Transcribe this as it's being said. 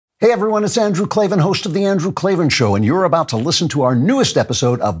Hey everyone, it's Andrew Klavan, host of The Andrew Klavan Show, and you're about to listen to our newest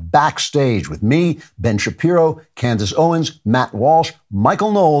episode of Backstage with me, Ben Shapiro, Candace Owens, Matt Walsh,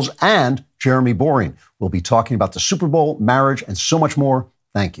 Michael Knowles, and Jeremy Boring. We'll be talking about the Super Bowl, marriage, and so much more.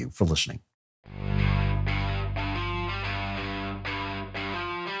 Thank you for listening.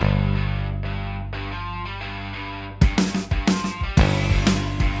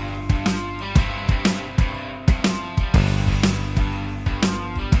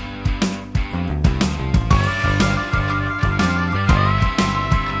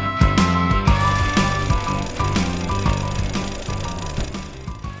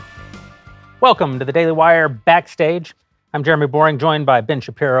 Welcome to the Daily Wire Backstage. I'm Jeremy Boring, joined by Ben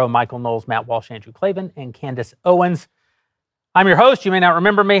Shapiro, Michael Knowles, Matt Walsh, Andrew Klavan, and Candace Owens. I'm your host. You may not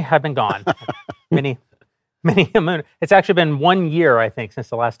remember me. I've been gone. It's actually been 1 year, I think, since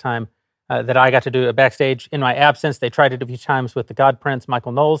the last time that I got to do a Backstage. In my absence, they tried it a few times with the God Prince,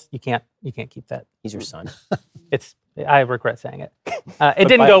 Michael Knowles. You can't keep that. He's your son. I regret saying it. It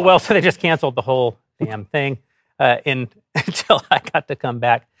didn't go well, so they just canceled the whole damn thing until I got to come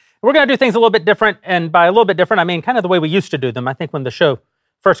back. We're going to do things a little bit different, and by a little bit different, I mean kind of the way we used to do them. I think when the show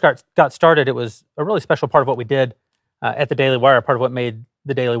first got started, it was a really special part of what we did at the Daily Wire. Part of what made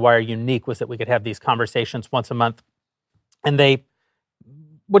the Daily Wire unique was that we could have these conversations once a month, and they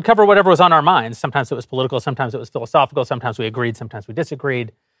would cover whatever was on our minds. Sometimes it was political, sometimes it was philosophical, sometimes we agreed, sometimes we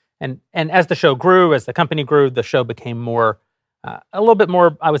disagreed. And as the show grew, as the company grew, the show became a little bit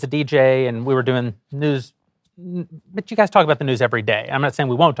more. I was a DJ, and we were doing news. But you guys talk about the news every day. I'm not saying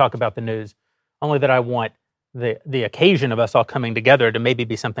we won't talk about the news, only that I want the occasion of us all coming together to maybe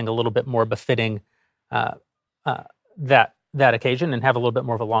be something a little bit more befitting that occasion and have a little bit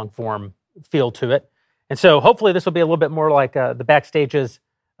more of a long form feel to it. And so hopefully this will be a little bit more like the backstages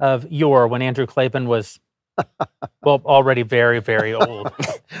of yore when Andrew Klavan was already very, very old.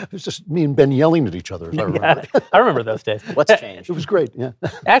 It was just me and Ben yelling at each other, as I remember. Yeah, I remember those days. What's changed? It was great, yeah.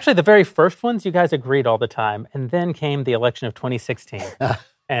 Actually, the very first ones, you guys agreed all the time. And then came the election of 2016.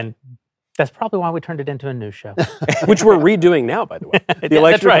 And that's probably why we turned it into a news show. Which we're redoing now, by the way. The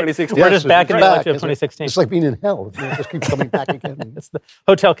election of 2016. We're just back in the election of 2016. It's like being in hell. It just keeps coming back again. It's the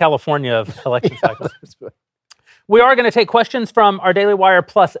Hotel California of election cycles. We are going to take questions from our Daily Wire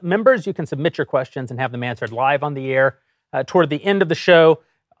Plus members. You can submit your questions and have them answered live on the air toward the end of the show.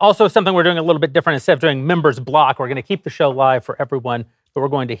 Also, something we're doing a little bit different. Instead of doing members block, we're going to keep the show live for everyone, but we're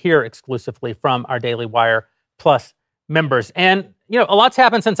going to hear exclusively from our Daily Wire Plus members. And, a lot's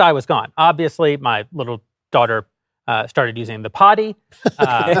happened since I was gone. Obviously, my little daughter started using the potty.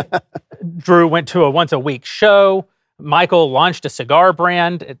 Drew went to a once-a-week show. Michael launched a cigar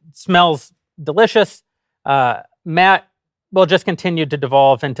brand. It smells delicious. Matt just continued to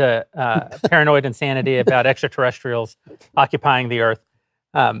devolve into paranoid insanity about extraterrestrials occupying the earth.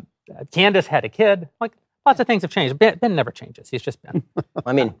 Candace had a kid. Like, lots of things have changed. Ben never changes. He's just Ben.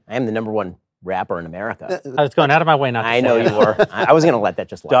 I mean, I am the number one rapper in America. I was going out of my way not to I know you were. I was going to let that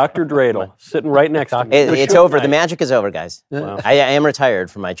just lie. Dr. Dreidel, sitting right next to me. It's over. The magic is over, guys. Wow. I am retired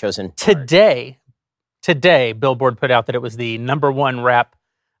from my chosen Today, Billboard put out that it was the number one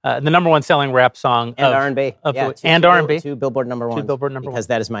selling rap song and R&B. And R&B. Two Billboard number ones. Because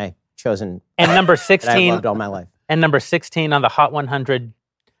that is my chosen. And number 16. that I've loved all my life. And number 16 on the Hot 100.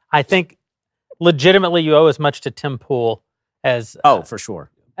 I think legitimately you owe as much to Tim Pool as for sure,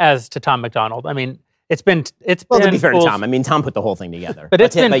 as to Tom McDonald. I mean, it's been to be fair to Tom, I mean, Tom put the whole thing together. But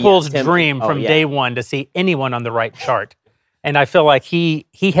it's been Pool's dream from day one to see anyone on the right chart. And I feel like he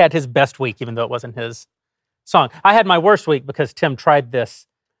had his best week, even though it wasn't his song. I had my worst week because Tim tried this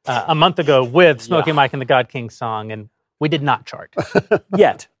a month ago with Smokey Mike and the God King song, and we did not chart.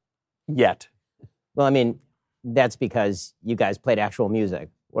 Yet. Well, I mean, that's because you guys played actual music,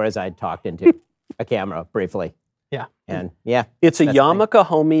 whereas I talked into a camera briefly. Yeah. And yeah. It's a yarmulke,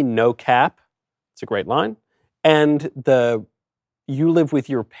 homie, no cap. It's a great line. And you live with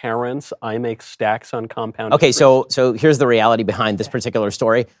your parents, I make stacks on compound interest. Okay, interest. so here's the reality behind this particular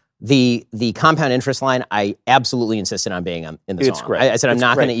story. The compound interest line, I absolutely insisted on being in the song. It's great. I said I'm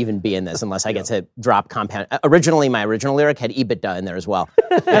not going to even be in this unless I get to drop compound. Originally, my original lyric had EBITDA in there as well,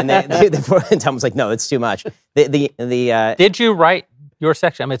 and Tom was like, "No, it's too much." Did you write your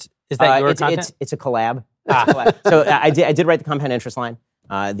section? I mean, is that your content? It's a collab. So I did write the compound interest line.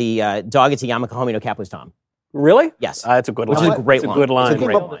 The dog, it's a yarmulke, homie, no cap was Tom. Really? Yes. That's a good line. Which is a great line. It's a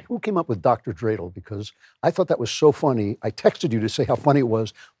good line. Who came up with Dr. Dreidel? Because I thought that was so funny. I texted you to say how funny it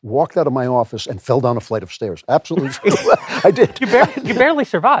was. Walked out of my office and fell down a flight of stairs. Absolutely true. I did. You barely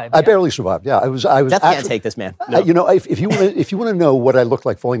survived. I barely survived. Yeah, I was. Death can't take this, man. No. You know, if you want to know what I look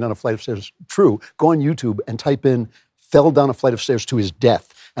like falling down a flight of stairs, true. Go on YouTube and type in "fell down a flight of stairs to his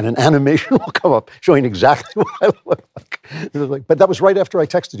death." and an animation will come up showing exactly what I look like. It was like, but that was right after I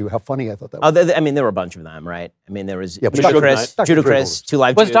texted you how funny I thought that was. There were a bunch of them, right? I mean, there was Dr. Judicrous, Two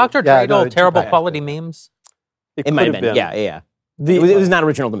Live. Was Dr. Yeah, Dreidel no, terrible Tupac. quality memes? It might have been. Yeah. It was not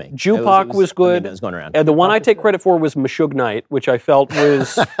original to me. Jupac was good. It was going around. And the one I take credit for was Meshuggah Night, which I felt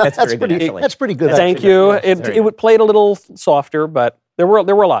was... That's very good, actually. That's pretty good. Thank you. It played a little softer, but there were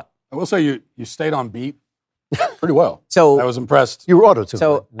a lot. I will say you stayed on beat pretty well. So I was impressed. You were auto-tuned.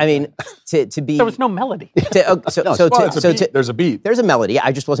 So I mean, to be There was no melody. There's a beat. There's a melody.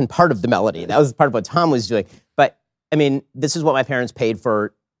 I just wasn't part of the melody. That was part of what Tom was doing. But I mean, this is what my parents paid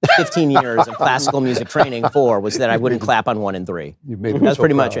for 15 years of classical music training for, was that I wouldn't clap on 1 and 3. You made them That's so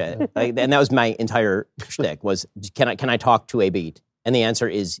pretty proud. much it. And that was my entire shtick, was can I talk to a beat? And the answer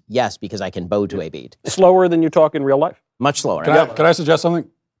is yes, because I can bow to a beat. Slower than you talk in real life. Much slower. Can I suggest something?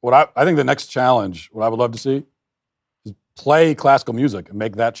 What I think the next challenge, what I would love to see, is play classical music and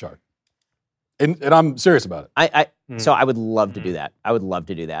make that chart. And I'm serious about it. So I would love to do that. I would love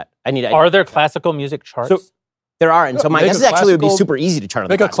to do that. Are there classical music charts? So- There are, and so my Make guess a is actually would be classical- super easy to chart on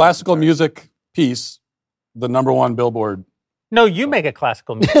the Make a classical music piece, the number 1 Billboard. No, you make a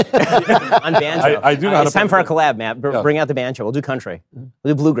classical music. on banjo. I do know how to It's time play for a collab, Matt. Yeah. Bring out the banjo. We'll do country. We'll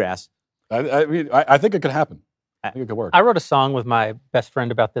do bluegrass. I think it could happen. I think it could work. I wrote a song with my best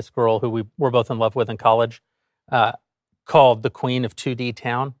friend about this girl who we were both in love with in college, called "The Queen of 2D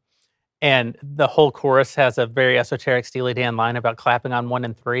Town," and the whole chorus has a very esoteric Steely Dan line about clapping on 1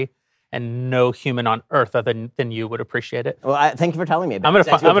 and 3, and no human on earth other than you would appreciate it. Well, thank you for telling me about I'm it.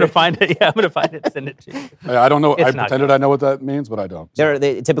 gonna find it. Yeah, I'm gonna find it. Send it to you. I don't know. It's I not pretended good. I know what that means, but I don't.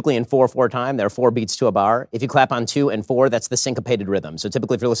 They typically in 4/4 time. There are 4 beats to a bar. If you clap on 2 and 4, that's the syncopated rhythm. So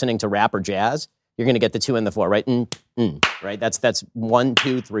typically, if you're listening to rap or jazz, you're going to get the 2 and the 4, right? Right. That's 1,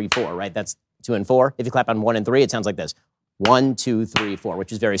 2, 3, 4. Right. That's 2 and 4. If you clap on 1 and 3, it sounds like this: 1, 2, 3, 4,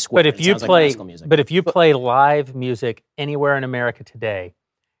 which is very square. But if It you sounds like play, classical music. but if you play live music anywhere in America today,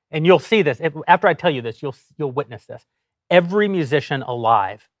 and you'll see this after I tell you this, you'll witness this. Every musician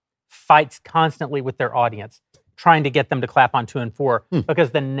alive fights constantly with their audience, trying to get them to clap on 2 and 4,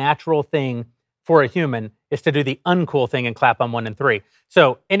 because the natural thing for a human is to do the uncool thing and clap on 1 and 3.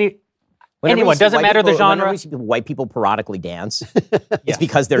 So anyone, doesn't matter the genre. Whenever we see white people parodically dance, it's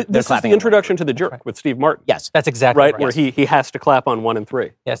because they're This is clapping. the introduction to The Jerk with Steve Martin. Yes. That's exactly Right, right. where he has to clap on 1 and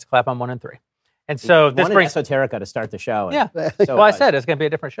 3. Yes, clap on 1 and 3. And so this One brings esoterica to start the show. Yeah. So Well, I said it's going to be a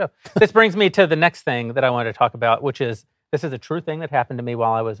different show. This brings me to the next thing that I wanted to talk about, which is this is a true thing that happened to me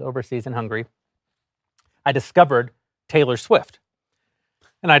while I was overseas in Hungary. I discovered Taylor Swift.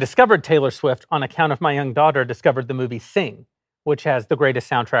 And I discovered Taylor Swift on account of my young daughter discovered the movie Sing, which has the greatest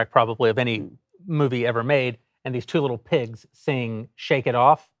soundtrack probably of any movie ever made. And these 2 little pigs sing Shake It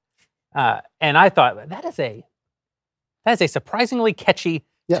Off. And I thought, that is a surprisingly catchy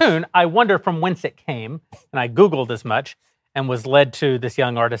tune. I wonder from whence it came. And I Googled as much and was led to this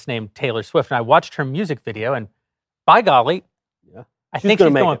young artist named Taylor Swift. And I watched her music video, and by golly, I think she's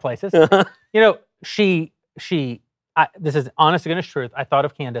going places. You know, this is honest to goodness truth. I thought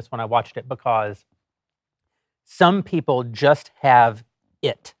of Candace when I watched it, because some people just have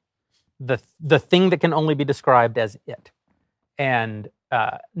it. The thing that can only be described as it. And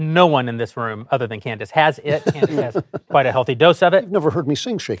no one in this room, other than Candace, has it. Candace has quite a healthy dose of it. You've never heard me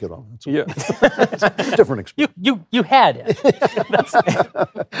sing Shake It Off. It's Yeah. a different experience. You had it.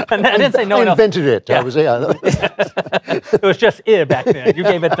 I didn't say no I one else. invented it. Yeah. I was, It was just back then. You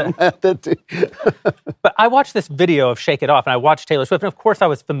gave it the. But I watched this video of Shake It Off, and I watched Taylor Swift. And of course, I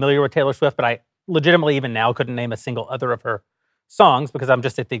was familiar with Taylor Swift, but I legitimately, even now, couldn't name a single other of her songs, because I'm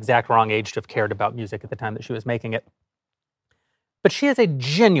just at the exact wrong age to have cared about music at the time that she was making it. But she is a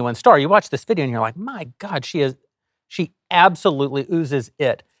genuine star. You watch this video and you're like, my God, she absolutely oozes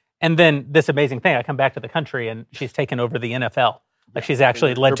it. And then this amazing thing, I come back to the country and she's taken over the NFL. Like she's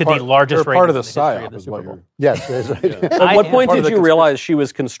actually led to the largest part of the ratings in history psyop of the is Super what Bowl. you're. yes, that's right. At what point Part of did the you realize she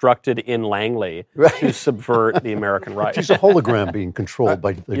was constructed in Langley Right. to subvert the American right? She's a hologram being controlled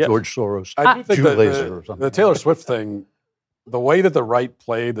by the George Soros. I do think Jew laser or something. the Taylor Swift thing, the way that the right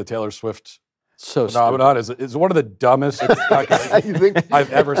played the Taylor Swift So phenomenon is one of the dumbest You think?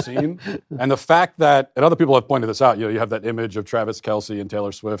 I've ever seen. And the fact that, and other people have pointed this out, you have that image of Travis Kelce and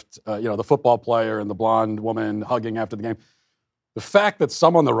Taylor Swift, the football player and the blonde woman hugging after the game. The fact that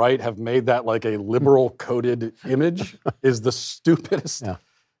some on the right have made that like a liberal coded image is the stupidest,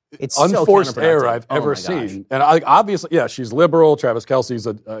 It's so unforced error counterproductive. I've Oh ever my gosh. seen. And obviously, she's liberal. Travis Kelce's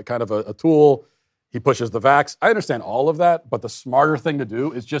a kind of a tool. He pushes the vax. I understand all of that, but the smarter thing to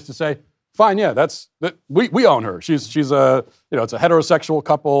do is just to say, fine, we own her. She's a it's a heterosexual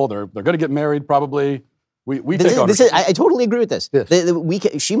couple. They're going to get married probably. We take ownership. I totally agree with this.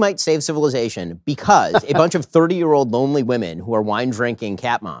 Yes. She might save civilization because a bunch of 30-year-old lonely women who are wine-drinking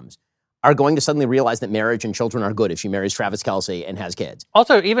cat moms are going to suddenly realize that marriage and children are good if she marries Travis Kelce and has kids.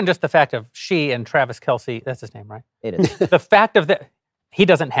 Also, even just the fact of she and Travis Kelce, that's his name, right? It is. The fact of that, he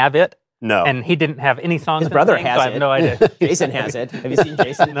doesn't have it. No. And he didn't have any songs. His brother so has I have it. no idea. Jason has it. Have you seen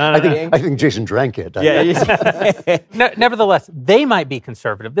Jason? No. I think Jason drank it. Yeah. Nevertheless, they might be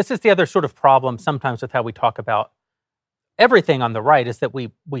conservative. This is the other sort of problem sometimes with how we talk about everything on the right is that we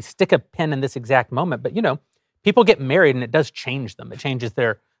stick a pin in this exact moment. But, people get married and it does change them. It changes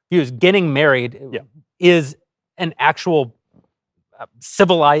their views. Getting married is an actual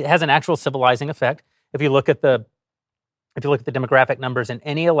has an actual civilizing effect. If you look at the demographic numbers in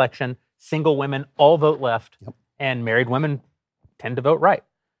any election, single women all vote left, and married women tend to vote right.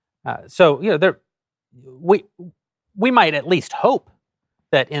 We might at least hope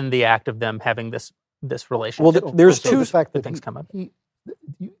that in the act of them having this relationship, there's Also, two the fact that things come up.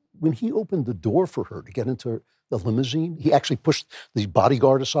 When he opened the door for her to get into the limousine, he actually pushed the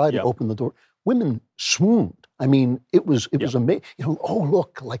bodyguard aside and opened the door. Women swooned. I mean, it was amazing. Oh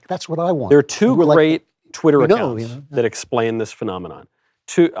look, like that's what I want. There are two great Twitter know, accounts that explain this phenomenon.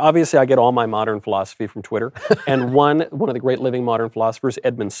 Obviously, I get all my modern philosophy from Twitter, and one of the great living modern philosophers,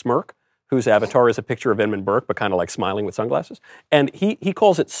 Edmund Smirk, whose avatar is a picture of Edmund Burke, but kind of like smiling with sunglasses, and he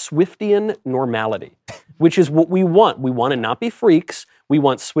calls it Swiftian normality, which is what we want. We want to not be freaks. We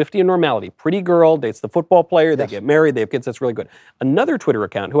want Swiftian normality. Pretty girl dates the football player. They get married. They have kids. That's really good. Another Twitter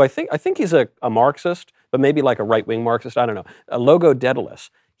account, who I think he's a Marxist, but maybe like a right-wing Marxist. I don't know. Logo Daedalus.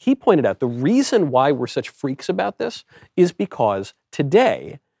 He pointed out the reason why we're such freaks about this is because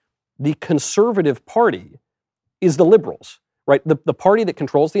today the conservative party is the liberals, right? The party that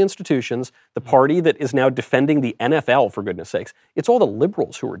controls the institutions, the party that is now defending the NFL, for goodness sakes. It's all the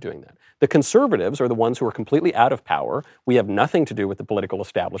liberals who are doing that. The conservatives are the ones who are completely out of power. We have nothing to do with the political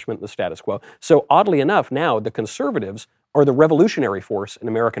establishment and the status quo. So oddly enough, now the conservatives are the revolutionary force in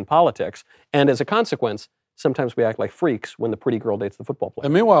American politics. And as a consequence, sometimes we act like freaks when the pretty girl dates the football player.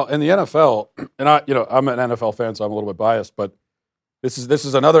 And meanwhile, in the NFL, and I'm an NFL fan, so I'm a little bit biased, but this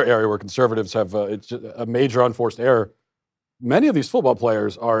is another area where conservatives have it's a major unforced error. Many of these football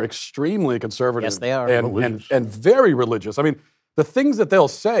players are extremely conservative. Yes, they are. And very religious. I mean, the things that they'll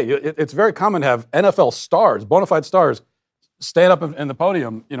say, it's very common to have NFL stars, bona fide stars, stand up in the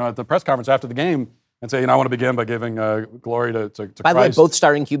podium, at the press conference after the game and say, I want to begin by giving glory to Christ. By the way, both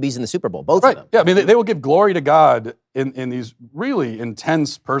starting QBs in the Super Bowl, both of them. Yeah, I mean, they will give glory to God in these really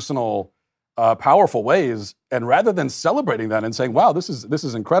intense, personal, powerful ways. And rather than celebrating that and saying, wow, this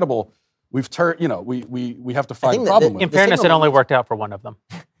is incredible, we've turned, we have to find a problem with it. In fairness, it only worked out for one of them.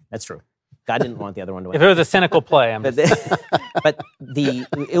 That's true. God didn't want the other one to win. If it was a cynical play, but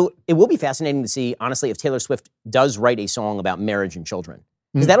it will be fascinating to see, honestly, if Taylor Swift does write a song about marriage and children.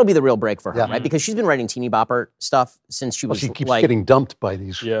 Because that'll be the real break for her, right? Because she's been writing teeny bopper stuff since she was she keeps getting dumped by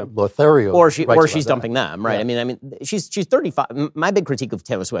these Lothario. Or she's dumping them, right? Yeah. I mean, she's 35. My big critique of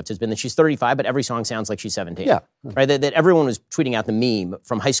Taylor Swift has been that she's 35, but every song sounds like she's 17. Yeah. Right? That everyone was tweeting out the meme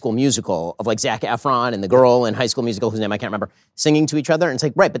from High School Musical of like Zac Efron and the girl in High School Musical, whose name I can't remember, singing to each other. And it's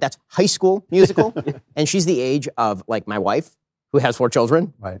like, right, but that's High School Musical. And she's the age of like my wife, who has 4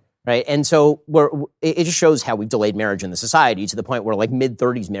 children. Right. And so it just shows how we've delayed marriage in the society to the point where like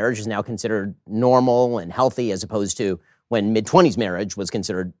mid-30s marriage is now considered normal and healthy as opposed to when mid-20s marriage was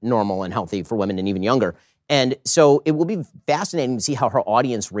considered normal and healthy for women and even younger. And so it will be fascinating to see how her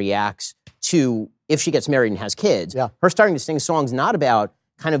audience reacts to if she gets married and has kids. Yeah. Her starting to sing songs not about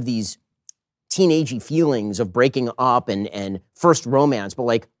kind of these teenagey feelings of breaking up and first romance, but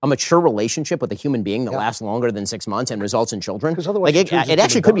like a mature relationship with a human being that lasts longer than 6 months and results in children. Because otherwise, like it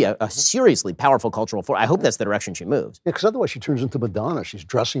actually could be a seriously powerful cultural force. I hope that's the direction she moves. Yeah, because otherwise she turns into Madonna. She's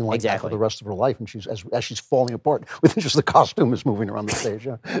dressing like that for the rest of her life, and she's as she's falling apart with just the costume is moving around the stage.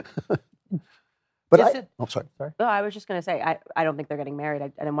 Yeah. But sorry. No, I was just going to say, I don't think they're getting married. I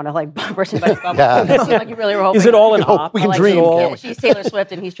didn't want to like burst anybody's bubble. It seemed like you really were hoping. Is it all in hop? We can dream. She's Taylor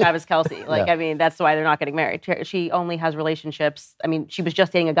Swift and he's Travis Kelce. I mean, that's why they're not getting married. She only has relationships. I mean, she was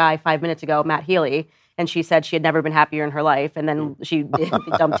just dating a guy 5 minutes ago, Matt Healy, and she said she had never been happier in her life. And then she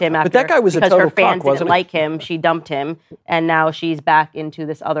dumped him after. But that guy was because a total her fans cuck, didn't like him. She dumped him, and now she's back into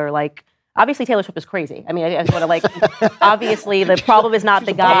this other like. Obviously, Taylor Swift is crazy. I mean, I just want to like. Obviously, the problem is not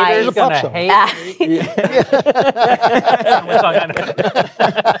the guy. She's gonna hate.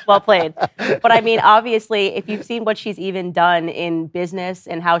 Well played. But I mean, obviously, if you've seen what she's even done in business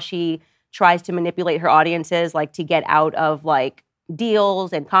and how she tries to manipulate her audiences, like to get out of like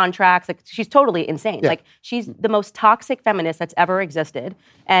deals and contracts. Like, she's totally insane. Yeah. Like, she's the most toxic feminist that's ever existed.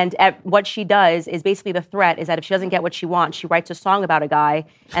 And what she does is basically the threat is that if she doesn't get what she wants, she writes a song about a guy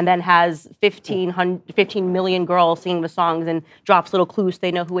and then has 15 million girls singing the songs and drops little clues so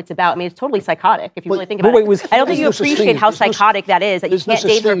they know who it's about. I mean, it's totally psychotic if you really think about it. I don't think you appreciate how psychotic that is, that you can't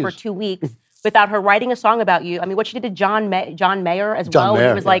date her for 2 weeks without her writing a song about you. I mean, what she did to John Mayer as well,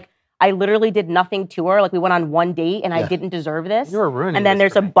 he was like, I literally did nothing to her. Like, we went on one date and I didn't deserve this. You're ruining And then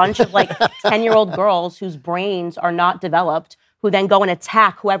there's a bunch of like 10-year-old girls whose brains are not developed who then go and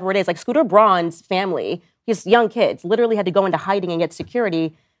attack whoever it is. Like Scooter Braun's family, his young kids, literally had to go into hiding and get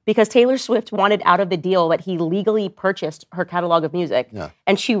security because Taylor Swift wanted out of the deal that he legally purchased her catalog of music. Yeah.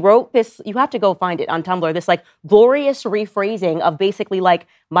 And she wrote this, you have to go find it on Tumblr, this like glorious rephrasing of basically like,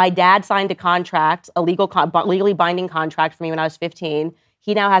 my dad signed a contract, a legally binding contract for me when I was 15.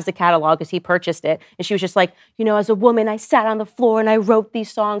 He now has the catalog because he purchased it. And she was just like, as a woman, I sat on the floor and I wrote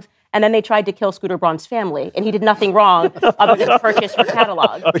these songs. And then they tried to kill Scooter Braun's family. And he did nothing wrong other than purchase her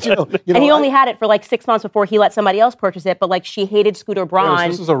catalog. But and he only had it for like 6 months before he let somebody else purchase it. But like, she hated Scooter Braun.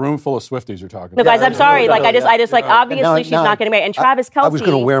 This is a room full of Swifties you're talking No, about. guys, I'm sorry. Like, I just like, obviously she's not getting married. And Travis Kelce. I was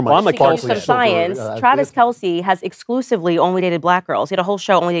going to wear my to some science. Travis Kelce has exclusively only dated black girls. He had a whole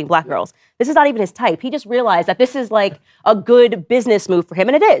show only dating black girls. This is not even his type. He just realized that this is like a good business move for him.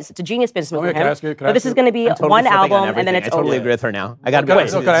 And it is. It's a genius business move for him. But this is going to be one album and then it's I totally agree with her now. I got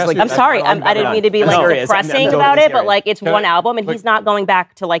to I'm sorry. I didn't mean to be like depressing about it, but like it's one album and he's not going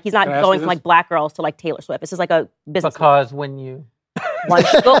back to like, he's not going from like black girls to like Taylor Swift. This is like a business. Because when you...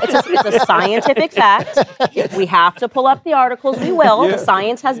 It's a scientific fact. If we have to pull up the articles, we will. The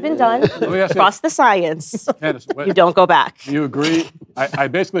science has been done. Trust the science. Candace, you don't go back. You agree? I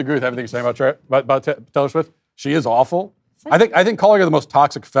basically agree with everything you're saying about Taylor Swift. She is awful. I think calling her the most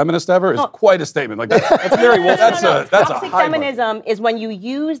toxic feminist ever is quite a statement. Like that's very well. That's a toxic feminism is when you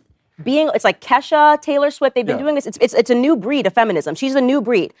use it's like Kesha, Taylor Swift. They've been doing this. It's a new breed of feminism. She's a new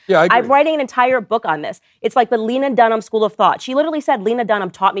breed. Yeah, I agree. I'm writing an entire book on this. It's like the Lena Dunham school of thought. She literally said Lena Dunham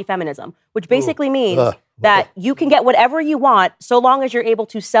taught me feminism, which basically means that you can get whatever you want so long as you're able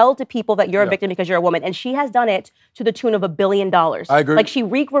to sell to people that you're a victim because you're a woman. And she has done it to the tune of $1 billion. I agree. Like she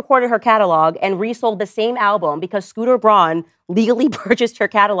re-recorded her catalog and resold the same album because Scooter Braun legally purchased her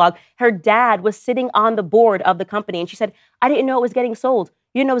catalog. Her dad was sitting on the board of the company and she said, I didn't know it was getting sold.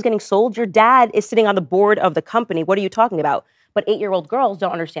 You didn't know it was getting sold? Your dad is sitting on the board of the company. What are you talking about? But 8-year-old girls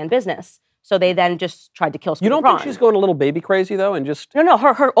don't understand business. So they then just tried to kill Scooter Braun. You don't think she's going a little baby crazy, though, and just... No,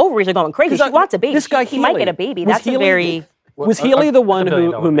 her ovaries are going crazy. She wants a baby. This guy he might get a baby. That's Healy, a very... Was Healy the one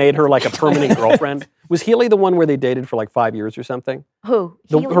who made her like a permanent girlfriend? Was Healy the one where they dated for like 5 years or something? Who?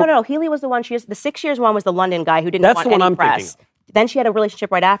 No. Healy was the one. The 6 years one was the London guy who didn't want any I'm press. thinking of. Then she had a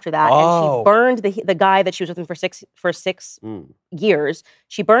relationship right after that, and she burned the guy that she was with him for six years.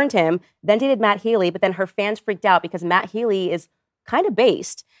 She burned him, then dated Matt Healy, but then her fans freaked out because Matt Healy is kind of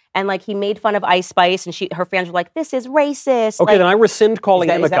based. And like he made fun of Ice Spice, and her fans were like, "This is racist." Okay, like, then I rescind calling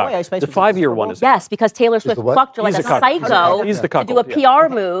him a cock. The 5-year one is. Yes, because Taylor Swift fucked her like a psycho He's the to do a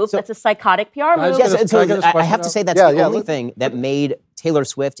PR move. That's a psychotic PR move. Yes, I have to say that's the only thing that made Taylor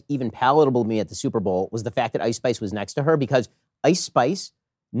Swift even palatable to me at the Super Bowl was the fact that Ice Spice was next to her, because Ice Spice,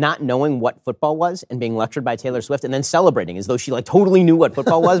 not knowing what football was and being lectured by Taylor Swift and then celebrating as though she like totally knew what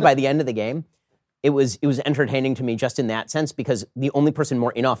football was by the end of the game. It was entertaining to me just in that sense, because the only person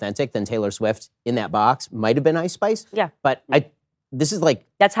more inauthentic than Taylor Swift in that box might have been Ice Spice. Yeah. But this is like,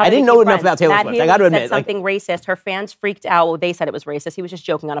 that's how I didn't know enough friends. about Taylor Matt Swift. Healy I got to admit. said something racist. Her fans freaked out. Well, they said it was racist. He was just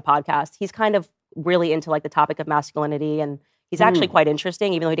joking on a podcast. He's kind of really into like the topic of masculinity, and he's actually quite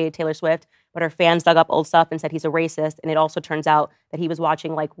interesting, even though he dated Taylor Swift. But her fans dug up old stuff and said he's a racist. And it also turns out that he was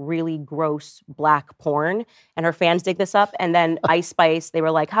watching like really gross black porn. And her fans dig this up. And then Ice Spice, they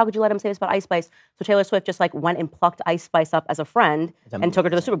were like, how could you let him say this about Ice Spice? So Taylor Swift just like went and plucked Ice Spice up as a friend and took her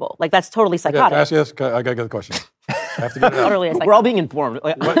to the Super Bowl. Like that's totally psychotic. I got to get the question. I have to get it out. Totally We're all being informed.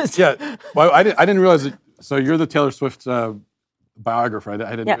 Well, I didn't realize that. So you're the Taylor Swift biographer.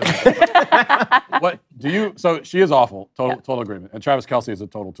 I didn't realize. What do you? So she is awful. Total agreement. And Travis Kelce is a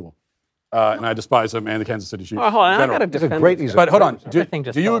total tool. And I despise him and the Kansas City Chiefs. Hold on, I gotta defend great. But hold on. Do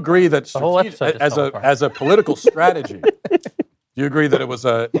you agree that as a political strategy, do you agree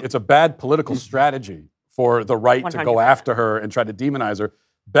that it's a bad political strategy for the right 100%. To go after her and try to demonize her?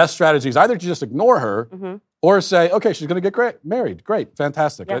 Best strategy is either to just ignore her Or say, okay, she's going to get married. Great,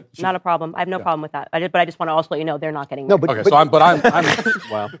 fantastic. Yeah, Right? not a problem. I have no problem with that. But I just want to also let you know they're not getting No, married. Okay, so I'm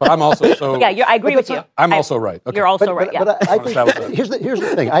wow. But I'm also so. Yeah, I agree with you. I'm also right. Okay. You're also right. Yeah. But I think here's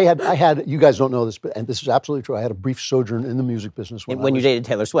the thing. I had you guys don't know this, and this is absolutely true. I had a brief sojourn in the music business when you dated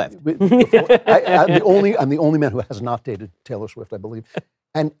Taylor Swift. I'm the only man who has not dated Taylor Swift, I believe,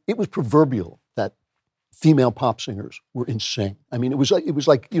 and it was proverbial that female pop singers were insane. I mean, it was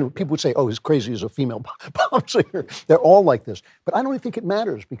like people would say, "Oh, as crazy as a female pop singer." They're all like this, but I don't think it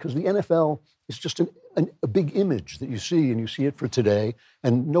matters because the NFL is just a big image that you see, and you see it for today,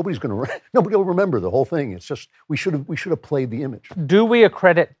 and nobody will remember the whole thing. It's just we should have played the image. Do we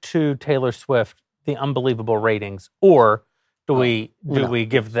accredit to Taylor Swift the unbelievable ratings, or do we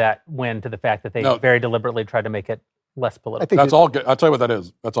give that win to the fact that they very deliberately tried to make it less political? I think That's all. I'll tell you what that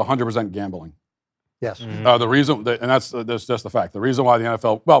is. That's 100% gambling. Yes. The reason, and that's just the fact. The reason why the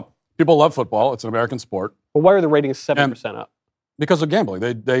NFL, well, people love football. It's an American sport. But why are the ratings 7% up? Because of gambling.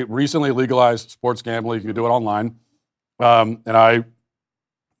 They recently legalized sports gambling. You can do it online. And I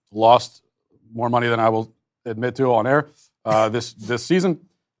lost more money than I will admit to on air this season.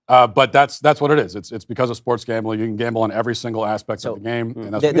 But that's what it is. It's because of sports gambling. You can gamble on every single aspect of the game.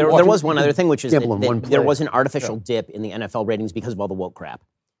 And that's there was one other thing, which is that there was an artificial Yeah. dip in the NFL ratings because of all the woke crap.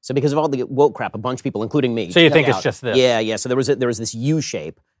 So because of all the woke crap, a bunch of people, including me. So you think it's just this? Yeah. So there was this U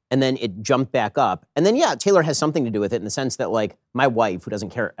shape, and then it jumped back up. And then, Taylor has something to do with it in the sense that, like, my wife, who doesn't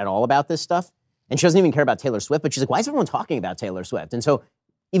care at all about this stuff, and she doesn't even care about Taylor Swift, but she's like, why is everyone talking about Taylor Swift? And so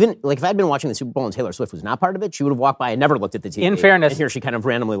even, like, if I'd been watching the Super Bowl and Taylor Swift was not part of it, she would have walked by and never looked at the TV. In fairness, and here she kind of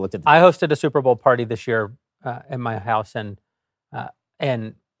randomly looked at the I hosted a Super Bowl party this year in my house, and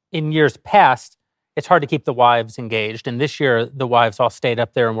in years past, it's hard to keep the wives engaged. And this year, the wives all stayed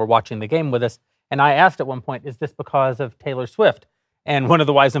up there and were watching the game with us. And I asked at one point, is this because of Taylor Swift? And one of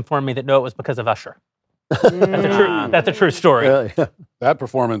the wives informed me that no, it was because of Usher. That's a true story. Yeah. that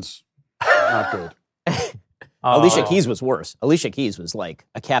performance, not good. Alicia Keys was worse. Alicia Keys was like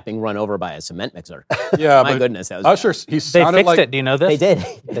a capping run over by a cement mixer. Yeah, My but goodness, that was Usher, bad. he They sounded fixed like it. Do you know this? They did.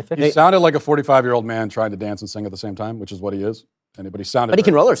 They fixed he it. sounded like a 45-year-old man trying to dance and sing at the same time, which is what he is. But he sounded. But he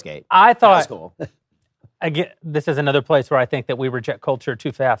can roller skate. I That's thought, cool. again, this is another place where I think that we reject culture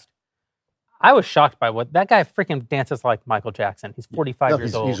too fast. I was shocked by what that guy freaking dances like Michael Jackson. He's 45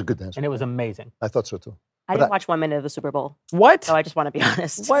 years old. He's a good dancer. And it was amazing. I thought so too. I didn't watch 1 minute of the Super Bowl, What? so I just want to be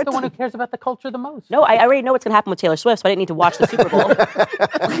honest. You're the one who cares about the culture the most. No, I already know what's going to happen with Taylor Swift, so I didn't need to watch the Super Bowl.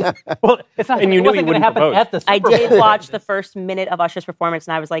 Well, it's not. And you it knew wasn't he going to wouldn't happen propose. at the Super I Bowl. did watch the first minute of Usher's performance,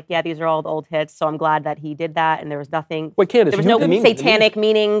 and I was like, yeah, these are all the old hits, so I'm glad that he did that, and there was nothing. Wait, Candace, there was you no didn't- satanic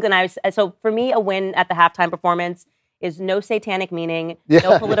meaning, and so for me, a win at the halftime performance is no satanic meaning,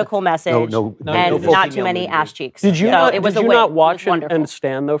 no political message, no and full not too female many movement. ass cheeks. Did you So not, it was did a you win. not It watch was wonderful. and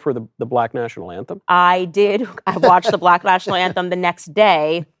stand, though, for the Black National Anthem? I did. I watched the Black National Anthem the next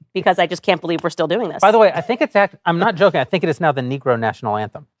day because I just can't believe we're still doing this. By the way, I think I'm not joking. I think it is now the Negro National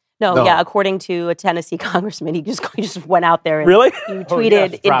Anthem. No, yeah, according to a Tennessee congressman, he just went out there and Really? he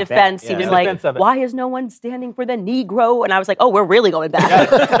tweeted in dropped defense. that. He Yeah. was In like, defense of it. why is no one standing for the Negro? And I was like, oh, we're really going back.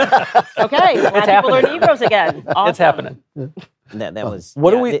 Okay, black people are happening. Negroes again. Awesome. It's happening. That was. What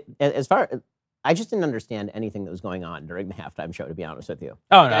do we- As far I just didn't understand anything that was going on during the halftime show, to be honest with you.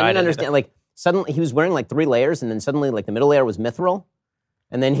 Oh, no, I didn't understand. Like suddenly he was wearing like 3 layers, and then suddenly like the middle layer was mithril,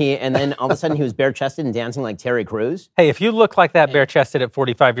 and then all of a sudden he was bare chested and dancing like Terry Crews. Hey, if you look like that bare chested at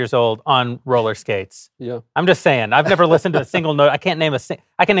 45 years old on roller skates, Yeah. I'm just saying. I've never listened to a single note. I can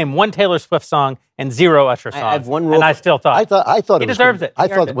name one Taylor Swift song and 0 Usher songs. I have one rule and I for- still thought I thought he it was deserves gonna- it. I He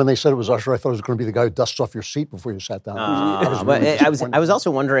thought earned it. when they said it was Usher, I thought it was going to be the guy who dusts off your seat before you sat down. But I was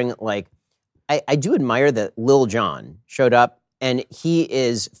also wondering, like, I do admire that Lil Jon showed up, and he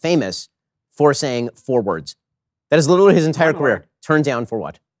is famous for saying 4 words. That is literally his entire One career. word. Turned down for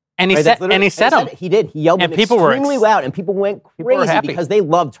what? and he Right, said that's literally- them. He did. He yelled And them people were extremely loud, and people went People were crazy happy. because they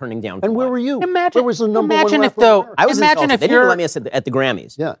loved turning down for And where what. were you? Imagine- Where was the number imagine one if, rapper though- in America? I was Imagine insulted. if They didn't even you're- let me at the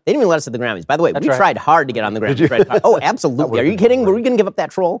Grammys. Yeah. They didn't even let us at the Grammys. By the way, That's we right. tried hard to get on the Grammys. Oh, absolutely. would've Are you been kidding? great. Were we going to give up that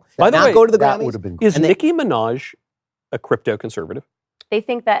troll? By the Not way, go to the that Grammys? would have been great. Is And they- Nicki Minaj a crypto conservative? They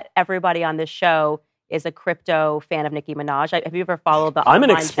think that everybody on this show is a crypto fan of Nicki Minaj. Have you ever followed the I'm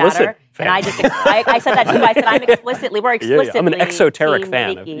an online explicit chatter? fan. And I said that too. I said we're explicitly I'm an exoteric team fan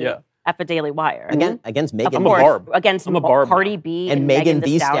of- Nicki yeah. at the Daily Wire. Against Of Megan. I'm a course, barb. against I'm a barb Cardi now. B And Megan Megan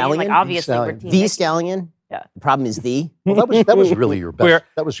Thee Stallion? Like obviously, we're Stallion. team The Nicki. Stallion. Yeah. The problem is the. Well, that was really your best. Where-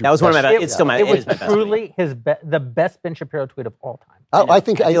 That was your That was one of my best. best. It's still my. It It was is my best. truly the best Ben Shapiro tweet of all time. I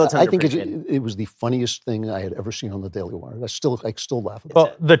think it's it was the funniest thing I had ever seen on the Daily Wire. I still laugh about it.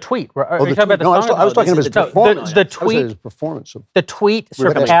 Well, the tweet. Are you talking about the no, song? I was talking about his performance. The tweet. His performance. The tweet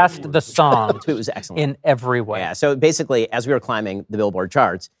surpassed the song. The tweet was excellent In every way. Yeah. So basically, as we were climbing the Billboard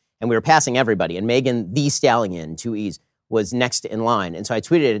charts, and we were passing everybody, and Megan Thee Stallion, 2 E's, was next in line. And so I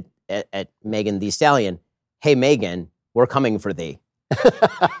tweeted at Megan Thee Stallion, "Hey Megan, we're coming for thee."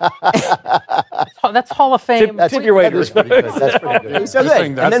 That's Hall of Fame. Tip your waiters. That's pretty good. So You're good.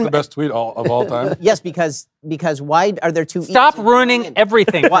 saying that's the best tweet of all time? Yes, because why are there 2 E's? Stop ruining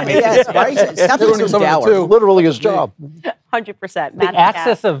everything. Why, yes, why are you, stop being so dour. Literally his job. 100%. The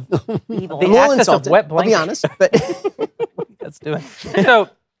axis of evil. the I'm a little axis of insulted, wet I'll blanket. be honest, but Let's do it. So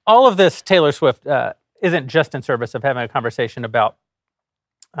all of this Taylor Swift isn't just in service of having a conversation about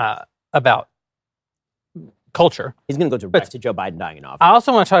culture. he's going to go back to Joe Biden dying in office. I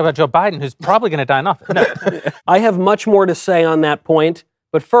also want to talk about Joe Biden, who's probably going to die in office. No. I have much more to say on that point,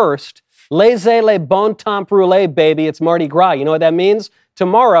 but first, laissez les bon temps brûler, baby. It's Mardi Gras. You know what that means?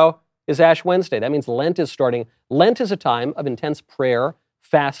 Tomorrow is Ash Wednesday. That means Lent is starting. Lent is a time of intense prayer,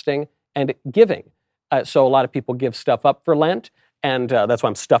 fasting, and giving. So a lot of people give stuff up for Lent, and that's why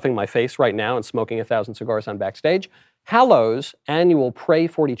I'm stuffing my face right now and smoking 1,000 cigars on Backstage. Hallow's annual Pray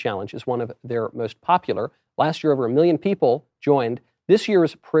 40 Challenge is one of their most popular. Last year, over 1 million people joined. This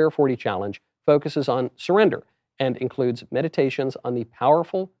year's Prayer 40 Challenge focuses on surrender and includes meditations on the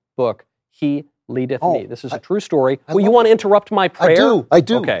powerful book, He Leadeth Me. This is a true story. Well, you want to interrupt my prayer? I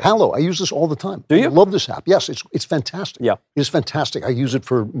do. Okay. Hallow. I use this all the time. Do you? I love this app. Yes, it's fantastic. Yeah. It's fantastic. I use it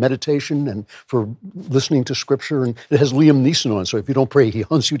for meditation and for listening to scripture, and it has Liam Neeson on, so if you don't pray, he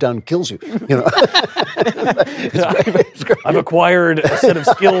hunts you down and kills you. You know? It's great. I've acquired a set of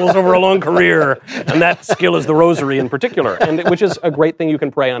skills over a long career, and that skill is the rosary in particular, and which is a great thing you can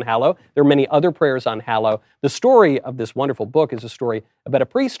pray on Hallow. There are many other prayers on Hallow. The story of this wonderful book is a story about a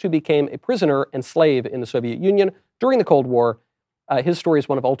priest who became a prisoner and slave in the Soviet Union during the Cold War. His story is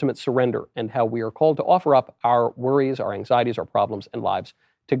one of ultimate surrender and how we are called to offer up our worries, our anxieties, our problems, and lives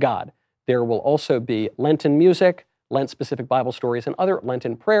to God. There will also be Lenten music, Lent-specific Bible stories, and other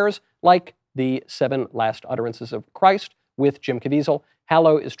Lenten prayers like the 7 Last Utterances of Christ with Jim Caviezel.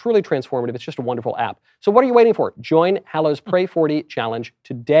 Hallow is truly transformative. It's just a wonderful app. So what are you waiting for? Join Hallow's Pray 40 Challenge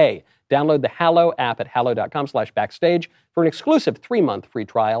today. Download the Hallow app at hallow.com/backstage for an exclusive 3-month free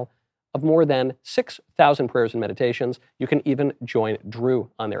trial of more than 6,000 prayers and meditations. You can even join Drew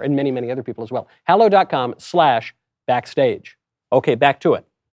on there and many, many other people as well. Hallow.com/backstage. Okay, back to it.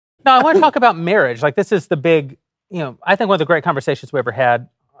 No, I want to talk about marriage. Like, this is the big, I think one of the great conversations we ever had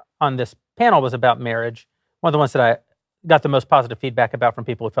on this panel was about marriage. One of the ones that I got the most positive feedback about from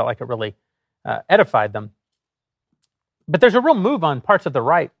people who felt like it really edified them. But there's a real move on parts of the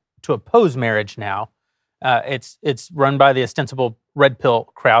right to oppose marriage now. It's run by the ostensible red pill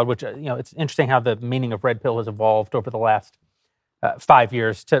crowd, which, it's interesting how the meaning of red pill has evolved over the last 5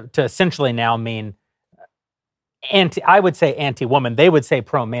 years to essentially now mean I would say anti-woman. They would say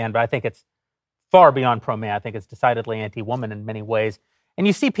pro-man, but I think it's far beyond pro-man. I think it's decidedly anti-woman in many ways. And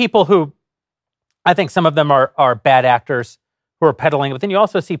you see people who, I think some of them are bad actors who are peddling, but then you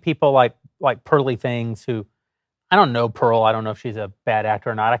also see people like Pearly Things who, I don't know Pearl. I don't know if she's a bad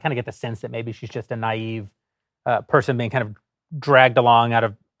actor or not. I kind of get the sense that maybe she's just a naive person being kind of dragged along out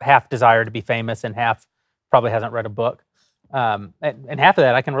of half desire to be famous and half probably hasn't read a book. And half of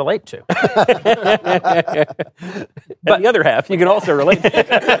that I can relate to. But the other half, you can also relate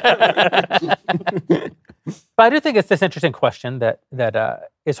to. But I do think it's this interesting question that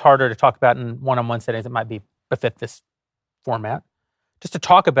is harder to talk about in one-on-one settings. It might befit this format. Just to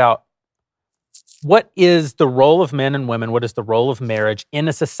talk about what is the role of men and women, what is the role of marriage in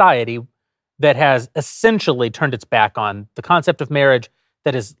a society that has essentially turned its back on the concept of marriage,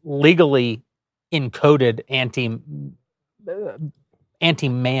 that is legally encoded anti-man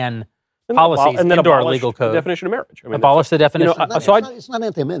policies and then into our abolish legal the code. definition of marriage. I mean, Abolish the definition. It's not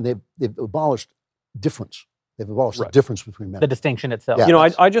anti-men. They've abolished difference. They've abolished the difference between men. The distinction itself. Yeah.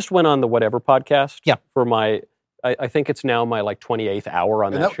 I just went on the Whatever podcast. Yeah. For my, I think it's now my 28th hour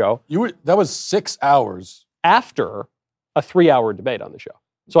on that show. That was 6 hours. After a 3-hour debate on the show.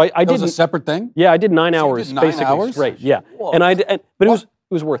 So I did. That was a separate thing? Yeah, I did 9 So you hours did 9 basically hours? straight. Yeah. Whoa. But it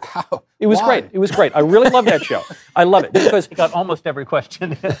was worth it. How? It was Why? great. It was great. I really love that show. I love it because He got almost every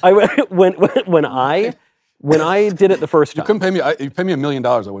question. when I did it the first time. You pay me $1 million,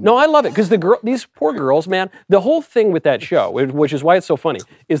 I wouldn't. No, I love it because these poor girls, man. The whole thing with that show, which is why it's so funny,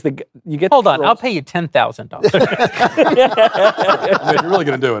 is you get. Hold on, girls, I'll pay you $10,000. I mean, if you're really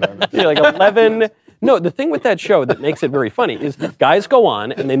going to do it. You're like 11 No, the thing with that show that makes it very funny is guys go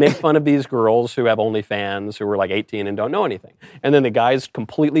on and they make fun of these girls who have OnlyFans who are like 18 and don't know anything. And then the guys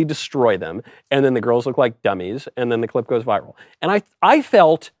completely destroy them. And then the girls look like dummies. And then the clip goes viral. And I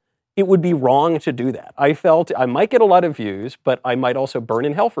felt it would be wrong to do that. I felt I might get a lot of views, but I might also burn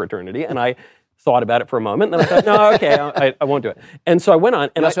in hell for eternity. And I thought about it for a moment, and then I thought, no, okay, I won't do it. And so I went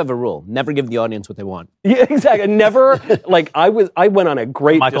on. And you also have a rule: never give the audience what they want. Yeah, exactly. Never. Like I went on a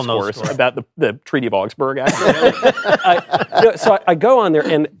great discourse about the Treaty of Augsburg. Actually, so I go on there,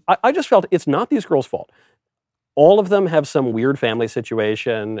 and I just felt it's not these girls' fault. All of them have some weird family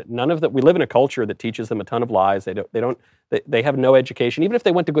situation. None of them. We live in a culture that teaches them a ton of lies. They have no education. Even if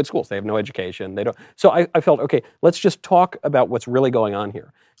they went to good schools, they have no education. They don't. So I felt, okay, let's just talk about what's really going on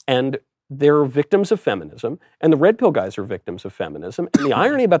here. And they're victims of feminism, and the red pill guys are victims of feminism. And the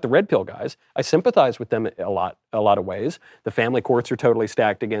irony about the red pill guys, I sympathize with them a lot of ways. The family courts are totally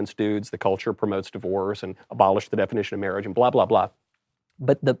stacked against dudes. The culture promotes divorce and abolished the definition of marriage and blah, blah, blah.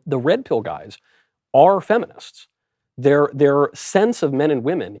 But the red pill guys are feminists. Their sense of men and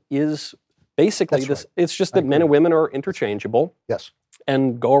women is basically this. Right. It's just that men and women are interchangeable. Yes.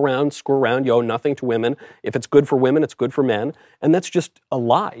 And go around, screw around, you owe nothing to women. If it's good for women, it's good for men. And that's just a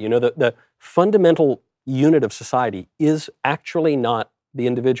lie. You know, the fundamental unit of society is actually not the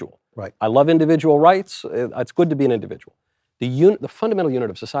individual. Right. I love individual rights. It's good to be an individual. The fundamental unit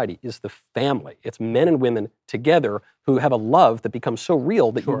of society is the family. It's men and women together who have a love that becomes so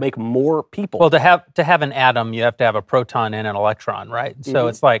real that you make more people. Well, to have an atom, you have to have a proton and an electron, right? So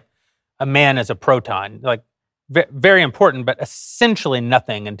it's like a man is a proton, like very important, but essentially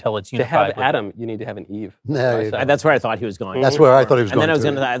nothing until it's unified. To have Adam, you need to have an Eve. No, that's where I thought he was going. That's where I thought he was going. And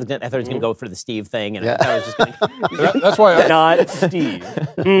then I thought he was going to go for the Steve thing, and I thought I was just going to. That's why not Steve.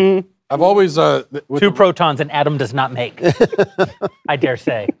 I've always two protons an atom does not make. I dare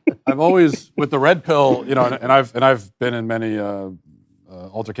say. I've always with the red pill, you know, and I've been in many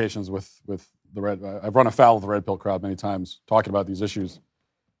altercations with the red. I've run afoul of the red pill crowd many times talking about these issues.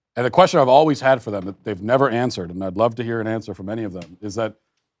 And the question I've always had for them that they've never answered, and I'd love to hear an answer from any of them, is that,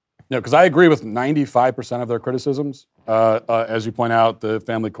 you know, because I agree with 95% of their criticisms, as you point out, the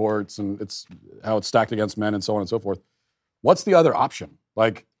family courts and it's how it's stacked against men and so on and so forth. What's the other option?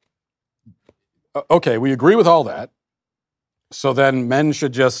 Like, okay, we agree with all that, so then men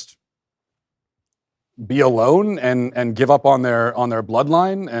should just be alone and give up on their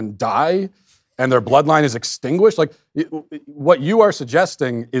bloodline and die, and their bloodline is extinguished. Like, what you are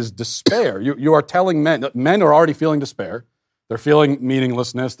suggesting is despair. You are telling men are already feeling despair. They're feeling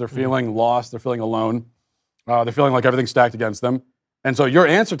meaninglessness. They're feeling lost. They're feeling alone. They're feeling like everything's stacked against them. And so your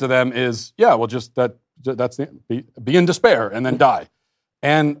answer to them is, yeah, well, be in despair and then die.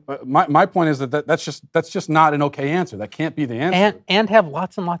 And my point is that's just not an okay answer. That can't be the answer. And have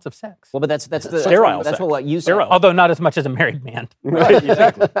lots and lots of sex. Well, but that's the sterile. That's sex. what you said. Although not as much as a married man. Right,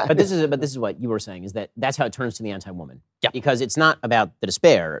 exactly. But this is what you were saying, is that's how it turns to the anti-woman. Yeah. Because it's not about the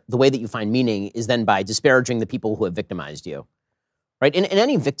despair. The way that you find meaning is then by disparaging the people who have victimized you. Right? In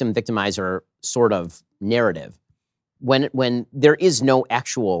any victim-victimizer sort of narrative, when there is no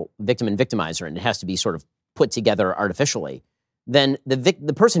actual victim and victimizer, and it has to be sort of put together artificially, then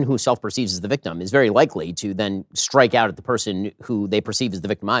the person who self-perceives as the victim is very likely to then strike out at the person who they perceive as the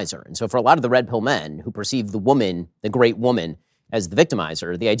victimizer. And so for a lot of the red pill men who perceive the woman, the great woman, as the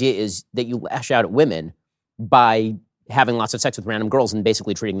victimizer, the idea is that you lash out at women by having lots of sex with random girls and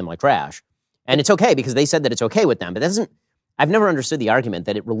basically treating them like trash. And it's okay because they said that it's okay with them, but I've never understood the argument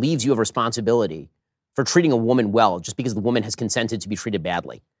that it relieves you of responsibility for treating a woman well just because the woman has consented to be treated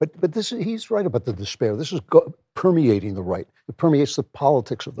badly. But he's right about the despair. This is permeating the right. It permeates the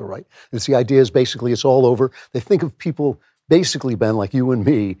politics of the right. It's the idea is basically it's all over. They think of people basically, Ben, like you and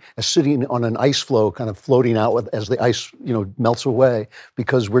me, as sitting on an ice floe, kind of floating out as the ice, melts away,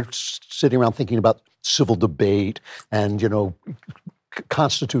 because we're sitting around thinking about civil debate and,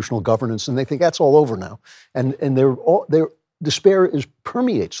 constitutional governance, and they think that's all over now. And their despair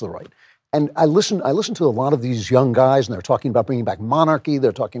permeates the right. And I listen to a lot of these young guys, and they're talking about bringing back monarchy.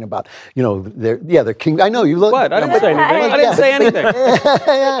 They're talking about, they're king. I know you look. What? I didn't say anything. I didn't say anything.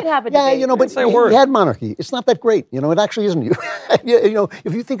 But we had monarchy. It's not that great. It actually isn't.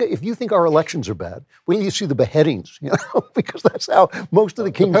 If you think our elections are bad, wait till you see the beheadings. Because that's how most of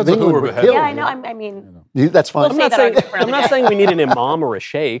the kings of England were killed. Yeah, I know. I mean, that's fine. I'm not saying we need an imam or a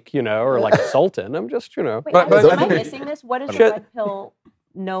sheikh, or like a sultan. I'm just, Wait, am I missing this? What is the red pill?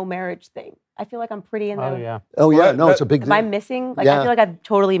 No marriage thing. I feel like I'm pretty in the. Oh yeah. No, it's a big. Am I missing? I feel like I've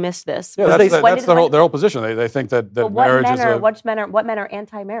totally missed this. Yeah, that's their whole position. They think that marriage is what men are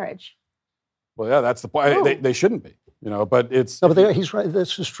anti-marriage. Well, yeah, that's the point. They shouldn't be. But it's... No, but he's right.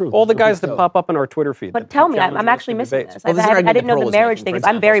 This is true. All the guys that pop up on our Twitter feed. But tell me, I'm actually missing this. Well, I didn't know the marriage thing.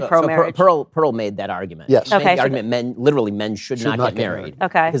 I'm very pro-marriage. Pearl made that argument. Yes. She made the argument men should not get married.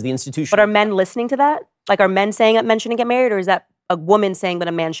 Okay. Because the institution... But are men listening to that? Like, are men saying that men shouldn't get married, or is that a woman saying that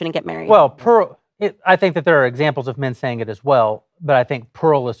a man shouldn't get married? Well, I think that there are examples of men saying it as well, but I think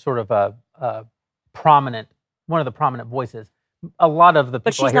Pearl is sort of a prominent, one of the prominent voices. A lot of the people.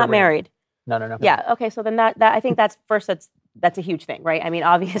 But she's not married. No. Yeah. Okay. So then that I think that's a huge thing, right? I mean,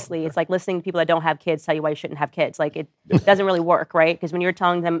 obviously, it's like listening to people that don't have kids tell you why you shouldn't have kids. Like, it doesn't really work, right? Because when you're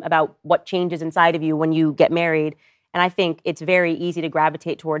telling them about what changes inside of you when you get married, and I think it's very easy to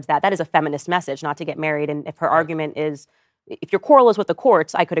gravitate towards that. That is a feminist message, not to get married. And if her argument is, if your quarrel is with the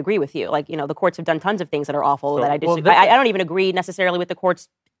courts, I could agree with you. Like, the courts have done tons of things that are awful that I disagree. I don't even agree necessarily with the courts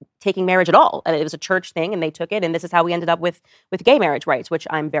taking marriage at all. It was a church thing, and they took it, and this is how we ended up with gay marriage rights, which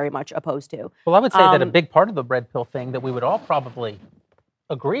I'm very much opposed to. Well, I would say that a big part of the red pill thing that we would all probably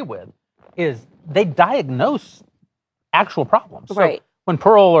agree with is they diagnose actual problems. Right. So when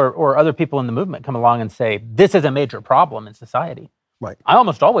Pearl or other people in the movement come along and say, this is a major problem in society, right, I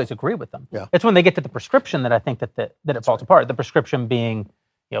almost always agree with them. Yeah. It's when they get to the prescription that I think that it falls apart. The prescription being,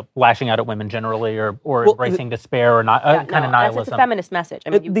 lashing out at women generally, or embracing despair, or not kind of nihilism. That's a feminist message. I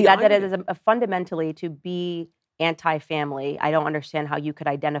mean, that is fundamentally to be anti-family. I don't understand how you could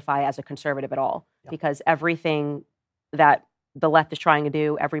identify as a conservative at all, because everything that the left is trying to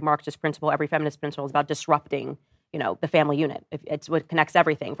do, every Marxist principle, every feminist principle is about disrupting, the family unit. It's what connects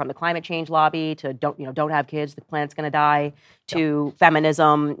everything from the climate change lobby to don't have kids, the planet's going to die, to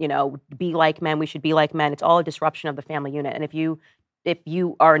feminism, be like men, we should be like men. It's all a disruption of the family unit. And if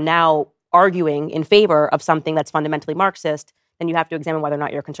you are now arguing in favor of something that's fundamentally Marxist, then you have to examine whether or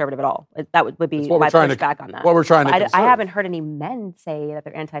not you're conservative at all. That would be my pushback on that. What we're trying to I haven't heard any men say that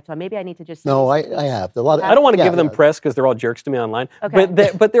they're anti-family. Maybe I need to just... No, I have. I don't want to give them press because they're all jerks to me online.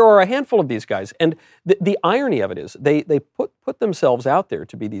 Okay. But there are a handful of these guys. And the irony of it is they put themselves out there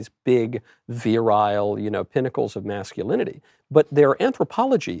to be these big, virile, pinnacles of masculinity. But their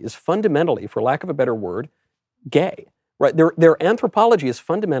anthropology is fundamentally, for lack of a better word, gay. Right? Their anthropology is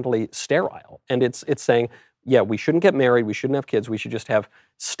fundamentally sterile. And it's saying, yeah, we shouldn't get married, we shouldn't have kids, we should just have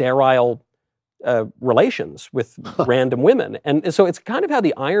sterile relations with random women. And so it's kind of how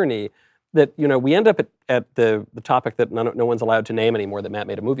the irony that, we end up at the topic that no one's allowed to name anymore that Matt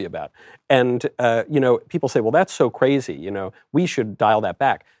made a movie about. And, people say, well, that's so crazy, we should dial that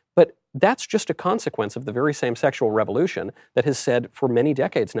back. But that's just a consequence of the very same sexual revolution that has said for many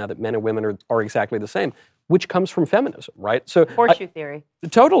decades now that men and women are exactly the same, which comes from feminism, right? So horseshoe theory.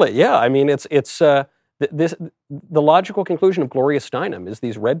 Totally, yeah. I mean, it's the logical conclusion of Gloria Steinem is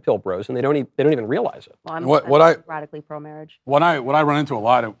these red pill bros, and they don't even realize it. Well, I'm radically pro-marriage. What I run into a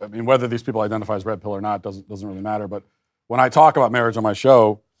lot, I mean, whether these people identify as red pill or not doesn't really matter. But when I talk about marriage on my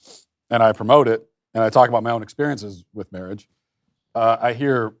show, and I promote it, and I talk about my own experiences with marriage, I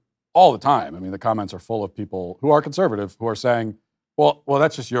hear all the time. I mean, the comments are full of people who are conservative who are saying, "Well,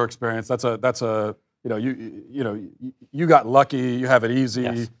 that's just your experience. That's a you got lucky. You have it easy."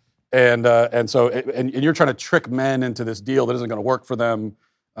 Yes. And so you're trying to trick men into this deal that isn't going to work for them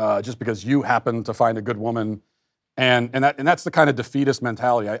just because you happen to find a good woman, and that's the kind of defeatist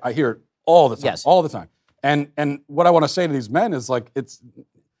mentality I hear it all the time, yes. all the time. And what I want to say to these men is like it's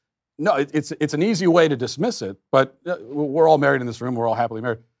an easy way to dismiss it, but we're all married in this room, we're all happily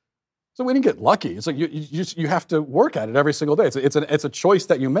married, so we didn't get lucky. It's like you have to work at it every single day. It's a choice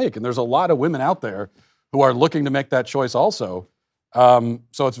that you make, and there's a lot of women out there who are looking to make that choice also.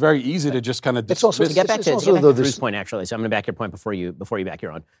 So it's very easy to just kind of dismiss. It's also to get back to Drew's point, actually. So I'm going to back your point before you back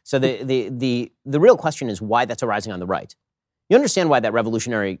your own. So the real question is why that's arising on the right. You understand why that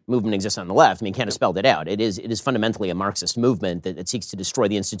revolutionary movement exists on the left. I mean, Candace spelled it out. It is fundamentally a Marxist movement that seeks to destroy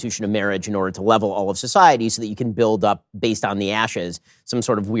the institution of marriage in order to level all of society so that you can build up, based on the ashes, some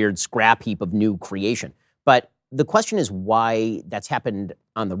sort of weird scrap heap of new creation. But the question is why that's happened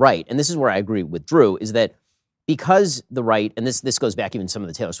on the right. And this is where I agree with Drew, is that because the right, and this goes back even to some of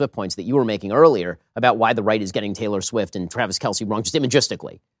the Taylor Swift points that you were making earlier about why the right is getting Taylor Swift and Travis Kelce wrong, just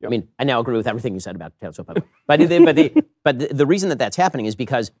imagistically. Yep. I mean, I now agree with everything you said about Taylor Swift. But the reason that that's happening is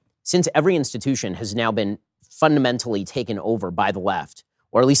because since every institution has now been fundamentally taken over by the left,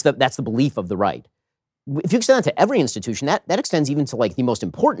 or at least that's the belief of the right, if you extend that to every institution, that extends even to like the most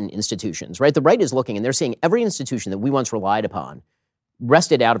important institutions, right? The right is looking and they're saying every institution that we once relied upon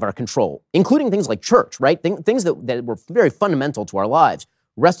wrested out of our control, including things like church, right? Things that were very fundamental to our lives,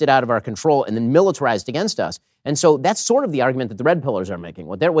 wrested out of our control and then militarized against us. And so that's sort of the argument that the red pillars are making.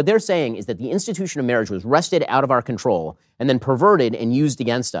 What they're saying is that the institution of marriage was wrested out of our control and then perverted and used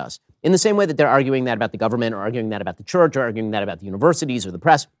against us. In the same way that they're arguing that about the government, or arguing that about the church, or arguing that about the universities or the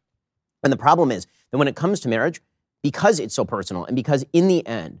press. And the problem is that when it comes to marriage, because it's so personal and because in the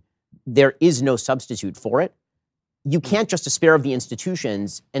end, there is no substitute for it, you can't just despair of the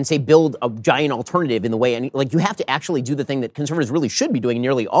institutions and say build a giant alternative in the way, and like you have to actually do the thing that conservatives really should be doing in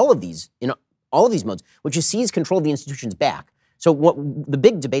nearly all of these modes, which is seize control of the institutions back. So what the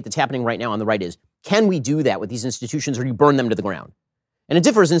big debate that's happening right now on the right is, can we do that with these institutions, or do you burn them to the ground? And it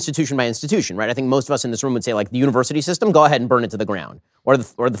differs institution by institution, right? I think most of us in this room would say, like, the university system, go ahead and burn it to the ground. Or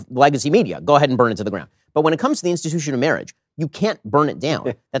the legacy media, go ahead and burn it to the ground. But when it comes to the institution of marriage, you can't burn it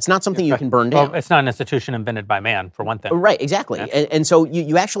down. That's not something you can burn down. Well, it's not an institution invented by man, for one thing. Right, exactly. Yeah. And so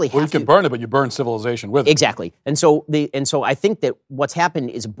you actually have to... Well, you can burn it, but you burn civilization with it. Exactly. And so I think that what's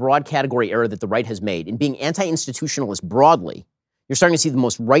happened is a broad category error that the right has made. In being anti-institutionalist broadly, you're starting to see the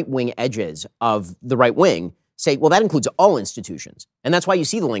most right-wing edges of the right wing say, well, that includes all institutions. And that's why you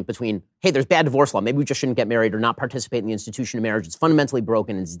see the link between, hey, there's bad divorce law, maybe we just shouldn't get married or not participate in the institution of marriage. It's fundamentally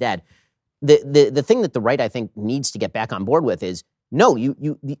broken and it's dead. The thing that the right, I think, needs to get back on board with is, no,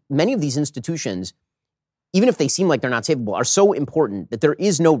 many of these institutions, even if they seem like they're not savable, are so important that there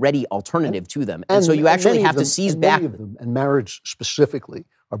is no ready alternative to them. And so you actually have to seize back. Many of them, and marriage specifically,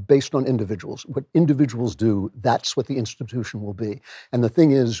 are based on individuals. What individuals do, that's what the institution will be. And the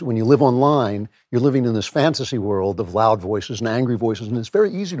thing is, when you live online, you're living in this fantasy world of loud voices and angry voices, and it's very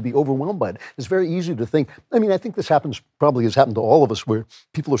easy to be overwhelmed by it. It's very easy to think, I mean, I think this probably has happened to all of us, where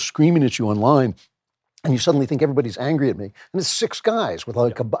people are screaming at you online, and you suddenly think everybody's angry at me. And it's 6 guys with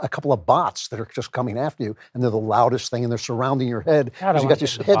like a couple of bots that are just coming after you, and they're the loudest thing, and they're surrounding your head. I don't you want got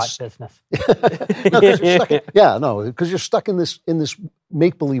to your bot business. Because you're stuck in this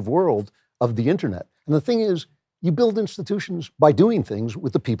make-believe world of the internet. And the thing is, you build institutions by doing things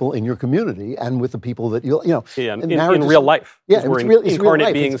with the people in your community and with the people that in real life. Yeah, we're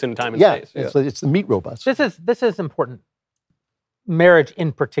incarnate beings in time and space. Yeah, it's the meat robots. This is important. Marriage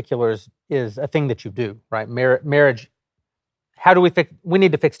in particular is a thing that you do, right? Marriage, how do we fix, we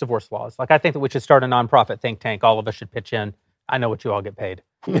need to fix divorce laws. Like, I think that we should start a nonprofit think tank. All of us should pitch in. I know what you all get paid.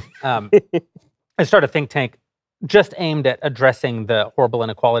 And start a think tank just aimed at addressing the horrible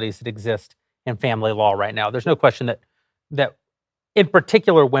inequalities that exist in family law right now. There's no question that in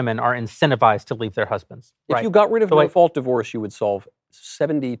particular women are incentivized to leave their husbands. If you got rid of no-fault divorce, you would solve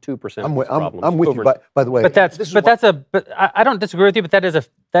 72% of these problems. I'm with you, by the way. But I don't disagree with you. But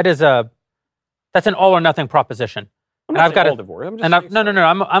that's an all or nothing proposition. I'm not saying all divorce.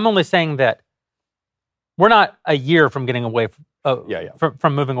 I'm only saying that we're not a year from getting away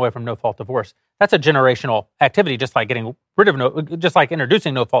from moving away from no-fault divorce. That's a generational activity. Just like getting rid of just like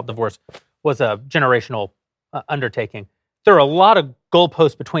introducing no-fault divorce was a generational undertaking. There are a lot of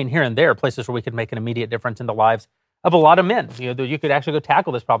goalposts between here and there, places where we could make an immediate difference in the lives of a lot of men. You could actually go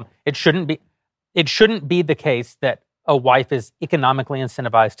tackle this problem. It shouldn't be the case that a wife is economically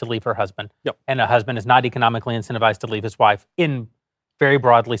incentivized to leave her husband, and a husband is not economically incentivized to leave his wife. In very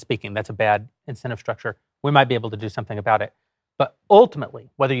broadly speaking, that's a bad incentive structure. We might be able to do something about it. But ultimately,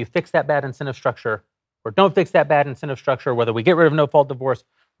 whether you fix that bad incentive structure or don't fix that bad incentive structure, whether we get rid of no-fault divorce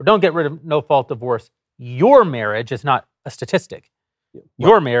or don't get rid of no-fault divorce, your marriage is not a statistic.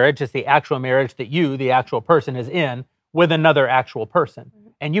 Your marriage is the actual marriage that you, the actual person, is in with another actual person.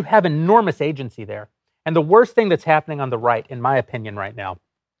 And you have enormous agency there. And the worst thing that's happening on the right, in my opinion right now,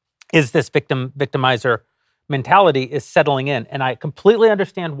 is this victimizer mentality is settling in. And I completely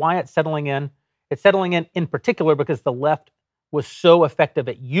understand why it's settling in. It's settling in particular because the left was so effective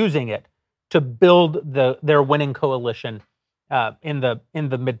at using it to build their winning coalition in the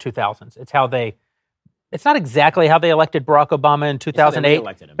mid-2000s. It's not exactly how they elected Barack Obama in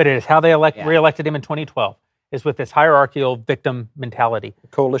 2008, but it is how they reelected him in 2012, is with this hierarchical victim mentality.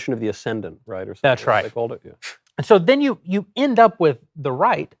 Coalition of the Ascendant, right? Or something. That's right. They called it, yeah. And so then you end up with the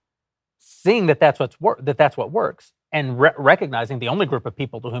right seeing that's what works, and recognizing the only group of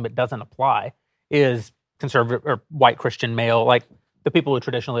people to whom it doesn't apply is conservative or white Christian male, like the people who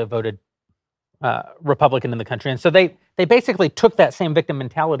traditionally have voted Republican in the country. And so they basically took that same victim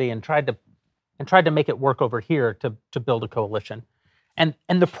mentality and tried to make it work over here to build a coalition. And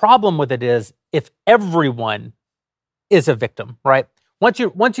the problem with it is, if everyone is a victim, right? Once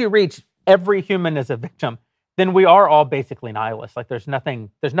you reach every human as a victim, then we are all basically nihilists. Like there's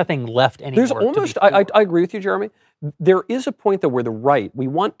nothing left anymore. There's almost, I agree with you, Jeremy. There is a point though where the right, we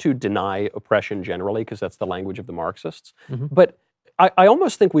want to deny oppression generally because that's the language of the Marxists. Mm-hmm. But I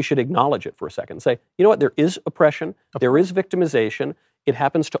almost think we should acknowledge it for a second and say, you know what, there is oppression, there is victimization. It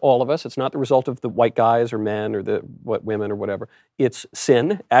happens to all of us. It's not the result of the white guys or men or the women or whatever. It's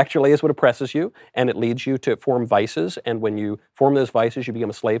sin, actually, is what oppresses you, and it leads you to form vices. And when you form those vices, you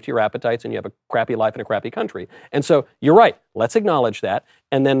become a slave to your appetites, and you have a crappy life in a crappy country. And so you're right. Let's acknowledge that,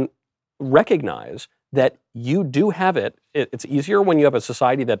 and then recognize that you do have it. It's easier when you have a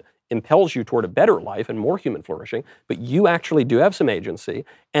society that impels you toward a better life and more human flourishing, but you actually do have some agency,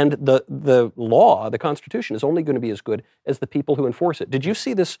 and the law, the Constitution, is only going to be as good as the people who enforce it. Did you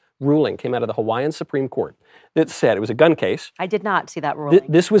see this ruling came out of the Hawaiian Supreme Court that said, it was a gun case. I did not see that ruling.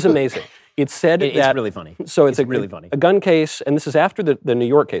 This was amazing. It said It's that... really funny. So it's really funny. A gun case, and this is after the New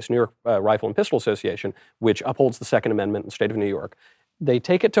York case, New York Rifle and Pistol Association, which upholds the Second Amendment in the state of New York. They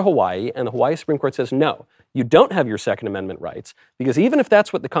take it to Hawaii, and the Hawaii Supreme Court says, no, you don't have your Second Amendment rights, because even if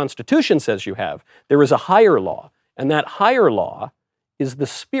that's what the Constitution says you have, there is a higher law, and that higher law is the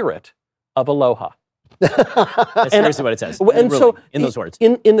spirit of aloha. That's seriously what it says. And really, so, in those words.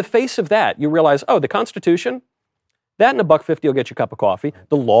 In the face of that, you realize, the Constitution, that and $1.50 will get you a cup of coffee.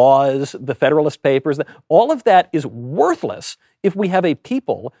 The laws, the Federalist Papers, all of that is worthless if we have a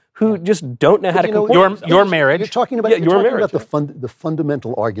people who just don't know how to comport your marriage. You're talking about, the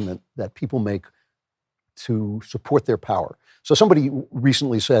fundamental argument that people make to support their power. So somebody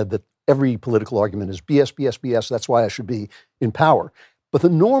recently said that every political argument is BS, BS, BS. That's why I should be in power. But the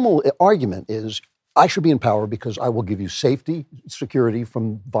normal argument is, I should be in power because I will give you safety, security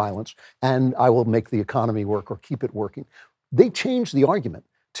from violence, and I will make the economy work or keep it working. They changed the argument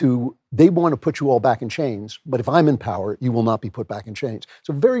to, they want to put you all back in chains, but if I'm in power, you will not be put back in chains. It's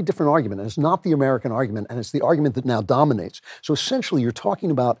a very different argument, and it's not the American argument, and it's the argument that now dominates. So essentially, you're talking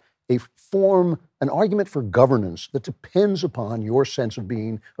about an argument for governance that depends upon your sense of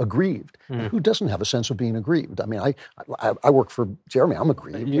being aggrieved. And who doesn't have a sense of being aggrieved? I mean, I work for Jeremy. I'm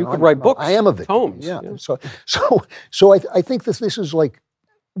aggrieved. You could write books. I am a victim. Poems. Yeah. So I think this is like,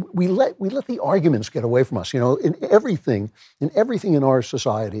 we let the arguments get away from us. In everything in our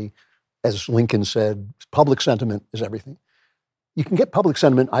society, as Lincoln said, public sentiment is everything. You can get public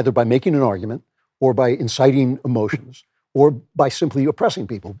sentiment either by making an argument or by inciting emotions, or by simply oppressing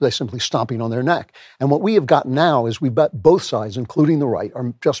people, by simply stomping on their neck. And what we have gotten now is we've got both sides, including the right,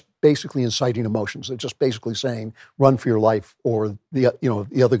 are just basically inciting emotions. They're just basically saying, run for your life, or the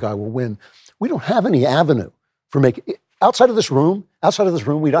other guy will win. We don't have any avenue for making, outside of this room,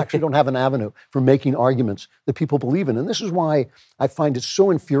 we actually don't have an avenue for making arguments that people believe in. And this is why I find it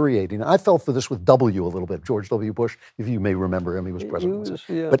so infuriating. I fell for this with W a little bit, George W. Bush, if you may remember him, he was president.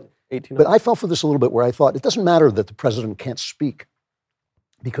 But I fell for this a little bit where I thought, it doesn't matter that the president can't speak,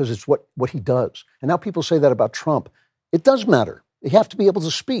 because it's what he does. And now people say that about Trump. It does matter. You have to be able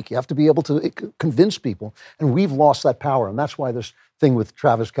to speak. You have to be able to convince people. And we've lost that power. And that's why this thing with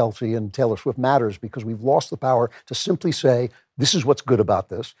Travis Kelce and Taylor Swift matters, because we've lost the power to simply say, this is what's good about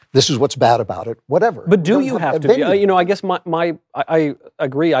this. This is what's bad about it, whatever. But do you have to? I guess I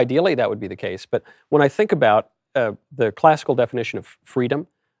agree, ideally that would be the case. But when I think about the classical definition of freedom,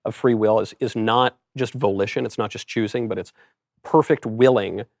 of free will, is not just volition, it's not just choosing, but it's perfect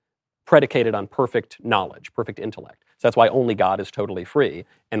willing predicated on perfect knowledge, perfect intellect. So that's why only God is totally free,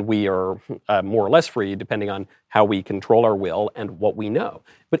 and we are more or less free depending on how we control our will and what we know.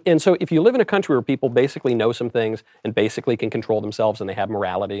 And so if you live in a country where people basically know some things and basically can control themselves and they have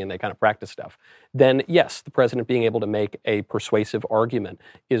morality and they kind of practice stuff, then yes, the president being able to make a persuasive argument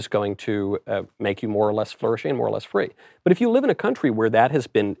is going to make you more or less flourishing and more or less free. But if you live in a country where that has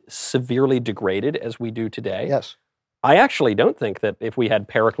been severely degraded, as we do today, yes, I actually don't think that if we had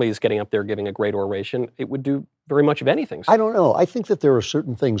Pericles getting up there giving a great oration, it would do very much of anything. I don't know. I think that there are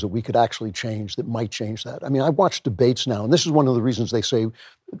certain things that we could actually change that might change that. I mean, I watch debates now, and this is one of the reasons they say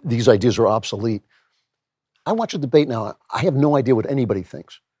these ideas are obsolete. I watch a debate now. I have no idea what anybody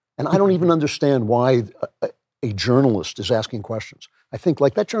thinks. And I don't even understand why a journalist is asking questions. I think,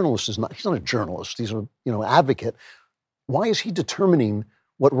 like, that journalist he's not a journalist. He's a advocate. Why is he determining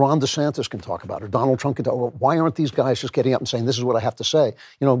what Ron DeSantis can talk about or Donald Trump can talk about? Why aren't these guys just getting up and saying, this is what I have to say?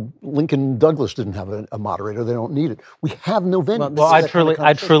 Lincoln Douglas didn't have a moderator. They don't need it. We have no venue. Well,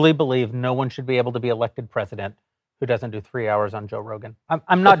 I truly believe no one should be able to be elected president who doesn't do 3 hours on Joe Rogan.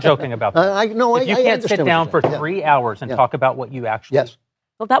 I'm not joking about that. If you can't sit down for 3 hours and talk about what you actually... Yes.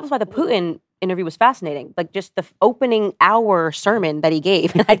 Well, that was why the Putin interview was fascinating. Like, just the opening hour sermon that he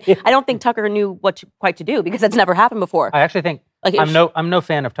gave. I don't think Tucker knew what quite to do, because that's never happened before. I actually think, I'm no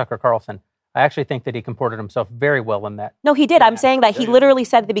fan of Tucker Carlson. I actually think that he comported himself very well in that. No, he did. I'm saying that he literally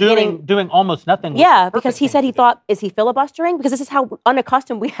said at the beginning... Doing almost nothing. Yeah, because he said he thought, is he filibustering? Because this is how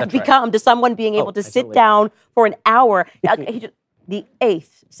unaccustomed we have become to someone being able to sit down for an hour. The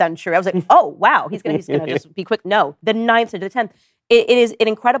 8th century. I was like, oh, wow, he's going to just be quick. No, the 9th to the 10th. it is an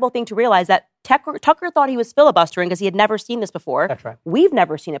incredible thing to realize that Tucker thought he was filibustering because he had never seen this before. That's right. We've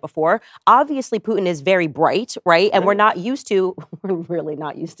never seen it before. Obviously, Putin is very bright, right? And we're really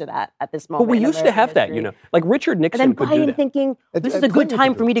not used to that at this moment. But we used to have that, Like Richard Nixon and then could do Biden that. thinking, this is a good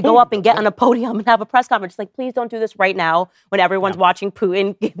time for me to go up and get on a podium and have a press conference. Like, please don't do this right now when everyone's watching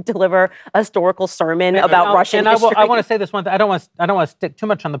Putin deliver a historical sermon about Russian history. I want to say this one thing. I don't want to stick too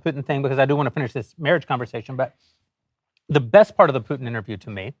much on the Putin thing because I do want to finish this marriage conversation. But the best part of the Putin interview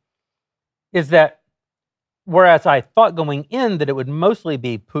to me is that whereas I thought going in that it would mostly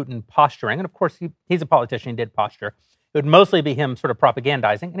be Putin posturing, and of course he's a politician, he did posture, it would mostly be him sort of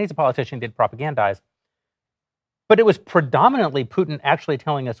propagandizing, and he's a politician, he did propagandize. But it was predominantly Putin actually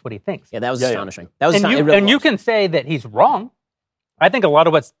telling us what he thinks. Yeah, that was astonishing. That was and you can say that he's wrong. I think a lot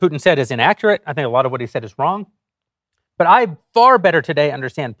of what Putin said is inaccurate. I think a lot of what he said is wrong. But I far better today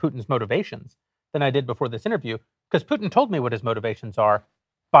understand Putin's motivations than I did before this interview, because Putin told me what his motivations are,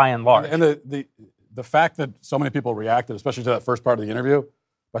 by and large. And the fact that so many people reacted, especially to that first part of the interview,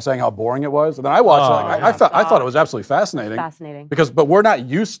 by saying how boring it was, and then I watched it. I thought it was absolutely fascinating. Fascinating. But we're not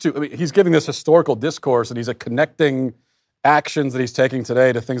used to. I mean, he's giving this historical discourse, and he's connecting actions that he's taking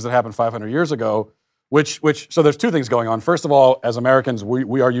today to things that happened 500 years ago. So there's two things going on. First of all, as Americans,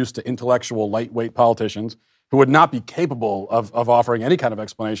 we are used to intellectual, lightweight politicians who would not be capable of offering any kind of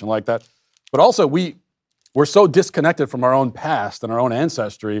explanation like that. But also, we're so disconnected from our own past and our own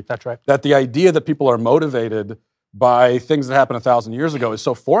ancestry. That's right. That the idea that people are motivated by things that happened 1,000 years ago is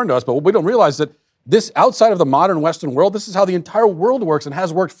so foreign to us. But we don't realize that this, outside of the modern Western world, this is how the entire world works and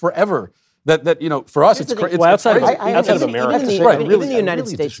has worked forever. That for us, it's crazy. Well, outside of America, even in the United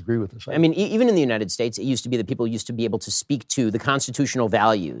States, disagree with this. I mean, even in the United States, it used to be that people used to be able to speak to the constitutional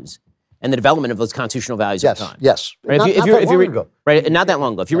values and the development of those constitutional values at the time. Yes. Right? Not that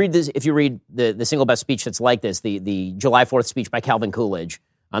long ago. If you read the single best speech that's like this, the July 4th speech by Calvin Coolidge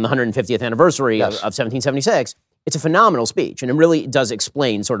on the 150th anniversary of 1776, it's a phenomenal speech, and it really does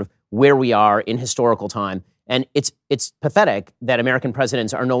explain sort of where we are in historical time. And it's pathetic that American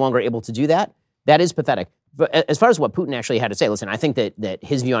presidents are no longer able to do that. That is pathetic. But as far as what Putin actually had to say, listen, I think that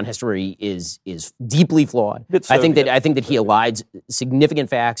his view on history is deeply flawed. I think that he elides significant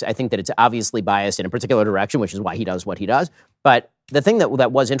facts. I think that it's obviously biased in a particular direction, which is why he does what he does. But the thing that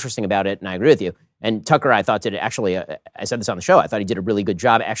was interesting about it, and I agree with you, and Tucker, I thought, did actually, I said this on the show, I thought he did a really good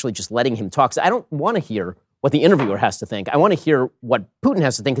job actually just letting him talk. So I don't want to hear what the interviewer has to think. I want to hear what Putin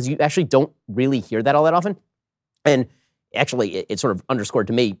has to think, because you actually don't really hear that all that often. And actually, it sort of underscored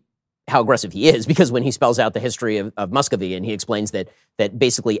to me how aggressive he is, because when he spells out the history of Muscovy and he explains that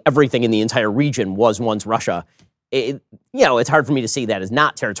basically everything in the entire region was once Russia, it's hard for me to see that as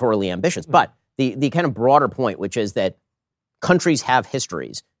not territorially ambitious. But the kind of broader point, which is that countries have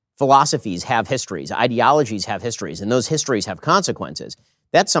histories, philosophies have histories, ideologies have histories, and those histories have consequences.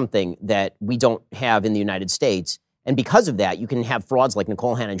 That's something that we don't have in the United States. And because of that, you can have frauds like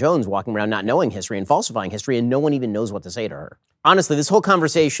Nicole Hannah-Jones walking around not knowing history and falsifying history, and no one even knows what to say to her. Honestly, this whole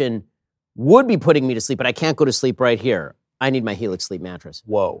conversation would be putting me to sleep, but I can't go to sleep right here. I need my Helix sleep mattress.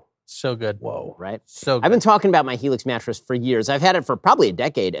 Whoa. So good. Whoa. Right? So good. I've been talking about my Helix mattress for years. I've had it for probably a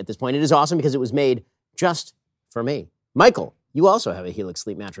decade at this point. It is awesome because it was made just for me. Michael, you also have a Helix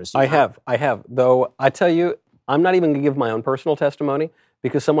sleep mattress. I have. Though I tell you, I'm not even going to give my own personal testimony,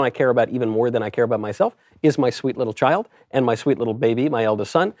 because someone I care about even more than I care about myself is my sweet little child, and my sweet little baby, my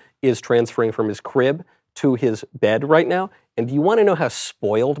eldest son, is transferring from his crib to his bed right now. And do you want to know how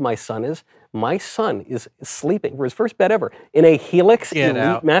spoiled my son is? My son is sleeping for his first bed ever in a Helix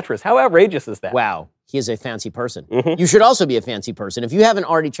Elite mattress. How outrageous is that? Wow. He is a fancy person. Mm-hmm. You should also be a fancy person. If you haven't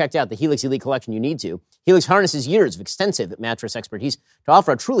already checked out the Helix Elite collection, you need to. Helix harnesses years of extensive mattress expertise to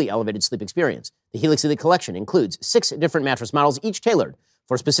offer a truly elevated sleep experience. The Helix Elite collection includes 6 different mattress models, each tailored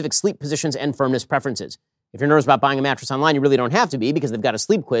for specific sleep positions and firmness preferences. If you're nervous about buying a mattress online, you really don't have to be, because they've got a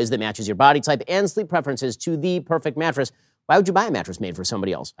sleep quiz that matches your body type and sleep preferences to the perfect mattress. Why would you buy a mattress made for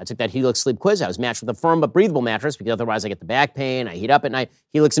somebody else? I took that Helix sleep quiz. I was matched with a firm but breathable mattress, because otherwise I get the back pain, I heat up at night.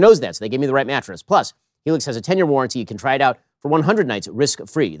 Helix knows that, so they gave me the right mattress. Plus, Helix has a 10-year warranty. You can try it out for 100 nights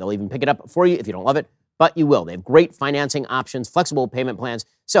risk-free. They'll even pick it up for you if you don't love it, but you will. They have great financing options, flexible payment plans,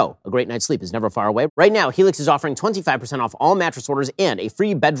 so a great night's sleep is never far away. Right now, Helix is offering 25% off all mattress orders and a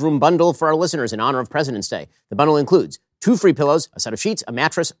free bedroom bundle for our listeners in honor of President's Day. The bundle includes 2 free pillows, a set of sheets, a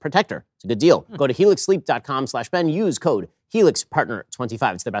mattress protector. It's a good deal. Go to helixsleep.com/Ben. Use code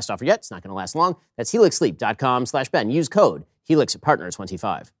HelixPartner25. It's the best offer yet. It's not going to last long. That's helixsleep.com/Ben. Use code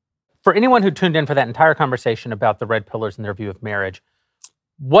HelixPartner25. For anyone who tuned in for that entire conversation about the red pillars and their view of marriage,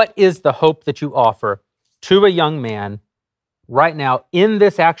 what is the hope that you offer to a young man right now in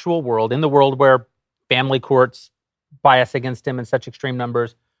this actual world, in the world where family courts, bias against him in such extreme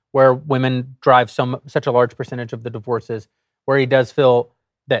numbers, where women drive such a large percentage of the divorces, where he does feel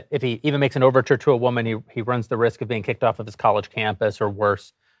that if he even makes an overture to a woman, he runs the risk of being kicked off of his college campus or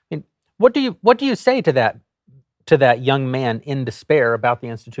worse. I mean, what do you say to that young man in despair about the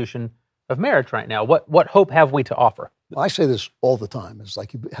institution of marriage right now? What hope have we to offer? I say this all the time. It's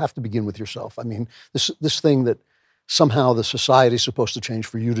like you have to begin with yourself. I mean, this thing that somehow the society is supposed to change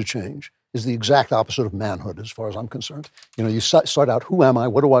for you to change is the exact opposite of manhood as far as I'm concerned. You know, you start out, who am I?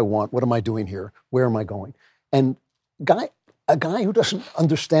 What do I want? What am I doing here? Where am I going? And a guy who doesn't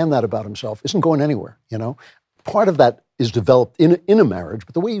understand that about himself isn't going anywhere, you know? Part of that is developed in a marriage,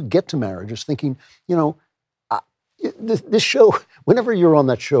 but the way you get to marriage is thinking, you know, this show, whenever you're on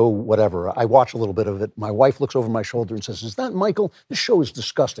that show, whatever, I watch a little bit of it. My wife looks over my shoulder and says, "Is that Michael? This show is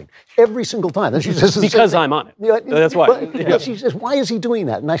disgusting." Every single time. And she says, because I'm on it. Yeah, that's why. Yeah. She says, "Why is he doing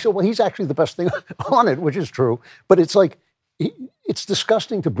that?" And I said, "Well, he's actually the best thing on it," which is true. But it's like, it's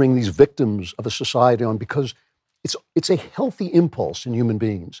disgusting to bring these victims of a society on, because it's a healthy impulse in human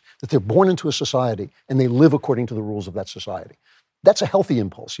beings that they're born into a society and they live according to the rules of that society. That's a healthy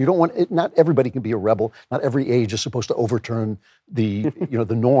impulse. You don't want it. Not everybody can be a rebel. Not every age is supposed to overturn the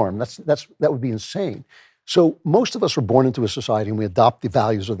the norm. That would be insane. So most of us are born into a society and we adopt the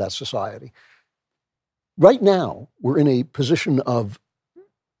values of that society. Right now, we're in a position of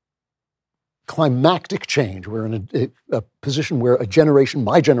climactic change. We're in a position where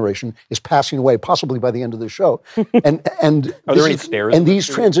my generation, is passing away, possibly by the end of the show. And are there any stairs? And these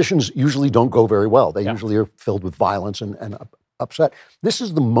transitions usually don't go very well. They usually are filled with violence and upset. This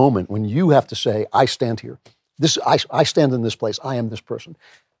is the moment when you have to say, "I stand here. I stand in this place. I am this person."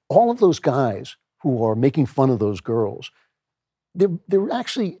 All of those guys who are making fun of those girls, they're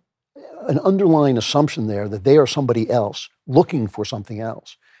actually an underlying assumption there that they are somebody else looking for something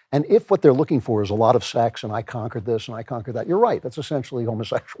else. And if what they're looking for is a lot of sex and I conquered this and I conquered that, you're right. That's essentially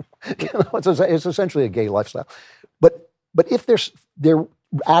homosexual. It's essentially a gay lifestyle. But if they're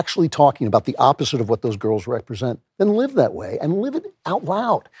actually talking about the opposite of what those girls represent, then live that way and live it out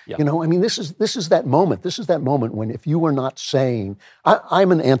loud. Yeah. You know, I mean, this is that moment. This is that moment when, if you are not saying,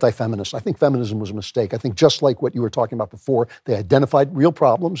 I'm an anti-feminist. I think feminism was a mistake. I think, just like what you were talking about before, they identified real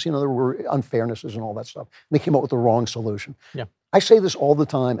problems. You know, there were unfairnesses and all that stuff. And they came up with the wrong solution. Yeah. I say this all the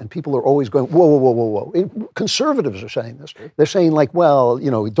time, and people are always going, whoa, whoa, whoa, whoa, whoa. Conservatives are saying this. They're saying, like, well, you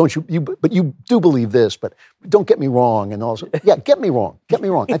know, but you do believe this, but don't get me wrong, and all this. Yeah, get me wrong.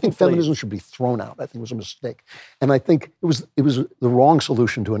 I think feminism should be thrown out. I think it was a mistake. And I think it was the wrong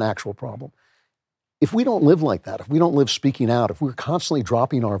solution to an actual problem. If we don't live like that, if we don't live speaking out, if we're constantly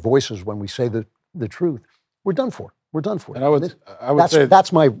dropping our voices when we say the truth, we're done for. We're done for. And I would say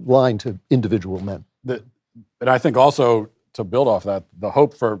that's my line to individual men. And I think also, to build off that, the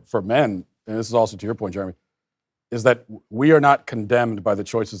hope for men, and this is also to your point, Jeremy, is that we are not condemned by the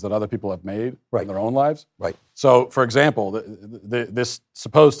choices that other people have made in their own lives. Right. So, for example, this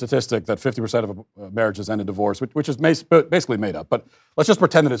supposed statistic that 50% of marriages end in divorce, which is basically made up, but let's just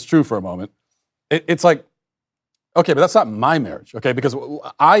pretend that it's true for a moment. It's like, okay, but that's not my marriage, okay? Because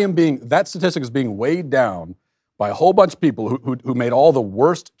that statistic is being weighed down by a whole bunch of people who made all the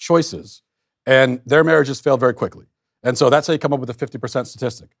worst choices, and their marriages failed very quickly. And so that's how you come up with a 50%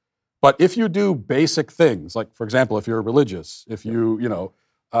 statistic. But if you do basic things, like, for example, if you're religious, if you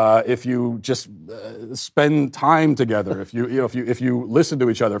just spend time together, if you listen to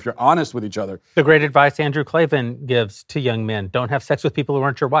each other, if you're honest with each other. The great advice Andrew Klavan gives to young men: don't have sex with people who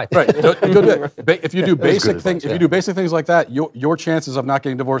aren't your wife. Right. If you do basic things like that, your chances of not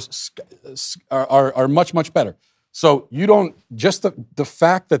getting divorced are much, much better. So you don't, just the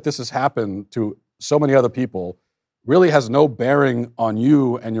fact that this has happened to so many other people really has no bearing on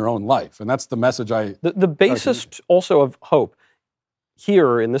you and your own life. And that's the message The basis also of hope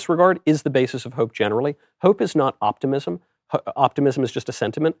here in this regard is the basis of hope generally. Hope is not optimism. Optimism is just a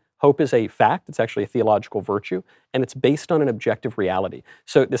sentiment. Hope is a fact. It's actually a theological virtue, and it's based on an objective reality.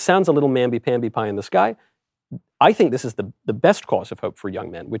 So this sounds a little mamby-pamby pie in the sky. I think this is the best cause of hope for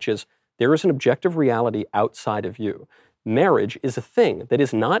young men, which is there is an objective reality outside of you. Marriage is a thing that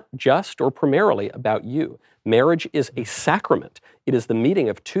is not just or primarily about you. Marriage is a sacrament. It is the meeting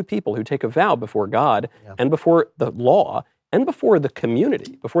of two people who take a vow before God and before the law, and before the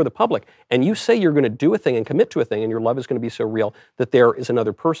community, before the public, and you say you're going to do a thing and commit to a thing, and your love is going to be so real that there is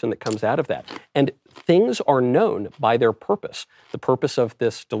another person that comes out of that. And things are known by their purpose. The purpose of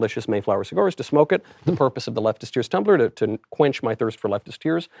this delicious Mayflower cigar is to smoke it. The purpose of the Leftist Tears tumbler to quench my thirst for leftist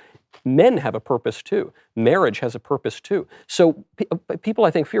tears. Men have a purpose too. Marriage has a purpose too. So people,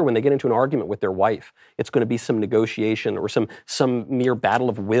 I think, fear when they get into an argument with their wife, it's going to be some negotiation or some mere battle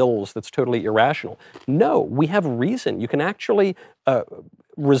of wills that's totally irrational. No, we have reason. You can actually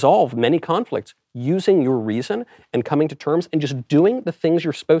resolve many conflicts using your reason and coming to terms and just doing the things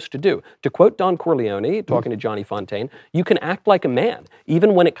you're supposed to do. To quote Don Corleone, talking to Johnny Fontaine, you can act like a man,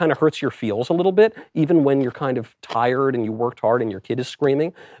 even when it kind of hurts your feels a little bit, even when you're kind of tired and you worked hard and your kid is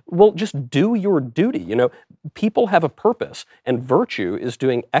screaming. Well, just do your duty. You know, people have a purpose, and virtue is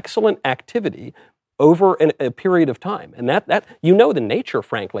doing excellent activity over a period of time. And that you know the nature,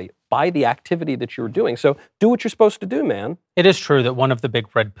 frankly, by the activity that you're doing. So do what you're supposed to do, man. It is true that one of the big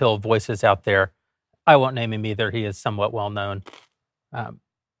red pill voices out there, I won't name him either, he is somewhat well known.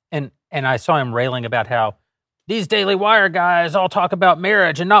 And I saw him railing about how these Daily Wire guys all talk about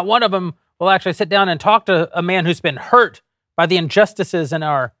marriage, and not one of them will actually sit down and talk to a man who's been hurt by the injustices in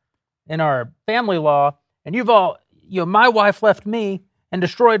our family law. And you've all, my wife left me and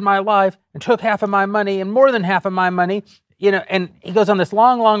destroyed my life and took half of my money and more than half of my money, and he goes on this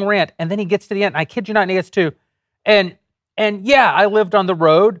long, long rant, and then he gets to the end, and I kid you not, and he gets to, and yeah, I lived on the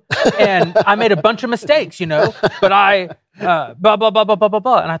road, and I made a bunch of mistakes, but I, blah, blah, blah, blah, blah, blah,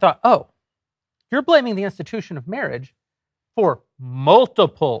 blah. And I thought, oh, you're blaming the institution of marriage for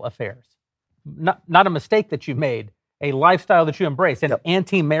multiple affairs, not a mistake that you made, a lifestyle that you embrace, an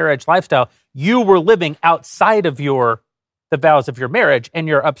anti-marriage lifestyle. You were living outside of the vows of your marriage, and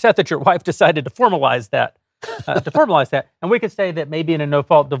you're upset that your wife decided to formalize that. And we could say that maybe in a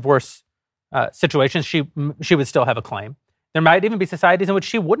no-fault divorce situation, she would still have a claim. There might even be societies in which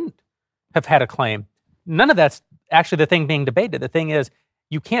she wouldn't have had a claim. None of that's actually the thing being debated. The thing is,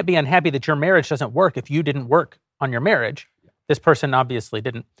 you can't be unhappy that your marriage doesn't work if you didn't work on your marriage. This person obviously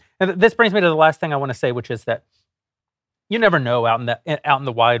didn't. And this brings me to the last thing I want to say, which is that you never know out in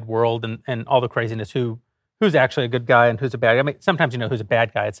the wide world and all the craziness who's actually a good guy and who's a bad guy. I mean, sometimes you know who's a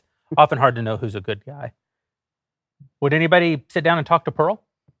bad guy. It's often hard to know who's a good guy. Would anybody sit down and talk to Pearl?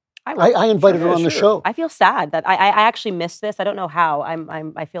 I invited her on the show. I feel sad that I actually missed this. I don't know how.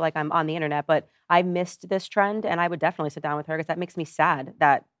 I feel like I'm on the internet, but I missed this trend, and I would definitely sit down with her because that makes me sad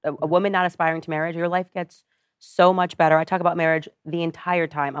that a woman not aspiring to marriage, your life gets so much better. I talk about marriage the entire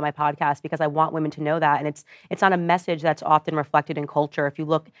time on my podcast because I want women to know that. And it's not a message that's often reflected in culture. If you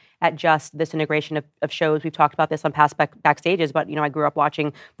look at just this integration of shows, we've talked about this on past Backstages, but, I grew up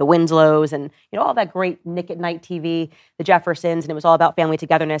watching the Winslows and, all that great Nick at Night TV, the Jeffersons, and it was all about family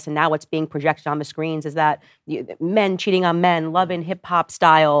togetherness. And now what's being projected on the screens is that men cheating on men, love in hip hop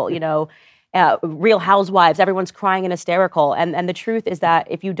style, Real Housewives, everyone's crying and hysterical. And the truth is that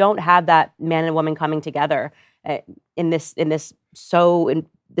if you don't have that man and woman coming together in this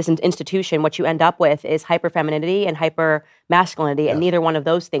institution, what you end up with is hyper-femininity and hyper-masculinity, and neither one of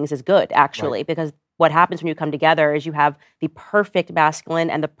those things is good, actually, because what happens when you come together is you have the perfect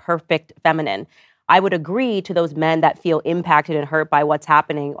masculine and the perfect feminine. I would agree to those men that feel impacted and hurt by what's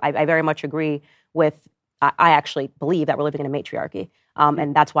happening. I very much agree with, I actually believe that we're living in a matriarchy.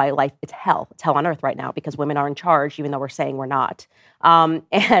 And that's why it's hell. It's hell on earth right now because women are in charge, even though we're saying we're not.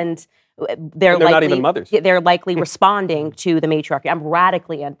 And they're likely, not even mothers. They're likely responding to the matriarchy. I'm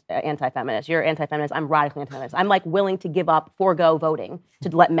radically anti-feminist. You're anti-feminist. I'm radically anti-feminist. I'm willing to forego voting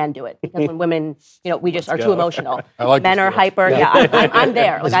to let men do it because when women, we just are too emotional. Men are hyper. Yeah, I'm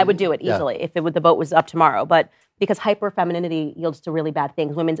there. I would do it easily if the vote was up tomorrow. But because hyper-femininity yields to really bad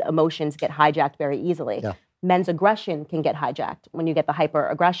things, women's emotions get hijacked very easily. Yeah. Men's aggression can get hijacked when you get the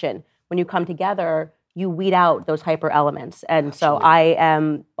hyper-aggression. When you come together, you weed out those hyper elements. And so I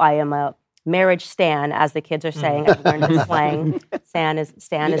am a marriage stan, as the kids are saying. I've learned the slang. Stan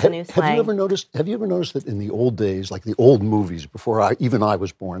is a new slang. Have you ever noticed that in the old days, like the old movies before I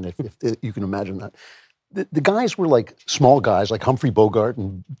was born, if you can imagine that, the guys were like small guys, like Humphrey Bogart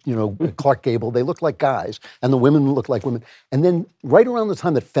and Clark Gable. They looked like guys, and the women looked like women. And then right around the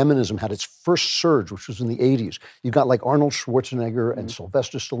time that feminism had its first surge, which was in the 80s, you got like Arnold Schwarzenegger and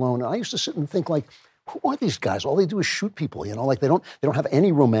Sylvester Stallone. And I used to sit and think who are these guys? All they do is shoot people, they don't have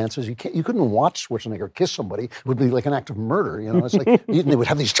any romances. You couldn't watch Schwarzenegger kiss somebody. It would be like an act of murder, It's like they would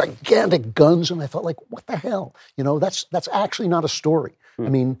have these gigantic guns, and I felt like, what the hell? That's actually not a story. I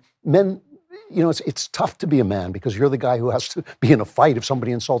mean, men. It's tough to be a man because you're the guy who has to be in a fight if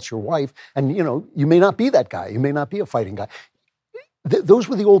somebody insults your wife, and you may not be that guy. You may not be a fighting guy. those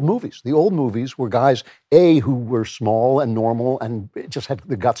were the old movies. The old movies were guys, A, who were small and normal and just had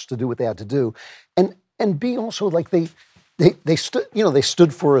the guts to do what they had to do. And B, also, like, they stood, they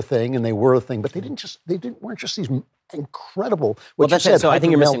stood for a thing and they were a thing, but weren't just these incredible. Well, that's it. So I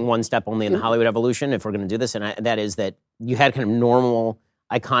think you're missing one step only in the Hollywood evolution, if we're going to do this, and that is that you had kind of normal,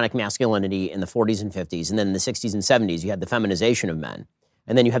 iconic masculinity in the 40s and 50s, and then in the 60s and 70s, you had the feminization of men.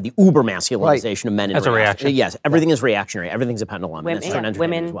 And then you have the uber masculinization of men. As a reaction. Yes, everything is reactionary. Everything's a pendulum. Women, and that's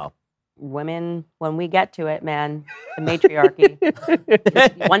women as well. Women, when we get to it, man, the matriarchy.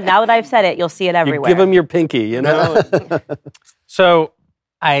 Now that I've said it, you'll see it everywhere. You give them your pinky, So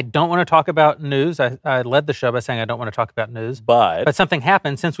I don't want to talk about news. I led the show by saying I don't want to talk about news. But something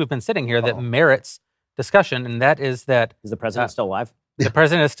happened since we've been sitting here that merits discussion, and that is that... Is the president still alive? The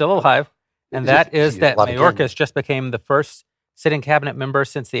president is still alive, and that is that Mayorkas just became the first sitting cabinet member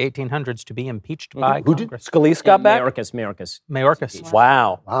since the 1800s to be impeached by Congress. Scalise got back? Mayorkas.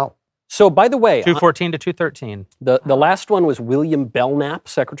 Wow. So, by the way... 214 to 213. The last one was William Belknap,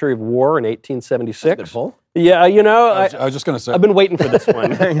 Secretary of War in 1876. Yeah, I was just going to say. I've been waiting for this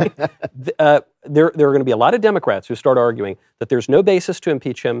one. There are going to be a lot of Democrats who start arguing that there's no basis to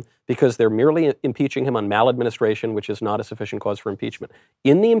impeach him because they're merely impeaching him on maladministration, which is not a sufficient cause for impeachment.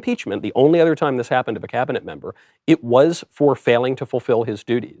 In the impeachment, the only other time this happened of a cabinet member, it was for failing to fulfill his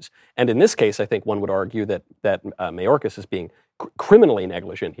duties. And in this case, I think one would argue that Mayorkas is being criminally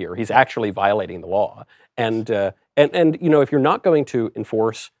negligent here. He's actually violating the law. And if you're not going to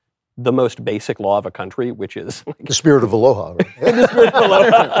enforce the most basic law of a country, which is the spirit of aloha. Right? The spirit of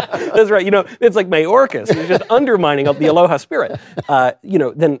aloha. That's right. It's like Mayorkas. He's just undermining the aloha spirit.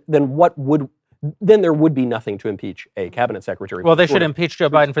 Then there would be nothing to impeach a cabinet secretary. Well, they should impeach Joe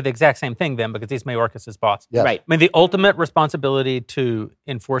Biden for the exact same thing then, because he's Mayorkas' boss. Yes. Right. I mean, the ultimate responsibility to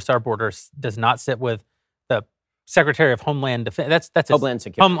enforce our borders does not sit with the Secretary of Homeland Defense. That's Homeland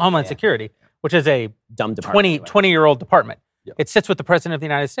Security. Homeland Security, which is a dumb department. 20-year-old department. Yeah. It sits with the President of the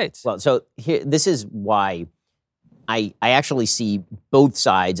United States. Well, so this is why I actually see both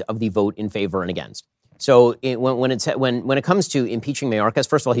sides of the vote in favor and against. So when it comes to impeaching Mayorkas,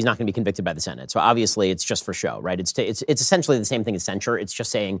 first of all, he's not going to be convicted by the Senate. So obviously, it's just for show, right? It's essentially the same thing as censure. It's just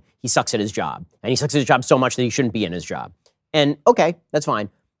saying he sucks at his job, and he sucks at his job so much that he shouldn't be in his job. And okay, that's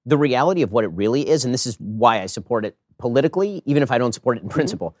fine. The reality of what it really is, and this is why I support it politically, even if I don't support it in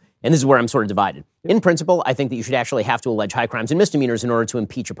principle, and this is where I'm sort of divided. In principle, I think that you should actually have to allege high crimes and misdemeanors in order to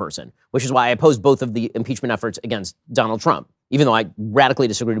impeach a person, which is why I opposed both of the impeachment efforts against Donald Trump. Even though I radically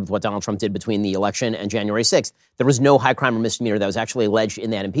disagreed with what Donald Trump did between the election and January 6th, there was no high crime or misdemeanor that was actually alleged in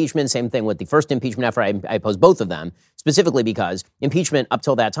that impeachment. Same thing with the first impeachment effort. I opposed both of them, specifically because impeachment up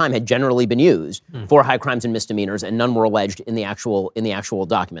till that time had generally been used for high crimes and misdemeanors, and none were alleged in the actual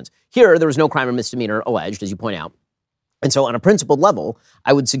documents. Here, there was no crime or misdemeanor alleged, as you point out. And so on a principled level,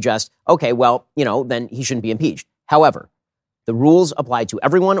 I would suggest, okay, well, then he shouldn't be impeached. However, the rules apply to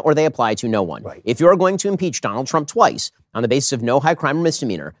everyone or they apply to no one. Right. If you're going to impeach Donald Trump twice on the basis of no high crime or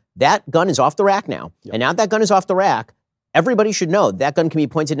misdemeanor, that gun is off the rack now. Yep. And now that gun is off the rack, everybody should know that gun can be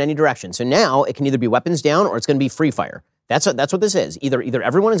pointed in any direction. So now it can either be weapons down or it's going to be free fire. That's what this is. Either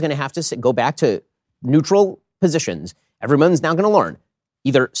everyone is going to have to go back to neutral positions. Everyone's now going to learn.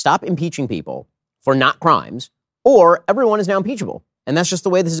 Either stop impeaching people for not crimes, or everyone is now impeachable. And that's just the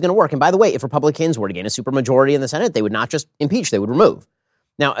way this is going to work. And by the way, if Republicans were to gain a supermajority in the Senate, they would not just impeach, they would remove.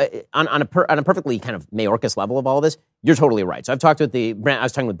 Now, on a perfectly kind of Mayorkas level of all of this, you're totally right. So I was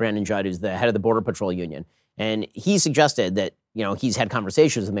talking with Brandon Judd, who's the head of the Border Patrol Union, and he suggested that, he's had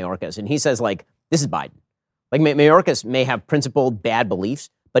conversations with Mayorkas, and he says, this is Biden. Mayorkas may have principled bad beliefs,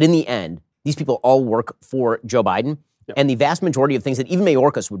 but in the end, these people all work for Joe Biden. Yep. And the vast majority of things that even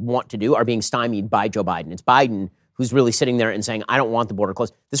Mayorkas would want to do are being stymied by Joe Biden. It's Biden who's really sitting there and saying, I don't want the border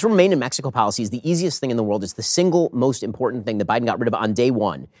closed. This Remain in Mexico policy is the easiest thing in the world. It's the single most important thing that Biden got rid of on day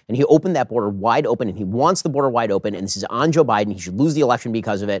one. And he opened that border wide open, and he wants the border wide open, and this is on Joe Biden. He should lose the election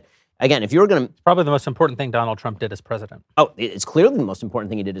because of it. Again, if you're going to... It's probably the most important thing Donald Trump did as president. Oh, it's clearly the most important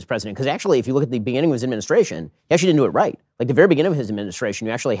thing he did as president, because actually, if you look at the beginning of his administration, he actually didn't do it right. The very beginning of his administration,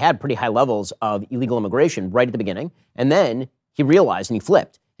 you actually had pretty high levels of illegal immigration right at the beginning, and then he realized and he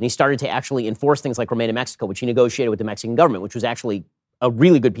flipped. And he started to actually enforce things like Remain in Mexico, which he negotiated with the Mexican government, which was actually a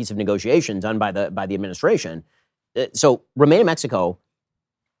really good piece of negotiation done by the administration. So Remain in Mexico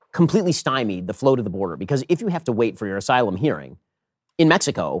completely stymied the flow to the border, because if you have to wait for your asylum hearing in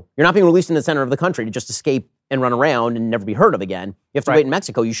Mexico, you're not being released in the center of the country to just escape and run around and never be heard of again. You have to wait in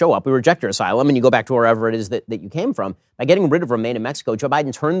Mexico. You show up, we reject your asylum, and you go back to wherever it is that you came from. By getting rid of Remain in Mexico, Joe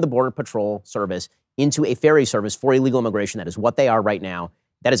Biden turned the Border Patrol service into a ferry service for illegal immigration. That is what they are right now.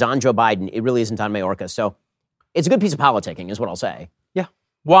 That is on Joe Biden. It really isn't on Mayorkas. So it's a good piece of politicking, is what I'll say. Yeah.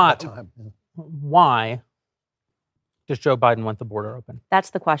 Why does Joe Biden want the border open? That's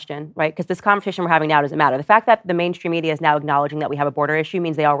the question, right? Because this conversation we're having now doesn't matter. The fact that the mainstream media is now acknowledging that we have a border issue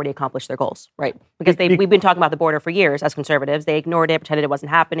means they already accomplished their goals, right? Because we've been talking about the border for years as conservatives. They ignored it, pretended it wasn't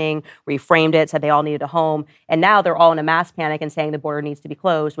happening, reframed it, said they all needed a home. And now they're all in a mass panic and saying the border needs to be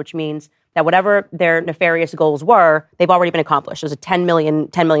closed, which means that whatever their nefarious goals were, they've already been accomplished. There's 10 million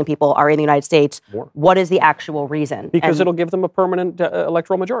people are in the United States. More. What is the actual reason? Because it'll give them a permanent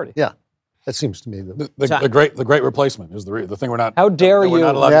electoral majority. Yeah. That seems to me The great replacement is the thing we're not. How dare you? We're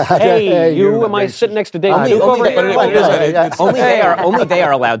not allowed to say. Hey, you! Am I sitting next to Dave? Only they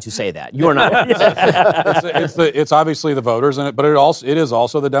are allowed to say that. You are not. It's obviously the voters, but it is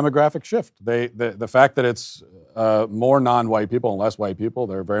also the demographic shift. The fact that it's more non-white people and less white people,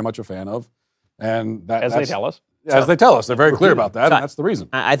 they're very much a fan of, and as they tell us. As they tell us, they're very clear about that, and that's the reason.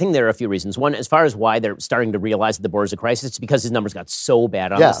 I think there are a few reasons. One, as far as why they're starting to realize that the border is a crisis, it's because his numbers got so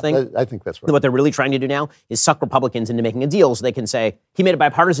bad on this thing. I think that's right. What they're really trying to do now is suck Republicans into making a deal so they can say, he made a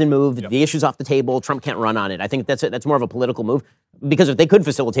bipartisan move, the issue's off the table, Trump can't run on it. I think that's more of a political move, because if they could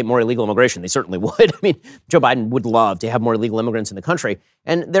facilitate more illegal immigration, they certainly would. I mean, Joe Biden would love to have more illegal immigrants in the country,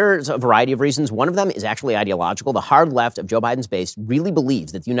 and there's a variety of reasons. One of them is actually ideological. The hard left of Joe Biden's base really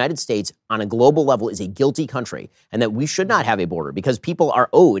believes that the United States, on a global level, is a guilty country, and that we should not have a border because people are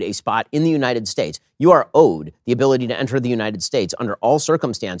owed a spot in the United States. You are owed the ability to enter the United States under all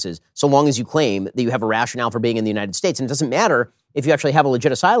circumstances, so long as you claim that you have a rationale for being in the United States. And it doesn't matter if you actually have a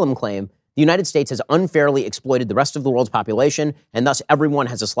legit asylum claim. The United States has unfairly exploited the rest of the world's population, and thus everyone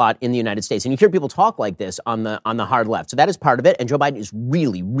has a slot in the United States. And you hear people talk like this on the hard left. So that is part of it. And Joe Biden is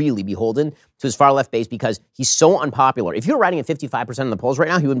really, really beholden to his far left base because he's so unpopular. If you were riding at 55% in the polls right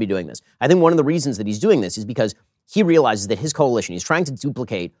now, he wouldn't be doing this. I think one of the reasons that he's doing this is because he realizes that his coalition, he's trying to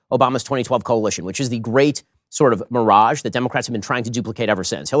duplicate Obama's 2012 coalition, which is the great sort of mirage that Democrats have been trying to duplicate ever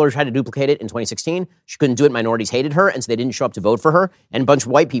since. Hillary tried to duplicate it in 2016. She couldn't do it. Minorities hated her, and so they didn't show up to vote for her. And a bunch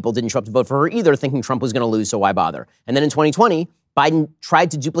of white people didn't show up to vote for her either, thinking Trump was going to lose, so why bother? And then in 2020, Biden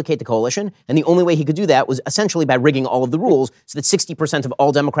tried to duplicate the coalition, and the only way he could do that was essentially by rigging all of the rules so that 60% of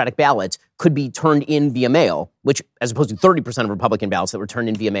all Democratic ballots could be turned in via mail, which as opposed to 30% of Republican ballots that were turned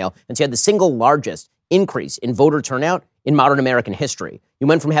in via mail. And so you had the single largest increase in voter turnout in modern American history. You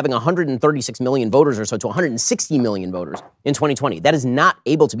went from having 136 million voters or so to 160 million voters in 2020. That is not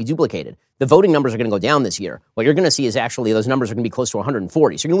able to be duplicated. The voting numbers are going to go down this year. What you're going to see is actually those numbers are going to be close to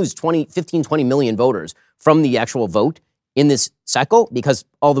 140. So you're going to lose 20 million voters from the actual vote in this cycle because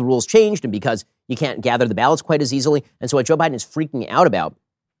all the rules changed and because you can't gather the ballots quite as easily. And so what Joe Biden is freaking out about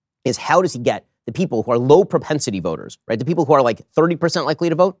is how does he get the people who are low propensity voters, right? The people who are like 30% likely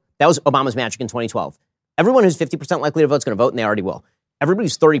to vote. That was Obama's magic in 2012. Everyone who's 50% likely to vote is going to vote, and they already will. Everybody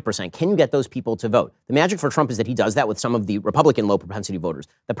who's 30%, can you get those people to vote? The magic for Trump is that he does that with some of the Republican low propensity voters.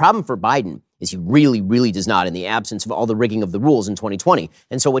 The problem for Biden is he really, really does not in the absence of all the rigging of the rules in 2020.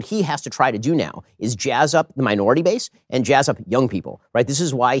 And so what he has to try to do now is jazz up the minority base and jazz up young people, right? This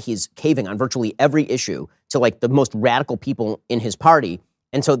is why he's caving on virtually every issue to like the most radical people in his party.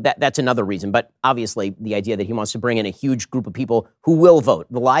 And so that's another reason. But obviously, the idea that he wants to bring in a huge group of people who will vote,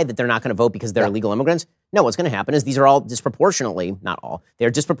 the lie that they're not going to vote because they're illegal immigrants. No, what's going to happen is these are all disproportionately, not all, they're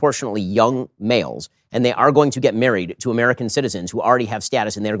disproportionately young males, and they are going to get married to American citizens who already have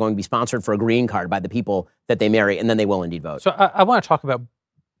status, and they're going to be sponsored for a green card by the people that they marry, and then they will indeed vote. So I want to talk about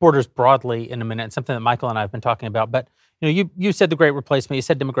borders broadly in a minute, something that Michael and I have been talking about. But you said the Great Replacement, you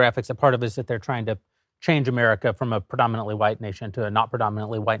said demographics, a part of it is that they're trying to change America from a predominantly white nation to a not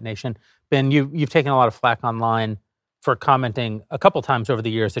predominantly white nation. Ben, you've taken a lot of flack online for commenting a couple times over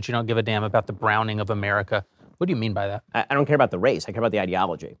the years that you don't give a damn about the browning of America. What do you mean by that? I don't care about the race. I care about the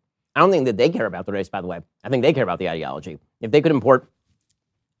ideology. I don't think that they care about the race, by the way. I think they care about the ideology. If they could import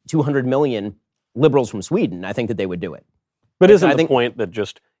 200 million liberals from Sweden, I think that they would do it. But isn't the point that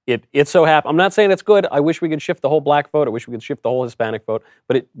just it so happens? I'm not saying it's good. I wish we could shift the whole black vote. I wish we could shift the whole Hispanic vote.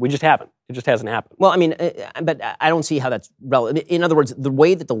 But we just haven't. It just hasn't happened. Well, I mean, but I don't see how that's relevant. In other words, the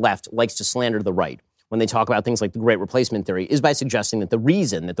way that the left likes to slander the right when they talk about things like the Great Replacement theory is by suggesting that the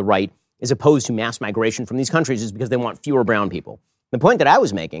reason that the right is opposed to mass migration from these countries is because they want fewer brown people. The point that I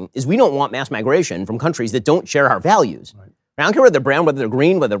was making is we don't want mass migration from countries that don't share our values. Right. I don't care whether they're brown, whether they're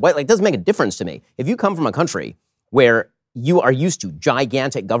green, whether they're white. Like, it doesn't make a difference to me. If you come from a country where you are used to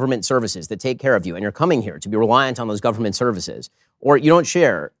gigantic government services that take care of you, and you're coming here to be reliant on those government services, or you don't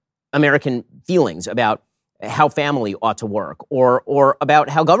share American feelings about how family ought to work, or about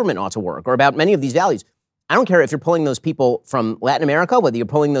how government ought to work, or about many of these values. I don't care if you're pulling those people from Latin America, whether you're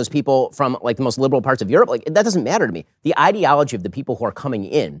pulling those people from like the most liberal parts of Europe, like that doesn't matter to me. The ideology of the people who are coming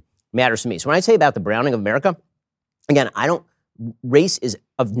in matters to me. So when I say about the browning of America, again, race is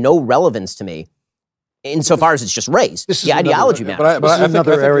of no relevance to me insofar as it's just race. The ideology matters. This is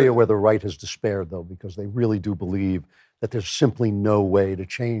another area where the right has despaired, though, because they really do believe that there's simply no way to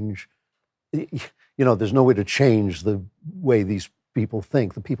change. There's no way to change the way these people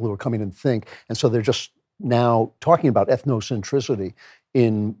think, the people who are coming and think. And so they're just now talking about ethnocentricity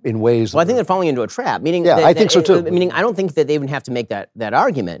in ways. Well, I think they're falling into a trap. Meaning, I think so too. Meaning, I don't think that they even have to make that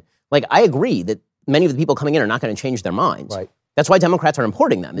argument. Like, I agree that many of the people coming in are not going to change their minds. Right. That's why Democrats are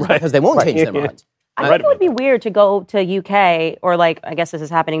importing them, because they won't change their minds. I think it would be weird to go to UK, or I guess this is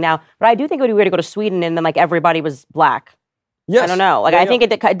happening now, but I do think it would be weird to go to Sweden and then everybody was black. Yes. I don't know. I think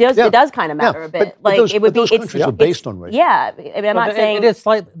it does kind of matter a bit. It would be. Those countries are based on race. Yeah, I'm not saying it is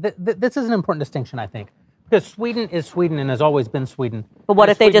slightly. This is an important distinction, I think, because Sweden is Sweden and has always been Sweden. But what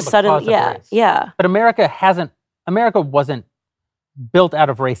if they just suddenly, yeah. But America wasn't built out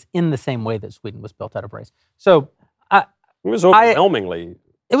of race in the same way that Sweden was built out of race. So it was overwhelmingly.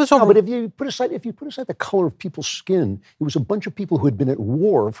 It was but if you put aside the color of people's skin, it was a bunch of people who had been at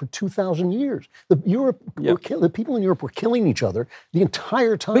war for 2,000 years. The people in Europe were killing each other the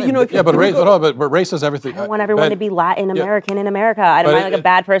entire time. But race has everything. I don't want everyone to be Latin American in America. I don't mind a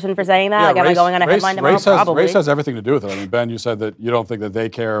bad person for saying that. Am I going on a headline tomorrow? Probably. Race has everything to do with it. I mean, Ben, you said that you don't think that they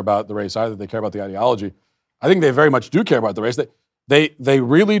care about the race either. They care about the ideology. I think they very much do care about the race. They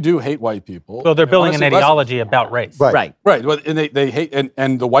really do hate white people. So they're building an ideology about race. Right. And they hate,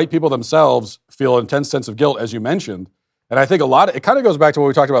 and the white people themselves feel an intense sense of guilt, as you mentioned. And I think it kind of goes back to what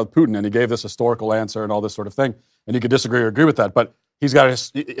we talked about with Putin, and he gave this historical answer and all this sort of thing. And you could disagree or agree with that, but he's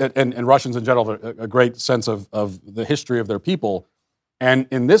got and Russians in general have a great sense of the history of their people. And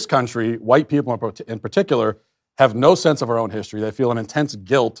in this country, white people in particular have no sense of our own history. They feel an intense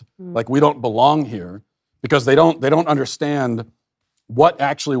guilt, like we don't belong here, because they don't understand what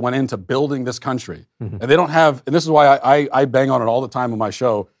actually went into building this country. And they don't have, and this is why I bang on it all the time on my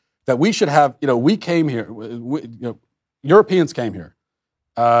show, that we should have, we came here, Europeans came here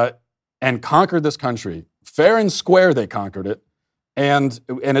and conquered this country. Fair and square they conquered it. And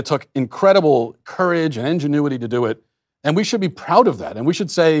it took incredible courage and ingenuity to do it. And we should be proud of that. And we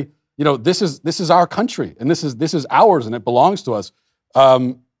should say, this is our country and this is ours and it belongs to us.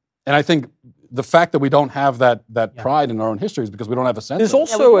 And I think the fact that we don't have that pride in our own history is because we don't have a sense of it.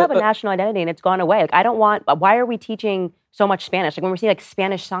 Also we have a national identity and it's gone away. Why are we teaching so much Spanish? When we're seeing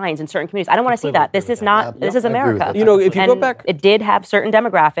Spanish signs in certain communities, I don't want to see that. This is this is America. If you go back, it did have certain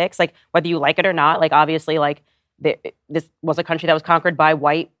demographics, whether you like it or not, obviously, this was a country that was conquered by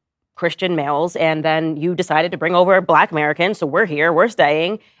white Christian males, and then you decided to bring over Black Americans, so we're here, we're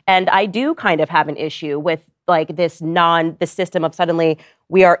staying. And I do kind of have an issue with this system of suddenly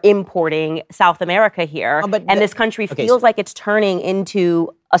we are importing South America here, and this country feels like it's turning into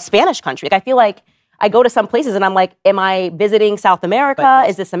a Spanish country. I feel like I go to some places and I'm like, am I visiting South America?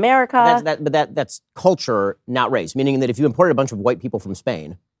 Is this America? That's culture, not race. Meaning that if you imported a bunch of white people from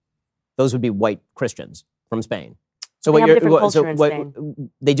Spain, those would be white Christians from Spain. So they have a different culture in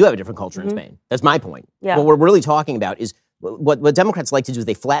Spain. They do have a different culture in Spain. That's my point. Yeah. What we're really talking about is what Democrats like to do is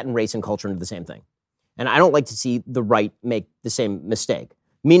they flatten race and culture into the same thing. And I don't like to see the right make the same mistake.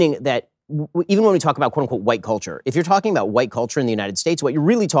 Meaning that even when we talk about quote-unquote white culture, if you're talking about white culture in the United States, what you're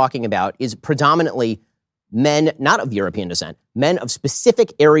really talking about is predominantly men, not of European descent, men of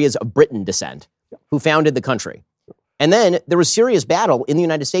specific areas of Britain descent who founded the country. And then there was serious battle in the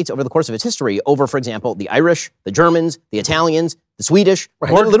United States over the course of its history over, for example, the Irish, the Germans, the Italians, the Swedish.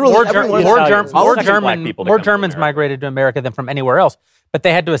 More Germans migrated to America than from anywhere else, but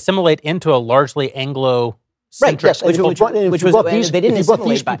they had to assimilate into a largely Anglo. Right, yes. If you brought these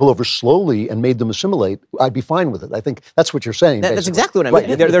people over slowly and made them assimilate, I'd be fine with it. I think that's what you're saying. That's exactly what I mean.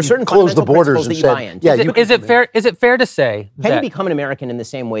 Right. There are certain close the borders and said, is it fair to say can you become an American in the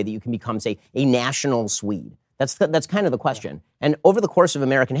same way that you can become, say, a national Swede? That's kind of the question. And over the course of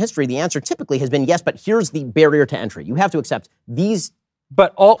American history, the answer typically has been yes, but here's the barrier to entry. You have to accept these.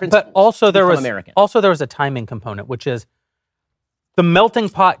 But also there was a timing component, which is the melting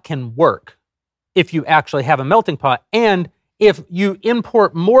pot can work if you actually have a melting pot, and if you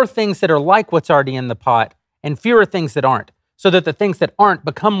import more things that are like what's already in the pot and fewer things that aren't, so that the things that aren't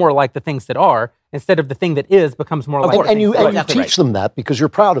become more like the things that are, instead of the thing that is becomes more like. And you teach them that because you're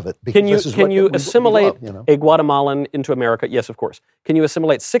proud of it. Can you assimilate a Guatemalan into America? Yes, of course. Can you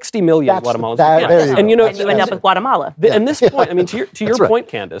assimilate 60 million Guatemalans? Yes. And you end up with Guatemala. And this point, I mean, to your point,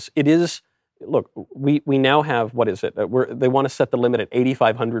 Candace, it is. Look, we now have, what is it? They want to set the limit at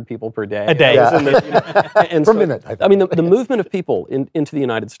 8,500 people per day. A day. Per minute. I mean, the movement of people into the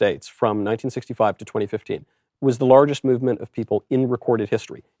United States from 1965 to 2015, was the largest movement of people in recorded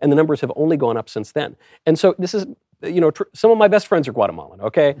history. And the numbers have only gone up since then. And so this is, some of my best friends are Guatemalan,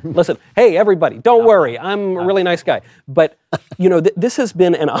 okay? Listen, hey, everybody, don't worry. I'm a really nice guy. But, this has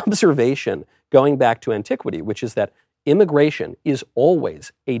been an observation going back to antiquity, which is that immigration is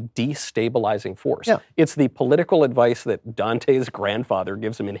always a destabilizing force. Yeah. It's the political advice that Dante's grandfather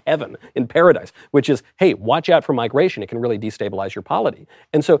gives him in heaven, in paradise, which is, hey, watch out for migration. It can really destabilize your polity.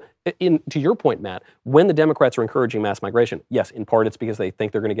 And so, to your point, Matt, when the Democrats are encouraging mass migration, yes, in part it's because they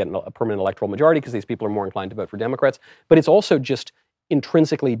think they're going to get a permanent electoral majority because these people are more inclined to vote for Democrats, but it's also just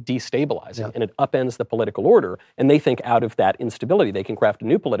intrinsically destabilizing, and it upends the political order, and they think out of that instability they can craft a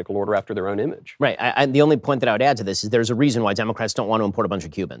new political order after their own image. Right. The only point that I would add to this is there's a reason why Democrats don't want to import a bunch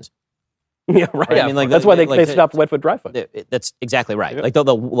of Cubans. Yeah, right. I mean, that's why they stopped wet foot, dry foot. That's exactly right. Yeah. Like they'll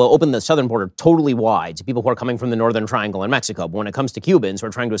open the southern border totally wide to people who are coming from the northern triangle in Mexico. But when it comes to Cubans who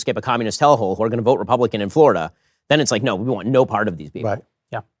are trying to escape a communist hellhole who are going to vote Republican in Florida, then it's like, no, we want no part of these people. Right.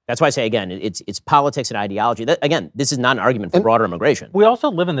 Yeah. That's why I say, again, it's politics and ideology. Again, this is not an argument for broader immigration. We also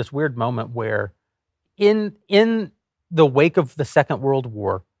live in this weird moment where in the wake of the Second World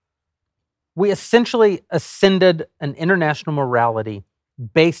War, we essentially ascended an international morality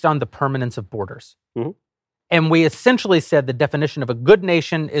based on the permanence of borders. Mm-hmm. And we essentially said the definition of a good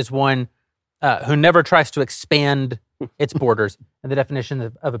nation is one who never tries to expand its borders. And the definition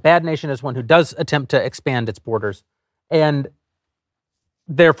of a bad nation is one who does attempt to expand its borders. And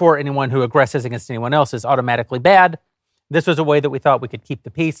therefore, anyone who aggresses against anyone else is automatically bad. This was a way that we thought we could keep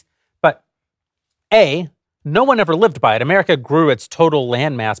the peace. But no one ever lived by it. America grew its total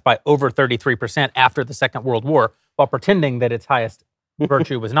landmass by over 33% after the Second World War, while pretending that its highest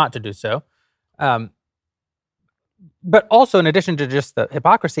virtue was not to do so. But also, in addition to just the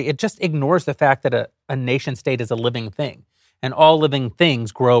hypocrisy, it just ignores the fact that a nation state is a living thing, and all living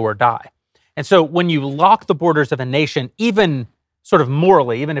things grow or die. And so when you lock the borders of a nation, even sort of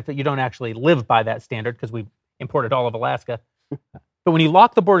morally, even if you don't actually live by that standard, because we imported all of Alaska, but when you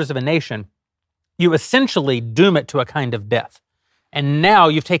lock the borders of a nation, you essentially doom it to a kind of death. And now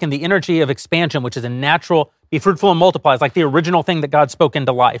you've taken the energy of expansion, which is a natural, be fruitful and multiply, it's like the original thing that God spoke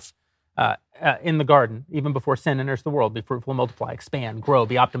into life in the garden, even before sin enters the world. Be fruitful and multiply, expand, grow,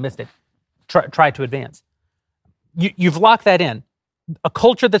 be optimistic, try to advance. You've locked that in. A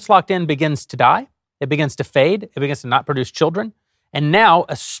culture that's locked in begins to die. It begins to fade. It begins to not produce children. And now,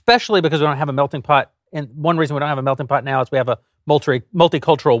 especially because we don't have a melting pot, and one reason we don't have a melting pot now is we have a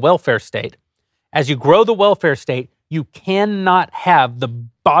multicultural welfare state. As you grow the welfare state, you cannot have the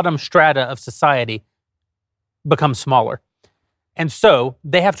bottom strata of society become smaller. And so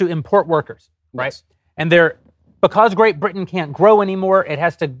they have to import workers, right? Yes. And because Great Britain can't grow anymore,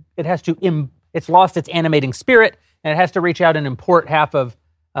 it's lost its animating spirit, and it has to reach out and import half of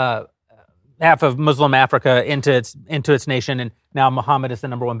Muslim Africa into its nation, and now Muhammad is the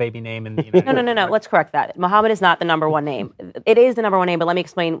number one baby name in the United States. No. Let's correct that. Muhammad is not the number one name. It is the number one name, but let me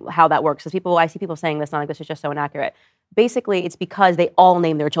explain how that works. Because I see people saying this, like this is just so inaccurate. Basically, it's because they all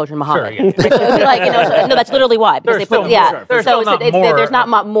name their children Muhammad. Sure, yeah. No, that's literally why. Because there's not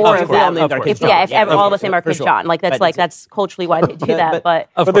more of them. If all of us name our kids John, that's culturally why they do that. But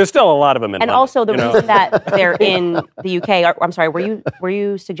there's still a lot of them in and London, also the reason that they're in the UK. I'm sorry, were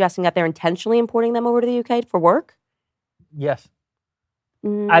you suggesting that they're intentionally importing them over to the UK for work? Yes.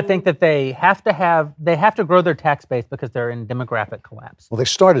 I think that they have to grow their tax base because they're in demographic collapse. Well, they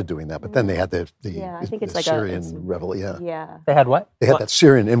started doing that, but then they had the I think it's like Syrian revolution. Yeah. They had what? They had that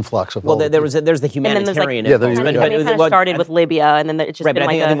Syrian influx of. Well, there's the humanitarian. It kind of started with Libya, and then it's just right. Been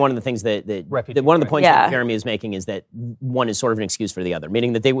But I think one of the things that one of the points that Jeremy is making is that one is sort of an excuse for the other,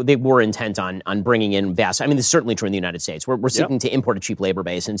 meaning that they were intent on bringing in vast. I mean, this is certainly true in the United States. We're seeking to import a cheap labor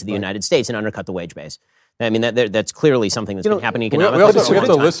base into the United States and undercut the wage base. I mean, that's clearly something that's been happening economically. We have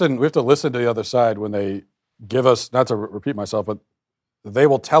to listen to the other side when they give us, not to repeat myself, but they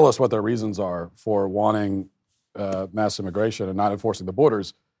will tell us what their reasons are for wanting mass immigration and not enforcing the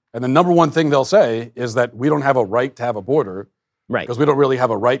borders. And the number one thing they'll say is that we don't have a right to have a border, right? Because we don't really have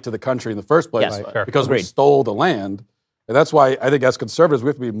a right to the country in the first place, because we stole the land. And that's why I think as conservatives, we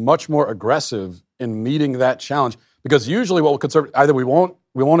have to be much more aggressive in meeting that challenge. Because usually either we won't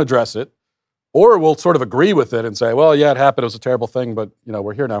address it, or we'll sort of agree with it and say, well, yeah, it happened. It was a terrible thing, but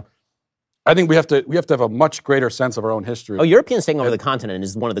we're here now. I think we have to have a much greater sense of our own history. Oh, Europeans taking over the continent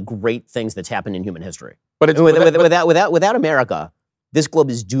is one of the great things that's happened in human history. But without America, this globe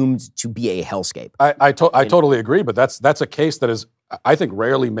is doomed to be a hellscape. I totally agree, but that's a case that is, I think,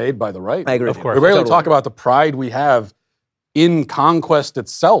 rarely made by the right. I agree. Of course, we rarely talk about the pride we have in conquest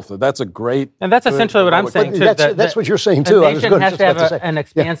itself. That's a great, and that's essentially what I'm saying too. That's what you're saying too. A nation has to have an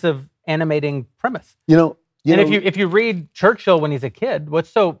expansive, animating premise. if you read Churchill when he's a kid, what's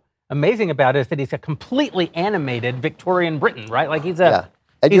so amazing about it is that he's a completely animated Victorian Britain, right? Like he's an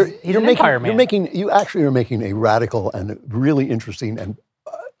empire man. You actually are making a radical and really interesting and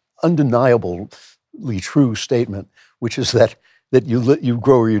undeniably true statement, which is that you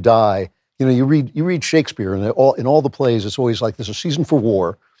grow or you die. You read Shakespeare, and in all the plays, it's always like there's a season for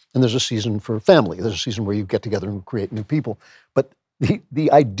war and there's a season for family. There's a season where you get together and create new people. But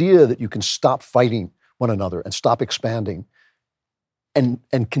the idea that you can stop fighting one another and stop expanding and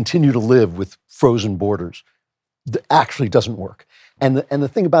continue to live with frozen borders actually doesn't work. And the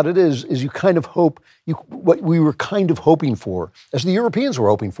thing about it is you kind of hope, what we were kind of hoping for, as the Europeans were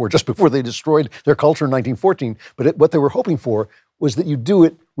hoping for just before they destroyed their culture in 1914, but what they were hoping for was that you do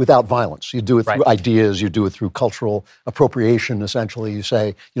it without violence. You do it through ideas, you do it through cultural appropriation, essentially. You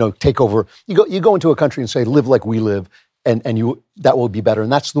say, take over, you go into a country and say, live like we live, and that will be better.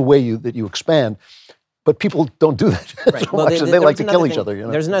 And that's the way that you expand. But people don't do that so much, and they like to kill each other.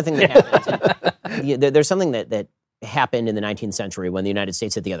 There's another thing that happens. There's something that happened in the 19th century when the United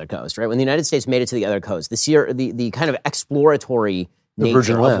States hit the other coast, right? When the United States made it to the other coast, the kind of exploratory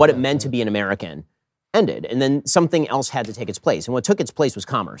nature of what it meant to be an American ended, and then something else had to take its place. And what took its place was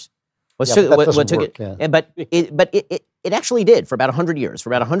commerce. But it actually did for about 100 years. For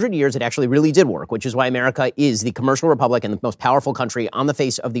about 100 years, it actually really did work, which is why America is the commercial republic and the most powerful country on the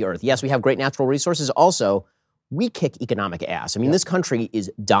face of the earth. Yes, we have great natural resources. Also, we kick economic ass. I mean, this country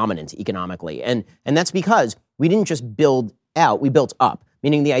is dominant economically. And that's because we didn't just build out, we built up.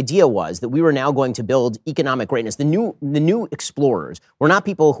 Meaning the idea was that we were now going to build economic greatness. The new explorers were not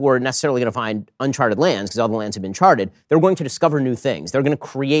people who are necessarily going to find uncharted lands because all the lands have been charted. They were going to discover new things. They were going to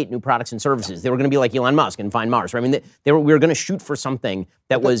create new products and services. They were going to be like Elon Musk and find Mars. Right? I mean, we were going to shoot for something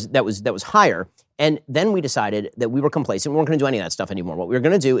that was higher. And then we decided that we were complacent. We weren't going to do any of that stuff anymore. What we were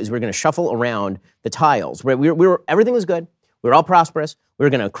going to do is we were going to shuffle around the tiles. Everything was good. We were all prosperous. We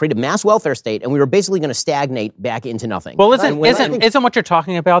were going to create a mass welfare state, and we were basically going to stagnate back into nothing. Well, isn't what you're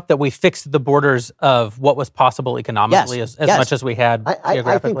talking about that we fixed the borders of what was possible economically as much as we had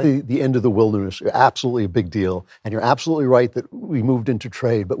geographically? I think the end of the wilderness is absolutely a big deal, and you're absolutely right that we moved into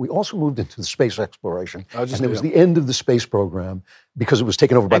trade, but we also moved into the space exploration. And it was the end of the space program because it was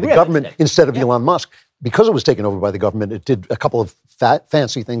taken over by the government instead of Elon Musk. Because it was taken over by the government, it did a couple of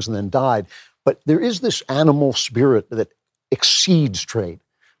fancy things and then died. But there is this animal spirit that exceeds trade.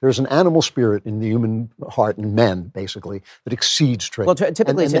 There's an animal spirit in the human heart, and men, basically, that exceeds trade. Well,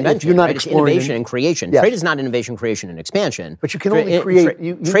 typically it's invention, right? It's innovation and creation. Yes. Trade is not innovation, creation, and expansion. But you can only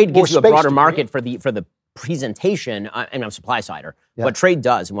create... Trade gives you a broader market for the presentation, and I'm a supply sider. Yeah. What trade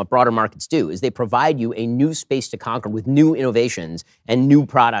does and what broader markets do is they provide you a new space to conquer with new innovations and new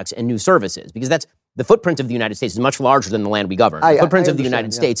products and new services, because that's the footprint of the United States is much larger than the land we govern. The footprint of the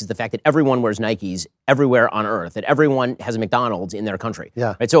United States is the fact that everyone wears Nikes everywhere on earth, that everyone has a McDonald's in their country.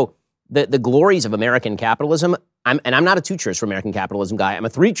 Yeah. Right? So the glories of American capitalism, I'm not a 2 cheers for American capitalism guy, I'm a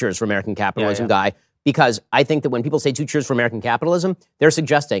 3 cheers for American capitalism guy, because I think that when people say 2 cheers for American capitalism, they're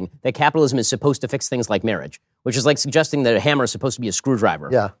suggesting that capitalism is supposed to fix things like marriage, which is like suggesting that a hammer is supposed to be a screwdriver.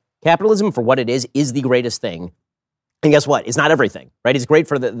 Yeah. Capitalism, for what it is the greatest thing. And guess what? It's not everything, right? It's great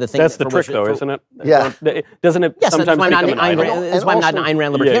for the thing. That's the trick, though, isn't it? Yeah. Doesn't it sometimes become an idol? That's why I'm not an Ayn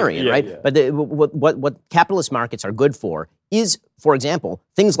Rand libertarian, right? Yeah. But what capitalist markets are good for is, for example,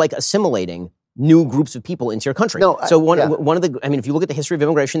 things like assimilating new groups of people into your country. One of the, if you look at the history of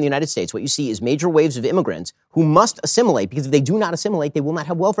immigration in the United States, what you see is major waves of immigrants who must assimilate, because if they do not assimilate, they will not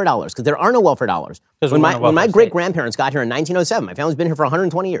have welfare dollars, because there are no welfare dollars. When my great-grandparents got here in 1907, my family's been here for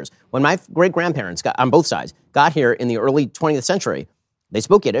 120 years. When my great-grandparents on both sides got here in the early 20th century, they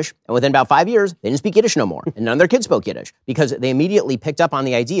spoke Yiddish, and within about 5 years, they didn't speak Yiddish no more, and none of their kids spoke Yiddish, because they immediately picked up on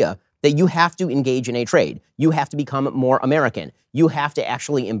the idea that you have to engage in a trade. You have to become more American. You have to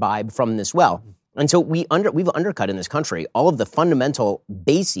actually imbibe from this well. And so we've undercut in this country all of the fundamental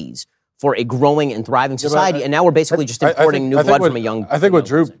bases for a growing and thriving society, and now we're basically just importing new blood from a young... I think what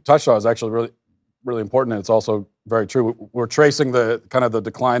Drew touched on is actually really, really important, and it's also very true. We're tracing the kind of the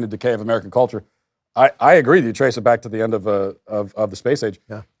decline and decay of American culture. I agree that you trace it back to the end of the space age,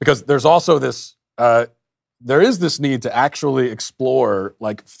 because there's also this... there is this need to actually explore,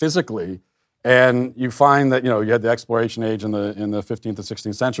 like, physically, and you find that, you had the exploration age in the 15th and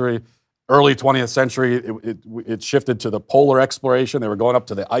 16th century. Early 20th century, it shifted to the polar exploration. They were going up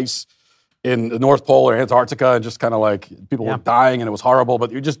to the ice in the North Pole or Antarctica, and just kind of like people were dying and it was horrible,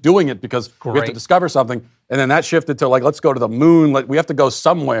 but you're just doing it because we have to discover something. And then that shifted to like, let's go to the moon. We have to go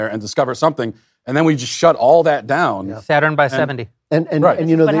somewhere and discover something. And then we just shut all that down. Yeah. Saturn by 70. And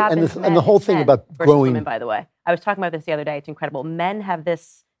the whole thing about growing. Women, by the way, I was talking about this the other day. It's incredible. Men have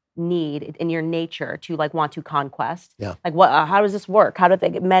this need in your nature to like want to conquest. Yeah. Like how does this work? How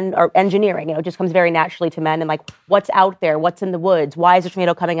do men are engineering? It just comes very naturally to men, and like what's out there, what's in the woods, why is a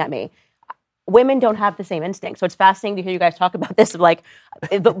tornado coming at me? Women don't have the same instinct. So it's fascinating to hear you guys talk about this. Like,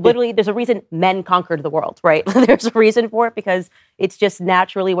 literally, there's a reason men conquered the world, right? There's a reason for it because it's just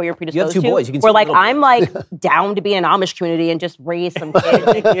naturally what you're predisposed to. You have two boys. You can where like I'm like down to be in an Amish community and just raise some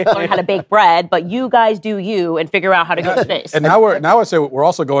kids, learn how to bake bread. But you guys do you and figure out how to go to space. And now I say we're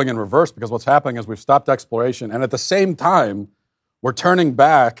also going in reverse because what's happening is we've stopped exploration, and at the same time, we're turning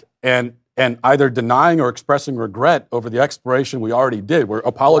back and either denying or expressing regret over the exploration we already did. We're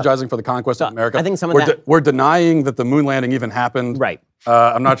apologizing for the conquest of America. I think some of that... We're denying that the moon landing even happened. Right.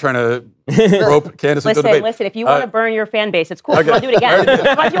 I'm not trying to rope Candace into the debate. Listen, if you want to burn your fan base, it's cool. Okay. You want to do it again.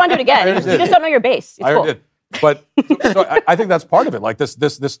 If you want to do it again. You just don't know your base. It's cool. Did. But so I think that's part of it. Like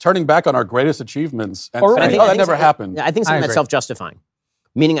this turning back on our greatest achievements and saying, that never happened. I think some of that's self-justifying.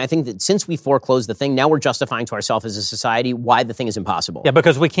 Meaning, I think that since we foreclosed the thing, now we're justifying to ourselves as a society why the thing is impossible. Yeah,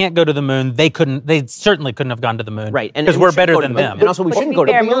 because we can't go to the moon. They certainly couldn't have gone to the moon. Right. Because we're better than them. And also, we shouldn't go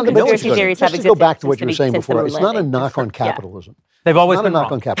to the moon. Conspiracy theories have existed. Just to go back to what you were saying before, it's not a knock on capitalism. They've always been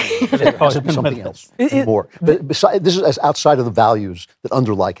wrong. It's not a knock on capitalism. It's something else more. This is outside of the values that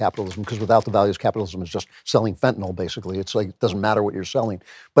underlie capitalism, because without the values, capitalism is just selling fentanyl, basically. It's like, it doesn't matter what you're selling.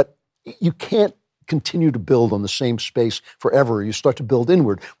 But you can't continue to build on the same space forever. You start to build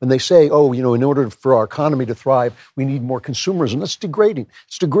inward. When they say, in order for our economy to thrive, we need more consumerism, that's degrading.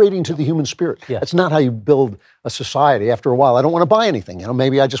 It's degrading to the human spirit. Yeah. That's not how you build a society. After a while, I don't want to buy anything.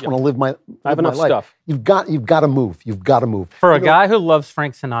 Maybe I just want to live my life. I have enough stuff. You've got to move. You've got to move. For a guy who loves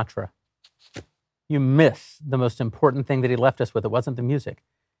Frank Sinatra, you miss the most important thing that he left us with. It wasn't the music.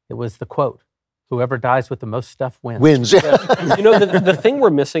 It was the quote. Whoever dies with the most stuff wins. The thing we're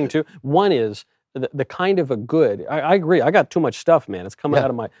missing too, one is the kind of a good, I agree, I got too much stuff, man. It's coming out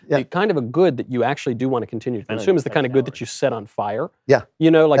of the kind of a good that you actually do want to continue to consume is the kind of good that you set on fire. Yeah.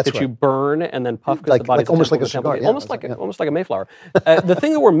 You burn and then puff because the body's almost like a cigar. Yeah, almost like a Mayflower. The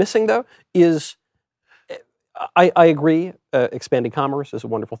thing that we're missing, though, is, I agree, expanding commerce is a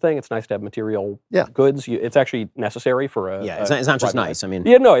wonderful thing. It's nice to have material goods. It's actually necessary for a... it's not just nice. I mean...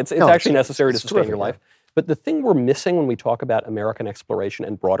 It's actually necessary to sustain your life. But the thing we're missing when we talk about American exploration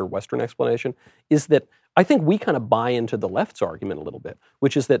and broader Western exploration is that I think we kind of buy into the left's argument a little bit,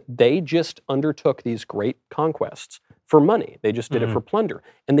 which is that they just undertook these great conquests for money. They just did it for plunder.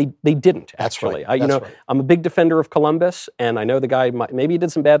 And they didn't, actually. That's right. I'm a big defender of Columbus, and I know the guy, maybe he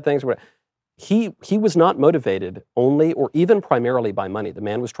did some bad things, but he was not motivated only or even primarily by money. The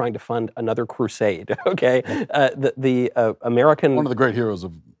man was trying to fund another crusade, okay? The American... One of the great heroes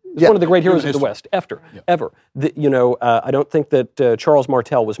of... one of the great heroes of the West, ever. I don't think that Charles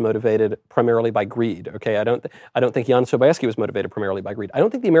Martel was motivated primarily by greed. Okay, I don't think Jan Sobieski was motivated primarily by greed. I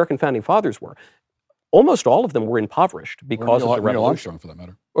don't think the American founding fathers were. Almost all of them were impoverished because of the revolution. Neil Armstrong, for that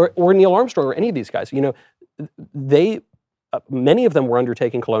matter, or Neil Armstrong, or any of these guys. Many of them were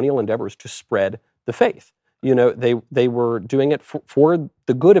undertaking colonial endeavors to spread the faith. They were doing it for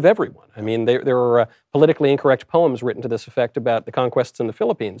the good of everyone. I mean, there are politically incorrect poems written to this effect about the conquests in the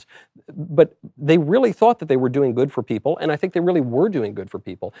Philippines. But they really thought that they were doing good for people, and I think they really were doing good for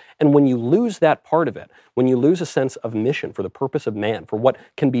people. And when you lose that part of it, when you lose a sense of mission for the purpose of man, for what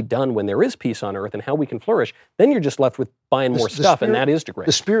can be done when there is peace on earth and how we can flourish, then you're just left with buying more stuff, and that is degrading.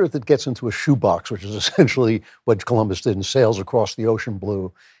 The spirit that gets into a shoebox, which is essentially what Columbus did and sails across the ocean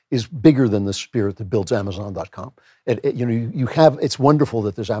blue, is bigger than the spirit that builds Amazon.com. It's wonderful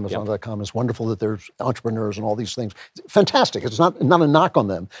that there's Amazon.com. It's wonderful that there's entrepreneurs and all these things. It's fantastic. It's not a knock on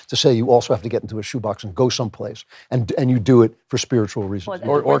them to say you also have to get into a shoebox and go someplace, and you do it for spiritual reasons.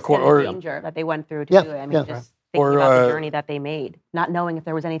 Or danger that they went through to do it. I mean, just thinking about the journey that they made, not knowing if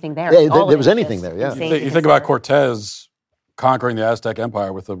there was anything there. Yeah, there was anything there. Yeah. You think about Cortez conquering the Aztec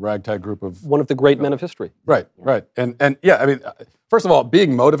Empire with a ragtag group of... One of the great men of history. Right. And I mean, first of all,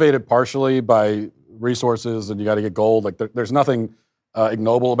 being motivated partially by resources and you got to get gold, like there's nothing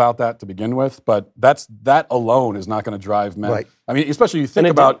ignoble about that to begin with, but that alone is not going to drive men. Right. I mean, especially you think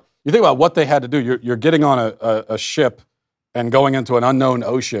about what they had to do. You're getting on a ship and going into an unknown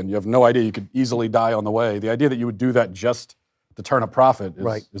ocean. You have no idea. You could easily die on the way. The idea that you would do that just to turn a profit is...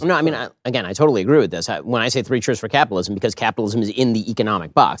 Right. No, I mean, I totally agree with this. When I say 3 cheers for capitalism, because capitalism is in the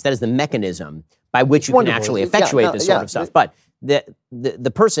economic box. That is the mechanism by which you can actually effectuate this sort of stuff. But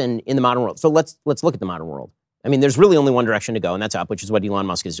the person in the modern world... So let's look at the modern world. I mean, there's really only one direction to go, and that's up, which is what Elon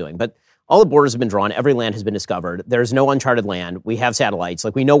Musk is doing. But all the borders have been drawn. Every land has been discovered. There's no uncharted land. We have satellites.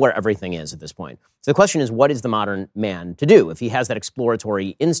 Like, we know where everything is at this point. So the question is, what is the modern man to do if he has that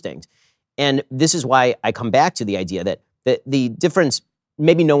exploratory instinct? And this is why I come back to the idea that the difference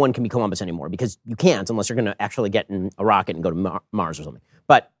maybe no one can be Columbus anymore because you can't unless you're going to actually get in a rocket and go to Mars or something.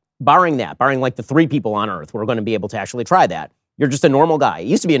 But barring like the 3 people on Earth who are going to be able to actually try that, you're just a normal guy. It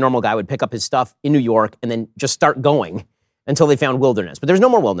used to be a normal guy would pick up his stuff in New York and then just start going until they found wilderness. But there's no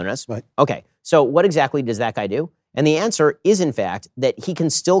more wilderness. Right. Okay, so what exactly does that guy do? And the answer is, in fact, that he can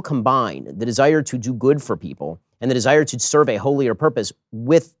still combine the desire to do good for people and the desire to serve a holier purpose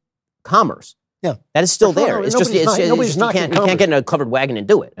with commerce. Yeah. That is still Sure, there. no, It's just, nobody's you can't get in a covered wagon and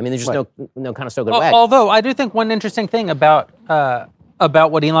do it. I mean, there's just no Conestoga wagon. Although I do think one interesting thing about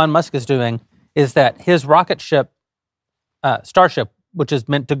what Elon Musk is doing is that his rocket ship, Starship, which is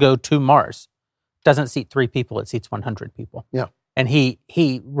meant to go to Mars, doesn't seat 3 people, it seats 100 people. Yeah. And he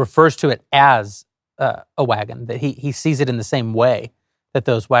refers to it as a wagon, that he sees it in the same way that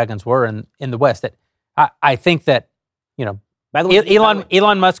those wagons were in the West. That I think that, By the way,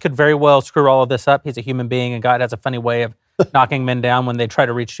 Elon Musk could very well screw all of this up. He's a human being, and God has a funny way of knocking men down when they try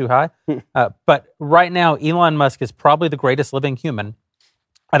to reach too high. But right now, Elon Musk is probably the greatest living human.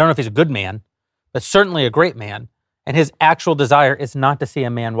 I don't know if he's a good man, but certainly a great man. And his actual desire is not to see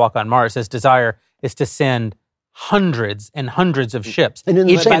a man walk on Mars. His desire is to send hundreds and hundreds of ships. And in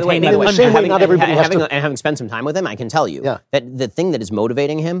the same way, not everybody has to. Having spent some time with him, I can tell you that the thing that is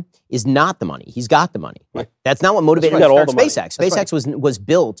motivating him is not the money. He's got the money. Right. That's not what motivated him to start SpaceX. SpaceX was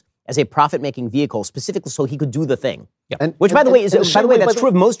built as a profit-making vehicle specifically so he could do the thing. And, Which, by the way, that's true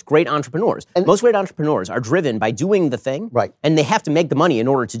of most great entrepreneurs. And most great entrepreneurs are driven by doing the thing, right? And they have to make the money in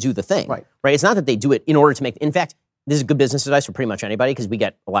order to do the thing, right? It's not that they do it in order to make. In fact, this is good business advice for pretty much anybody because we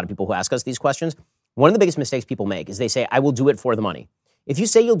get a lot of people who ask us these questions. One of the biggest mistakes people make is they say, "I will do it for the money." If you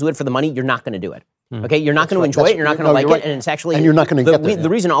say you'll do it for the money, you're not going to do it. Okay, you're not going to enjoy it. You're not going to like it, and it's actually and you're not going to get there. The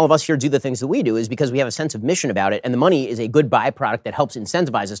reason all of us here do the things that we do is because we have a sense of mission about it, and the money is a good byproduct that helps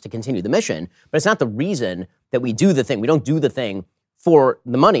incentivize us to continue the mission. But it's not the reason that we do the thing. We don't do the thing for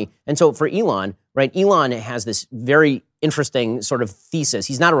the money. And so for Elon, right? Elon has this very interesting sort of thesis.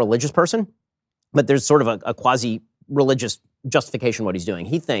 He's not a religious person, but there's sort of a quasi-religious justification of what he's doing.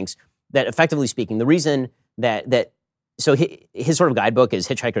 He thinks that, effectively speaking, the reason that so his sort of guidebook is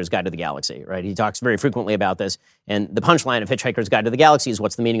Hitchhiker's Guide to the Galaxy, right? He talks very frequently about this, and the punchline of Hitchhiker's Guide to the Galaxy is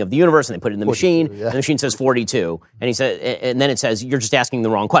what's the meaning of the universe, and they put it in the machine, and the machine says 42, and he said, and then it says you're just asking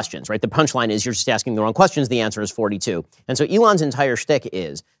the wrong questions, right? The punchline is you're just asking the wrong questions. The answer is 42, and so Elon's entire shtick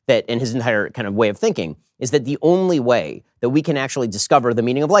is that, and his entire kind of way of thinking is that the only way that we can actually discover the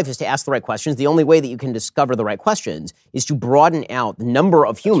meaning of life is to ask the right questions. The only way that you can discover the right questions is to broaden out the number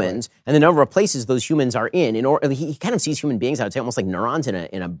of humans and the number of places those humans are in. He kind of sees human beings, I would say, almost like neurons in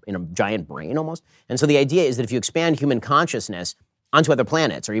a giant brain almost. And so the idea is that if you expand human consciousness onto other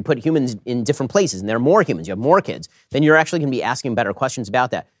planets, or you put humans in different places, and there are more humans, you have more kids, then you're actually going to be asking better questions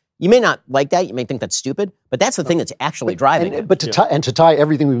about that. You may not like that. You may think that's stupid, but that's the thing that's actually driving it. But to tie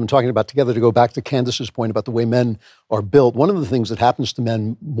everything we've been talking about together, to go back to Candace's point about the way men are built, one of the things that happens to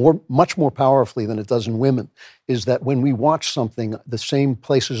men much more powerfully than it does in women is that when we watch something, the same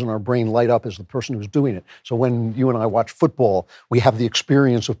places in our brain light up as the person who's doing it. So when you and I watch football, we have the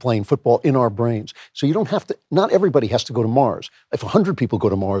experience of playing football in our brains. So you don't have to, not everybody has to go to Mars. If 100 people go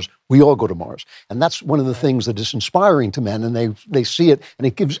to Mars, we all go to Mars. And that's one of the things that is inspiring to men, and they see it, and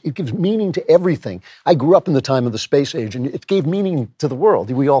it gives meaning to everything. I grew up in the time of the space age, and it gave meaning to the world.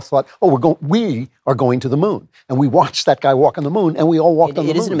 We all thought, we are going to the moon. And we watched that guy walk on the moon, and we all walked on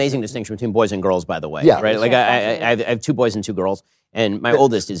the moon. It is an amazing distinction between boys and girls, by the way. Yeah. Right? Like I have 2 boys and 2 girls, and my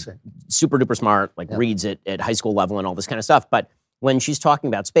oldest is super duper smart, reads at high school level and all this kind of stuff. But when she's talking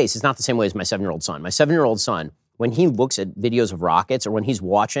about space, it's not the same way as my 7-year-old son. My 7-year-old son, when he looks at videos of rockets or when he's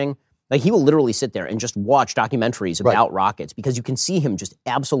watching, he will literally sit there and just watch documentaries about rockets because you can see him just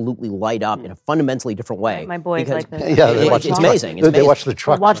absolutely light up in a fundamentally different way. My boys like that. It's amazing. They watch the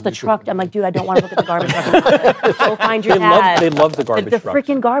truck. Watch the truck. I'm like, dude, I don't want to look at the garbage truck. Go find your dad. They love the garbage truck. The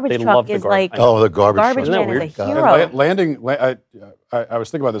freaking garbage truck is like, the garbage garbage truck. man is a hero. Landing, I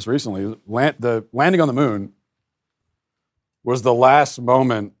was thinking about this recently. The landing on the moon was the last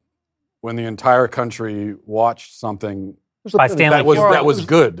moment when the entire country watched something by Stanley that was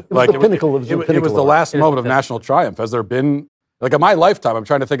good. It was the pinnacle. It was the last moment of national triumph. Has there been, in my lifetime, I'm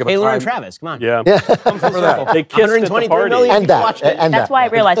trying to think of a Taylor time. and Travis, come on. Yeah. Remember that. They kissed at the party. And That's why I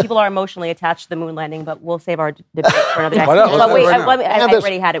realized people are emotionally attached to the moon landing, but we'll save our debate for another day. Why not? But wait, Right now. I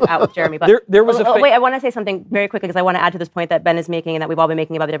already had it out with Jeremy. But There was a wait, I want to say something very quickly because I want to add to this point that Ben is making and that we've all been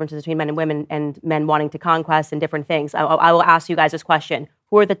making about the differences between men and women and men wanting to conquest and different things. I will ask you guys this question.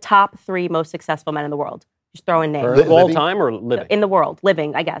 Who are the top 3 most successful men in the world? Just throw in names. Of all time or living? In the world.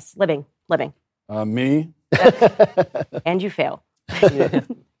 Living, I guess. Living. Me. And you fail.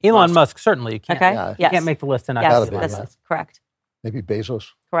 Elon Musk, certainly. You can't, Okay? you can't make the list and not Yes, Elon that's Musk. correct. Maybe Bezos.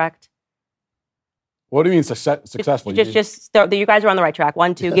 Correct. What do you mean successful? You guys are on the right track.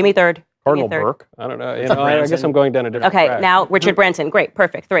 1, 2. Give me third. Cardinal Burke. I don't know. I guess I'm going down a different Okay, track. now Richard Branson. Great,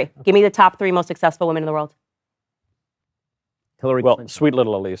 perfect. 3. Give me the top 3 most successful women in the world. Hillary Well, Clinton. sweet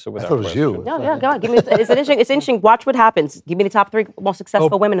little Elisa. I thought it was you. No, yeah, go on. Give me. It's interesting. Watch what happens. Give me the top 3 most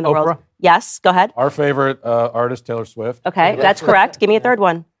successful women in the world. Yes, go ahead. Our favorite artist, Taylor Swift. Okay, that's correct. Give me a third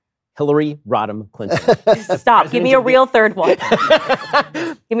one. Hillary Rodham Clinton. Stop. Give me a real third one.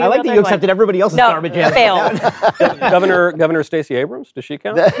 Give me I like that you accepted everybody else's garbage. Failed. Governor Stacey Abrams. Does she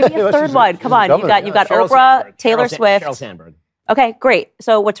count? Give me a third one. Come on. You got Oprah, Taylor Swift. Sheryl Sandberg. Okay, great.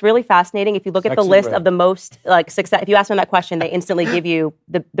 So what's really fascinating, if you look at the list of the most success, if you ask them that question, they instantly give you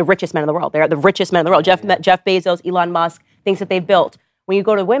the richest men in the world. They're the richest men in the world. Jeff Bezos, Elon Musk, things that they've built. When you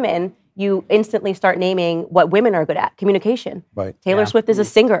go to women, you instantly start naming what women are good at. Communication. Right. Taylor Swift is a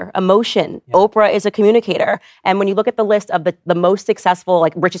singer. Emotion. Yeah. Oprah is a communicator. And when you look at the list of the most successful,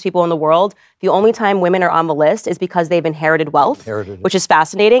 richest people in the world, the only time women are on the list is because they've inherited wealth, which is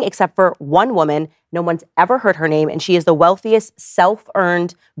fascinating, except for one woman. No one's ever heard her name, and she is the wealthiest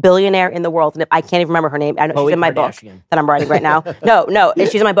self-earned billionaire in the world. And I can't even remember her name. I know she's in my book that I'm writing right now. No,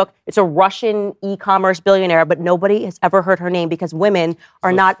 she's in my book. It's a Russian e-commerce billionaire, but nobody has ever heard her name because women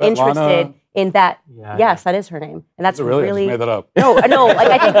are not interested in that. Yes, that is her name, and that's really. I just made that up. No. I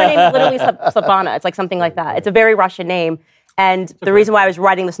think her name is literally Slavana. It's something like that. It's a very Russian name. And the reason why I was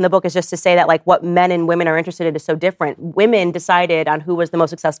writing this in the book is just to say that what men and women are interested in is so different. Women decided on who was the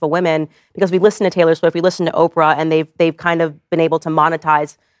most successful women because we listen to Taylor Swift, we listen to Oprah, and they've kind of been able to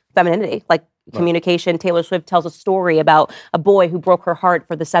monetize femininity, communication. Taylor Swift tells a story about a boy who broke her heart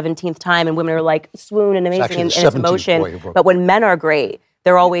for the 17th time, and women are swoon and amazing in its emotion. But when men are great,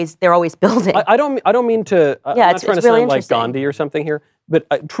 they're always building. I don't mean to. I'm not trying to really sound like Gandhi or something here.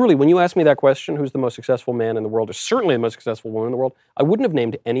 But truly, when you ask me that question, who's the most successful man in the world, or certainly the most successful woman in the world, I wouldn't have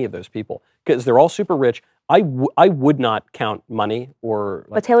named any of those people because they're all super rich. I would not count money or.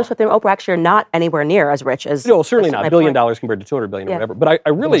 But Taylor Swift and Oprah actually are not anywhere near as rich as. No, certainly not. $1 billion compared to $200 billion or whatever. But I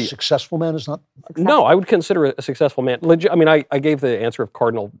really. A successful man is not. No, I would consider a successful man. I gave the answer of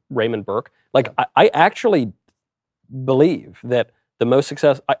Cardinal Raymond Burke. I actually believe that. The most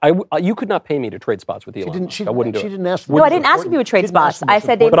success. You could not pay me to trade spots with Elon Musk. I wouldn't do it. She didn't ask. No, I didn't ask if you would trade spots. I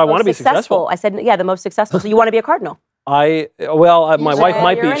said, but I want to be successful. I said, the most successful. So you want to be a cardinal? My wife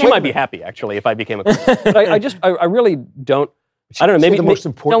might be. She might be happy actually if I became a cardinal. But I really don't. I don't know. Maybe the most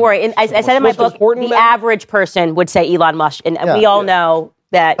important. Don't worry. I said in my book, the average person would say Elon Musk, and we all know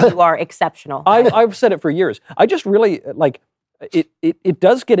that you are exceptional. I've said it for years. I just really it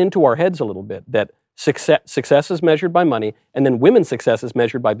does get into our heads a little bit that. Success is measured by money, and then women's success is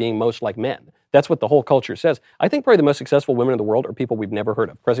measured by being most like men. That's what the whole culture says. I think probably the most successful women in the world are people we've never heard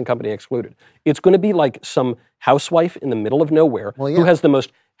of, present company excluded. It's going to be like some housewife in the middle of nowhere who has the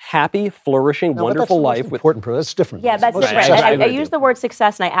most happy, flourishing, wonderful life. That's different. Yeah, that's different. I use the word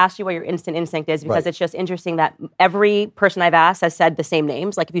success, and I asked you what your instant instinct is because it's just interesting that every person I've asked has said the same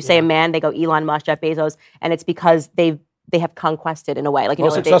names. If you say a man, they go Elon Musk, Jeff Bezos, and it's because they have conquested in a way.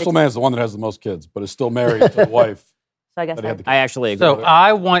 Most successful man is the one that has the most kids, but is still married to the wife. So I guess I actually agree. So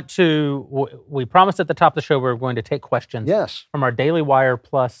I want to. We promised at the top of the show we were going to take questions. Yes. From our Daily Wire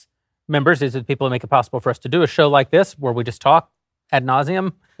Plus members. These are the people who make it possible for us to do a show like this, where we just talk ad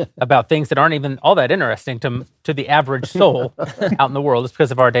nauseum about things that aren't even all that interesting to the average soul out in the world. It's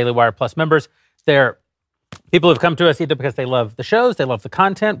because of our Daily Wire Plus members. They're people who have come to us either because they love the shows, they love the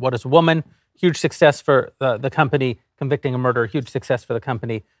content. What is a Woman? Huge success for the company. Convicting a Murder, huge success for the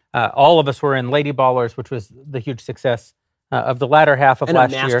company. All of us were in Lady Ballers, which was the huge success of the latter half of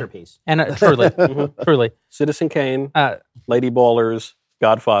last year. And a masterpiece. And truly, truly. Citizen Kane, Lady Ballers,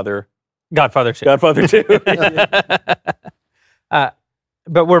 Godfather. Godfather 2. Godfather 2.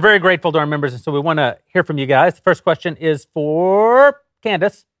 But we're very grateful to our members, and so we want to hear from you guys. The first question is for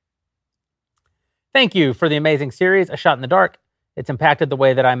Candace. Thank you for the amazing series, A Shot in the Dark. It's impacted the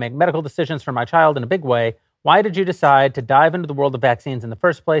way that I make medical decisions for my child in a big way. Why did you decide to dive into the world of vaccines in the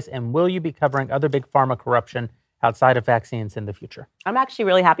first place, and will you be covering other big pharma corruption outside of vaccines in the future? I'm actually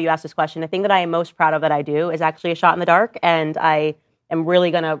really happy you asked this question. The thing that I am most proud of that I do is actually A Shot in the Dark, and I am really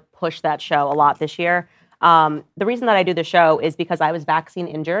going to push that show a lot this year. The reason that I do the show is because I was vaccine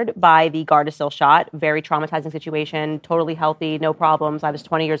injured by the Gardasil shot. Very traumatizing situation, totally healthy, no problems. I was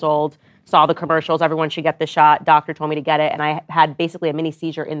 20 years old, saw the commercials, everyone should get the shot. Doctor told me to get it, and I had basically a mini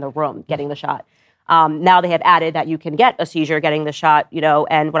seizure in the room getting the shot. Now they have added that you can get a seizure getting the shot,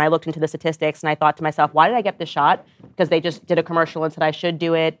 and when I looked into the statistics and I thought to myself, why did I get the shot? Because they just did a commercial and said I should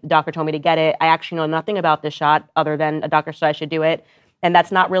do it. The doctor told me to get it. I actually know nothing about this shot other than a doctor said I should do it. And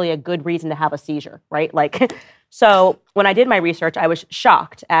that's not really a good reason to have a seizure, right? So when I did my research, I was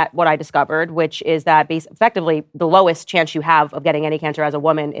shocked at what I discovered, which is that effectively the lowest chance you have of getting any cancer as a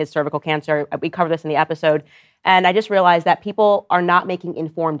woman is cervical cancer. We covered this in the episode. And I just realized that people are not making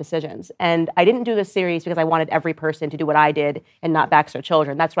informed decisions. And I didn't do this series because I wanted every person to do what I did and not Baxter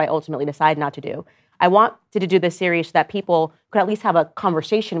children. That's what I ultimately decided not to do. I wanted to do this series so that people could at least have a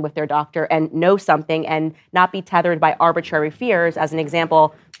conversation with their doctor and know something and not be tethered by arbitrary fears. As an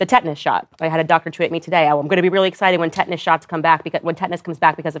example, the tetanus shot. I had a doctor tweet me today, I'm going to be really excited when tetanus shots come back, when tetanus comes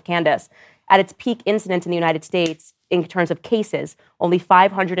back because of Candace. At its peak incidence in the United States, in terms of cases, only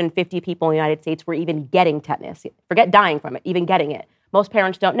 550 people in the United States were even getting tetanus. Forget dying from it, even getting it. Most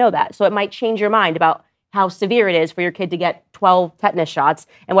parents don't know that. So it might change your mind about how severe it is for your kid to get 12 tetanus shots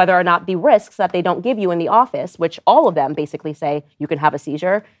and whether or not the risks that they don't give you in the office, which all of them basically say you can have a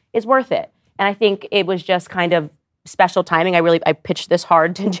seizure, is worth it. And I think it was just kind of special timing. I pitched this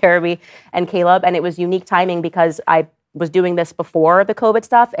hard to Jeremy and Caleb, and it was unique timing because I was doing this before the COVID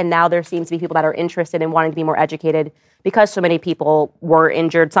stuff, and now there seems to be people that are interested in wanting to be more educated because so many people were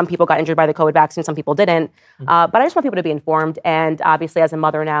injured. Some people got injured by the COVID vaccine, some people didn't. But I just want people to be informed, and obviously, as a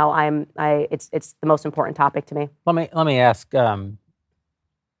mother now, it's the most important topic to me. Let me ask, Drew,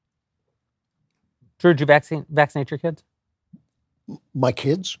 did you vaccinate your kids? My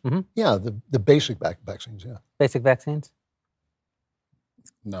kids? Mm-hmm. Yeah, the basic vaccines, yeah. Basic vaccines?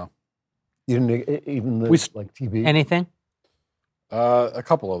 No. You didn't even like TB? Anything? A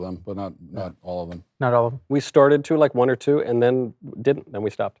couple of them, but not all of them. Not all of them? We started to like one or two and then didn't. Then we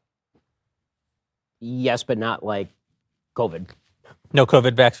stopped. Yes, but not like COVID. No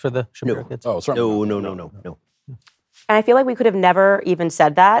COVID vax for the Shapiro kids? Oh, certainly. No. And I feel like we could have never even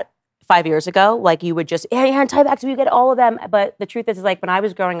said that 5 years ago. Like you would just, hey, anti-vax, you get all of them. But the truth is like when I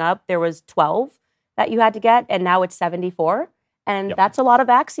was growing up, there was 12 that you had to get, and now it's 74. And that's a lot of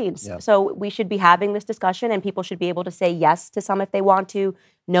vaccines. Yep. So we should be having this discussion, and people should be able to say yes to some if they want to,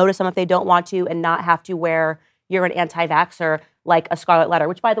 no to some if they don't want to, and not have to wear you're an anti-vaxxer like a scarlet letter,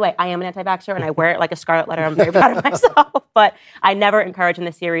 which, by the way, I am an anti-vaxxer, and I wear it like a scarlet letter. I'm very proud of myself. But I never encourage in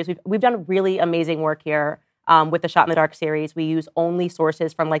this series. We've done really amazing work here with the Shot in the Dark series. We use only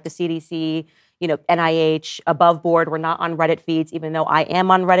sources from like the CDC, NIH, above board. We're not on Reddit feeds, even though I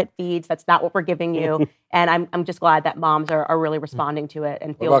am on Reddit feeds. That's not what we're giving you. And I'm just glad that moms are really responding to it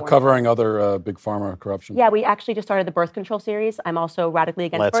and feel. What about covering other big pharma corruption? Yeah, we actually just started the birth control series. I'm also radically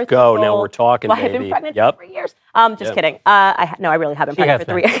against birth Let's control. go. Now we're talking, well, baby. I've been pregnant for 3 years. Just kidding. I really have been pregnant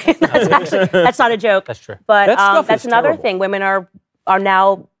for 3 years. That's not a joke. That's true. But that's another terrible. thing. Women are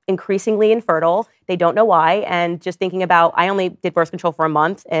now increasingly infertile. They don't know why. And just thinking about, I only did birth control for a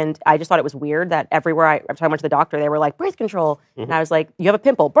month, and I just thought it was weird that everywhere every time I went to the doctor, they were like, birth control. Mm-hmm. And I was like, you have a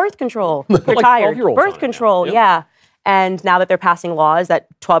pimple, birth control. You're like tired, 12-year-olds birth control. Yeah. And now that they're passing laws that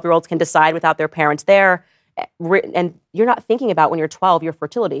 12-year-olds can decide without their parents there, and you're not thinking about when you're 12 your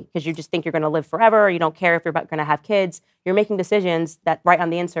fertility because you just think you're going to live forever. You don't care if you're going to have kids. You're making decisions that right on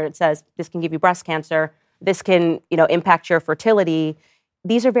the insert it says this can give you breast cancer. This can impact your fertility.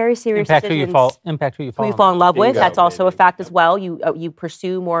 These are very serious decisions. Impact who you fall in love with. That's also a fact as well. You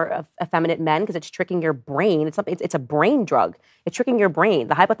pursue more effeminate men because it's tricking your brain. It's a brain drug. It's tricking your brain,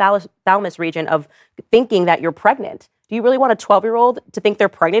 the hypothalamus region of thinking that you're pregnant. Do you really want a 12-year-old to think they're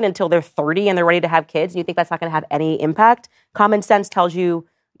pregnant until they're 30 and they're ready to have kids? And you think that's not going to have any impact? Common sense tells you,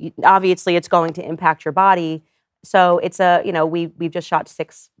 obviously, it's going to impact your body. So it's we've just shot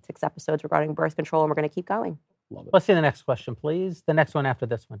six episodes regarding birth control, and we're going to keep going. Let's see the next question, please. The next one after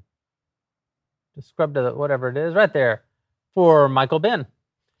this one. Just scrub to whatever it is right there. For Michael Ben.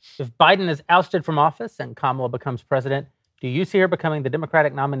 If Biden is ousted from office and Kamala becomes president, do you see her becoming the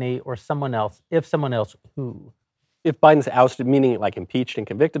Democratic nominee or someone else? If someone else, who? If Biden's ousted, meaning like impeached and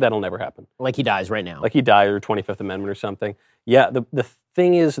convicted, that'll never happen. Like he dies right now. Like he died or 25th Amendment or something. Yeah, the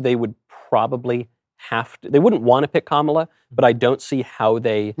thing is they would probably have to, they wouldn't want to pick Kamala, but I don't see how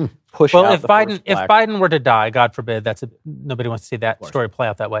they push out if the Biden first black. If Biden were to die, God forbid, nobody wants to see that story play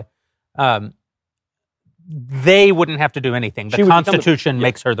out that way. They wouldn't have to do anything. The Constitution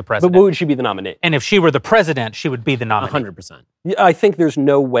makes her the president. But would she be the nominee? And if she were the president, she would be the nominee. 100%. Yeah, I think there's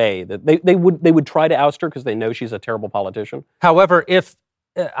no way that they would try to oust her because they know she's a terrible politician. However,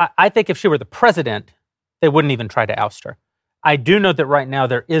 I think if she were the president, they wouldn't even try to oust her. I do know that right now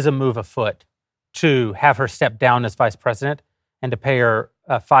there is a move afoot to have her step down as vice president and to pay her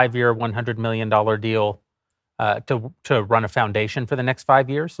a 5-year, $100 million deal to run a foundation for the next 5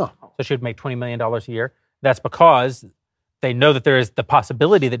 years. So she would make $20 million a year. That's because they know that there is the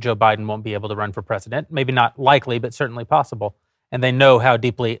possibility that Joe Biden won't be able to run for president. Maybe not likely, but certainly possible. And they know how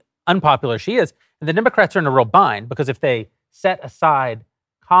deeply unpopular she is. And the Democrats are in a real bind because if they set aside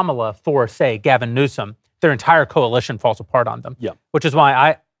Kamala for, say, Gavin Newsom, their entire coalition falls apart on them. Yeah. Which is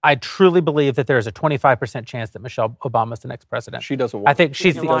why I truly believe that there is a 25% chance that Michelle Obama is the next president. She doesn't want it. I think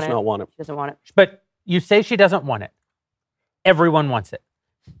She does not want it. She doesn't want it. But you say she doesn't want it. Everyone wants it.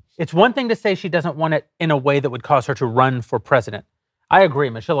 It's one thing to say she doesn't want it in a way that would cause her to run for president. I agree.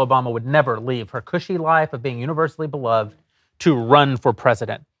 Michelle Obama would never leave her cushy life of being universally beloved to run for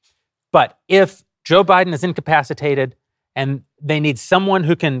president. But if Joe Biden is incapacitated and they need someone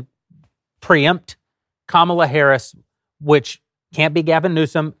who can preempt Kamala Harris, which can't be Gavin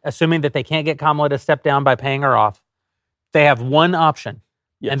Newsom, assuming that they can't get Kamala to step down by paying her off, they have one option.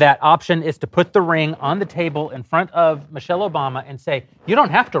 Yes. And that option is to put the ring on the table in front of Michelle Obama and say, "You don't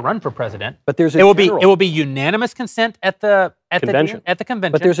have to run for president." But there's it will be unanimous consent at the convention.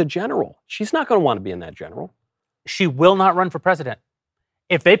 But there's a general. She's not going to want to be in that general. She will not run for president.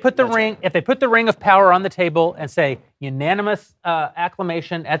 If they put the ring of power on the table and say unanimous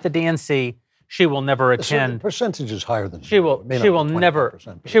acclamation at the DNC, she will never attend. The percentage is higher than she will never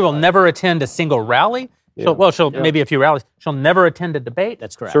attend a single rally. She'll maybe a few rallies. She'll never attend a debate.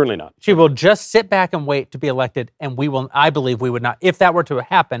 That's correct. Certainly not. She will just sit back and wait to be elected, and I believe we would not, if that were to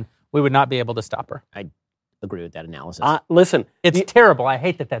happen, we would not be able to stop her. I agree with that analysis. Listen. It's terrible. I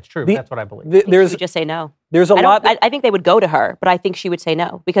hate that that's true, but that's what I believe. She would just say no. There's a lot. I think they would go to her, but I think she would say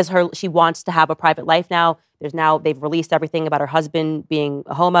no because she wants to have a private life now. They've released everything about her husband being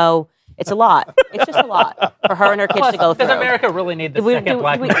a homo. It's a lot. It's just a lot for her and her kids to go through. Does America really need the second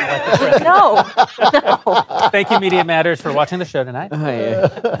black man elected president? No. Thank you, Media Matters, for watching the show tonight.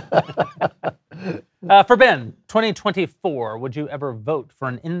 For Ben, 2024, would you ever vote for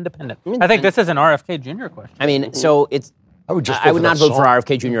an independent? I think this is an RFK Jr. question. I mean, so it's. I would not vote for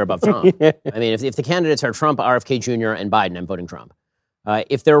RFK Jr. above Trump. I mean, if the candidates are Trump, RFK Jr., and Biden, I'm voting Trump.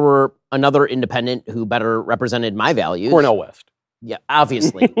 If there were another independent who better represented my values, Cornel West. Yeah,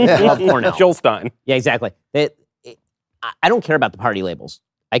 obviously. I love Cornel. Joel Stein. Yeah, exactly. I don't care about the party labels.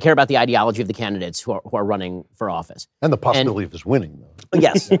 I care about the ideology of the candidates who are running for office. And the possibility of his winning, though.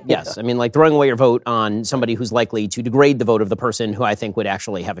 Yes. I mean, like throwing away your vote on somebody who's likely to degrade the vote of the person who I think would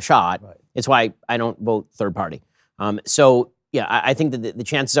actually have a shot. Right. It's why I don't vote third party. I think that the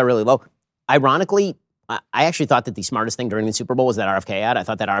chances are really low. Ironically, I actually thought that the smartest thing during the Super Bowl was that RFK ad. I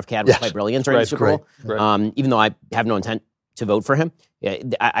thought that RFK ad was quite brilliant during the Super Bowl. Right. Even though I have no intent to vote for him.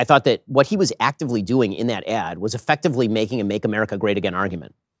 I thought that what he was actively doing in that ad was effectively making a Make America Great Again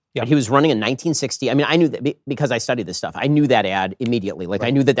argument. Yeah. He was running in 1960. I mean, I knew that because I studied this stuff. I knew that ad immediately. Like, I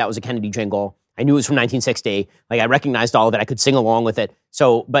knew that was a Kennedy jingle. I knew it was from 1960. Like, I recognized all of it. I could sing along with it.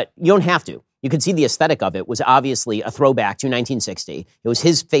 So, but you don't have to. You could see the aesthetic of it was obviously a throwback to 1960. It was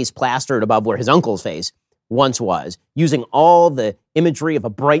his face plastered above where his uncle's face once was, using all the imagery of a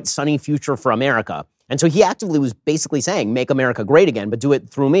bright, sunny future for America. And so he actively was basically saying, make America great again, but do it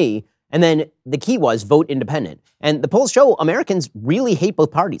through me. And then the key was vote independent. And the polls show Americans really hate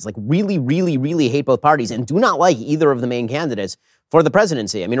both parties, like really, really, really hate both parties and do not like either of the main candidates for the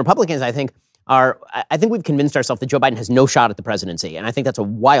presidency. I mean, Republicans, I think we've convinced ourselves that Joe Biden has no shot at the presidency. And I think that's a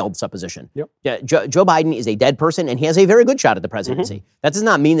wild supposition. Yep. Yeah, Joe Biden is a dead person and he has a very good shot at the presidency. Mm-hmm. That does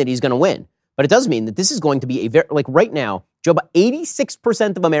not mean that he's going to win. But it does mean that this is going to be right now,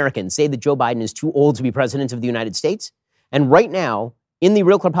 86% of Americans say that Joe Biden is too old to be president of the United States. And right now, in the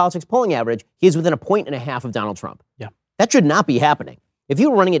Real Clear Politics polling average, he is within 1.5 points of Donald Trump. Yeah. That should not be happening. If you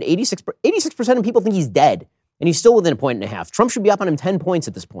were running at 86% of people think he's dead, and he's still within 1.5 points. Trump should be up on him 10 points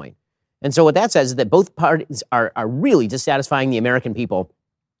at this point. And so what that says is that both parties are really dissatisfying the American people.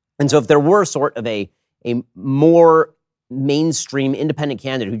 And so if there were sort of a more mainstream independent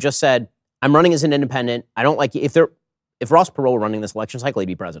candidate who just said, I'm running as an independent. I don't like you. If Ross Perot were running this election cycle, he'd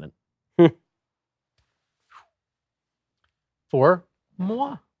be president. For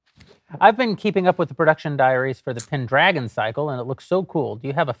moi. I've been keeping up with the production diaries for the Pendragon cycle, and it looks so cool. Do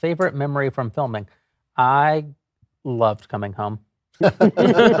you have a favorite memory from filming? I loved coming home.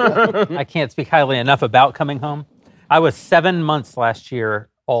 I can't speak highly enough about coming home. I was 7 months last year,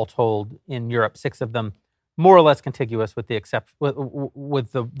 all told, in Europe. 6 of them more or less contiguous, with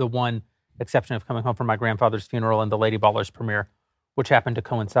the one exception of coming home from my grandfather's funeral and the Lady Ballers premiere, which happened to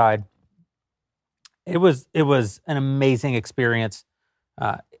coincide. It was an amazing experience.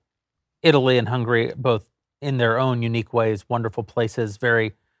 Italy and Hungary, both in their own unique ways, wonderful places,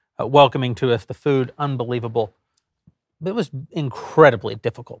 very welcoming to us. The food, unbelievable. It was incredibly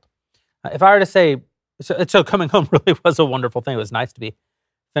difficult. If I were to say, so coming home really was a wonderful thing. It was nice to be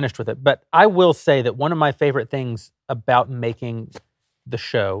finished with it. But I will say that one of my favorite things about making the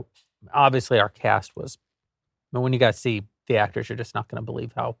show, obviously our cast was, when you guys see the actors, you're just not going to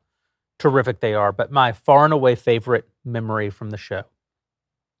believe how terrific they are. But my far and away favorite memory from the show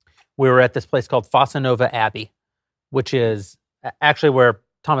we were at this place called Fossa Nova Abbey, which is actually where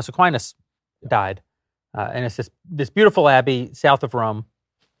Thomas Aquinas died. And it's this beautiful abbey south of Rome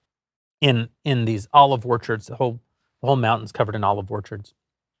in these olive orchards. The whole mountain's covered in olive orchards.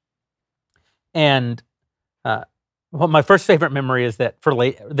 And my first favorite memory is that for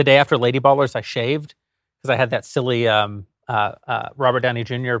the day after Lady Ballers, I shaved because I had that silly Robert Downey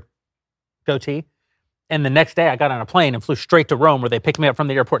Jr. goatee. And the next day I got on a plane and flew straight to Rome, where they picked me up from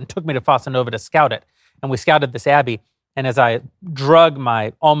the airport and took me to Fossa Nova to scout it. And we scouted this abbey. And as I drug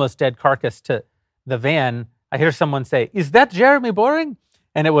my almost dead carcass to the van, I hear someone say, "Is that Jeremy Boring?"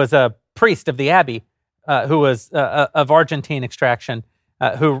 And it was a priest of the abbey who was of Argentine extraction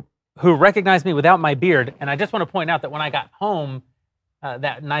who recognized me without my beard. And I just want to point out that when I got home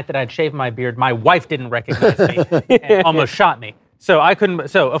that night that I'd shaved my beard, my wife didn't recognize me and almost shot me. So I couldn't.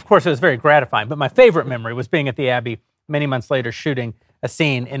 So of course it was very gratifying. But my favorite memory was being at the Abbey many months later, shooting a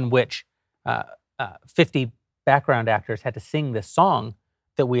scene in which 50 background actors had to sing this song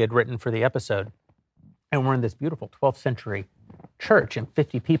that we had written for the episode. And we're in this beautiful 12th century church, and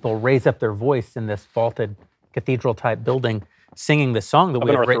 50 people raise up their voice in this vaulted cathedral-type building, singing the song that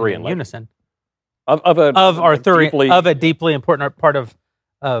we had written in unison. Of a deeply important part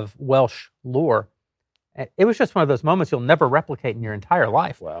of Welsh lore. It was just one of those moments you'll never replicate in your entire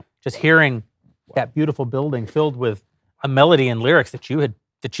life. Wow. Just hearing that beautiful building filled with a melody and lyrics that you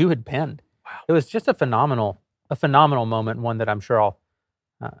had penned. Wow. It was just a phenomenal moment, one that I'm sure I'll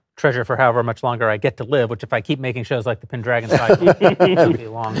treasure for however much longer I get to live, which if I keep making shows like the Pendragon Cycle, it'll be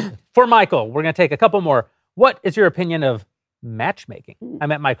long. For Michael, we're going to take a couple more. What is your opinion of matchmaking? I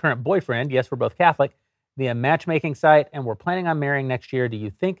met my current boyfriend. Yes, we're both Catholic, via matchmaking site, and we're planning on marrying next year. Do you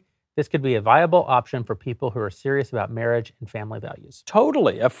think this could be a viable option for people who are serious about marriage and family values?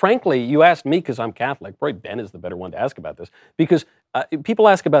 Totally. Frankly, you asked me because I'm Catholic. Probably Ben is the better one to ask about this, because people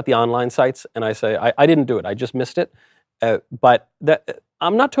ask about the online sites, and I say, I didn't do it. I just missed it. But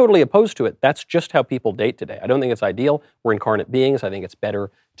I'm not totally opposed to it. That's just how people date today. I don't think it's ideal. We're incarnate beings. I think it's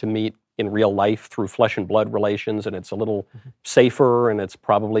better to meet in real life through flesh and blood relations, and it's a little safer, and it's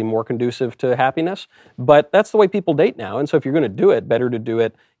probably more conducive to happiness. But that's the way people date now. And so if you're going to do it, better to do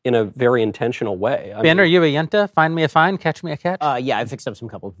it in a very intentional way. Ben, are you a yenta? Find me a find, catch me a catch? Yeah, I've fixed up some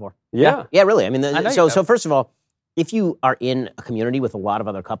couples before. Yeah. Yeah, really. I mean, so first of all, if you are in a community with a lot of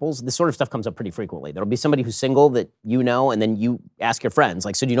other couples, this sort of stuff comes up pretty frequently. There'll be somebody who's single that you know, and then you ask your friends,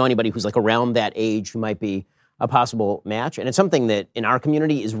 like, so do you know anybody who's like around that age who might be a possible match? And it's something that in our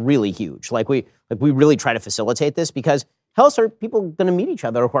community is really huge. Like we really try to facilitate this because how else are people going to meet each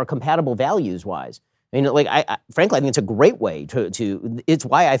other who are compatible values-wise? I mean, like, frankly, I think it's a great way to. It's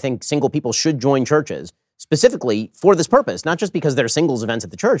why I think single people should join churches specifically for this purpose, not just because there are singles events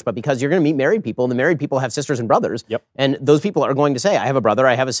at the church, but because you're going to meet married people, and the married people have sisters and brothers. Yep. And those people are going to say, I have a brother,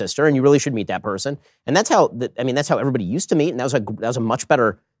 I have a sister, and you really should meet that person. And that's how everybody used to meet, and that was a much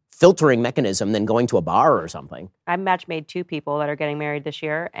better filtering mechanism than going to a bar or something. I match-made 2 people that are getting married this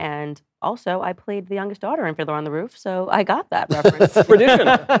year, and also I played the youngest daughter in Fiddler on the Roof, so I got that reference. Tradition.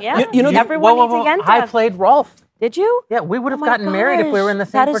 Yeah, you know, everyone needs a yenta. I played Rolf. Did you? Yeah, we would have gotten married if we were in the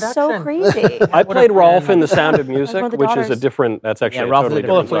same production. That is so crazy. I played Rolf in The Sound of Music, one of the which is daughters. that's actually a Rolf totally is a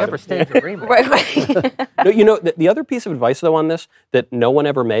different Well, if we ever staged a remake. Right. No, you know, the other piece of advice, though, on this that no one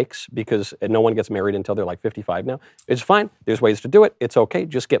ever makes, because no one gets married until they're like 55 now, it's fine. There's ways to do it. It's okay.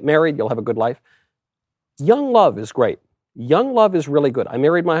 Just get married. You'll have a good life. Young love is great. Young love is really good. I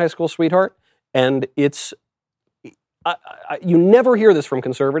married my high school sweetheart, and it's... you never hear this from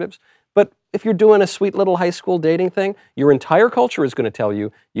conservatives, but if you're doing a sweet little high school dating thing, your entire culture is going to tell you,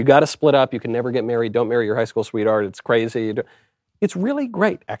 you got to split up, you can never get married, don't marry your high school sweetheart, it's crazy. It's really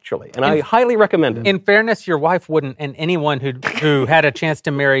great, actually, and I highly recommend it. In fairness, your wife wouldn't, and anyone who had a chance to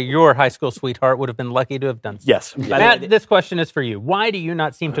marry your high school sweetheart would have been lucky to have done so. Yes. Matt, this question is for you. Why do you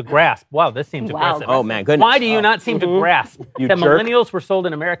not seem to grasp? Wow, this seems aggressive. Oh, man, goodness. Why do you not seem to grasp You that jerk. millennials were sold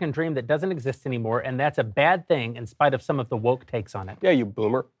an American dream that doesn't exist anymore, and that's a bad thing in spite of some of the woke takes on it? Yeah, you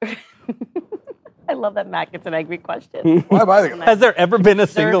boomer. I love that Matt gets an angry question. Why am I the- Has there ever been a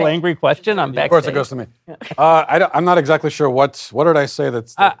single Survey. angry question on Backstage? Of course, it goes to me. I'm not exactly sure what did I say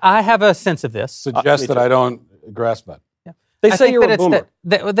that I have a sense of this. suggests that I don't grasp that. They I say think you're that a it's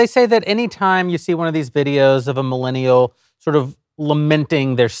boomer. they say that anytime you see one of these videos of a millennial sort of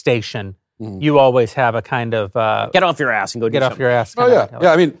lamenting their station, you always have a kind of Get off your ass and go do get off something. your ass. Oh kind yeah, of-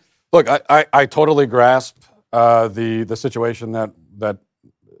 yeah. I mean, look, I totally grasp the situation that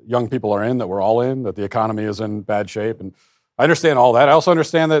young people are in, that we're all in, that the economy is in bad shape, and I understand all that. I also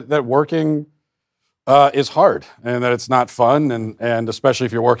understand that working is hard and that it's not fun, and especially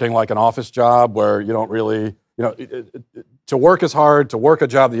if you're working like an office job where you don't really To work is hard. To work a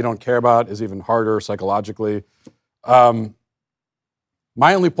job that you don't care about is even harder psychologically. My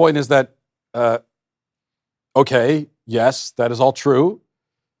only point is that, okay, yes, that is all true.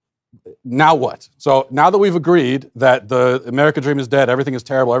 Now what? So now that we've agreed that the American dream is dead, everything is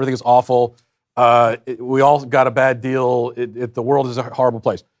terrible, everything is awful, we all got a bad deal, the world is a horrible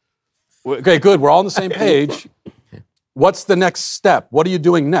place. Okay, good, we're all on the same page. What's the next step? What are you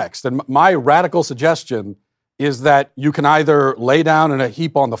doing next? And my radical suggestion is that you can either lay down in a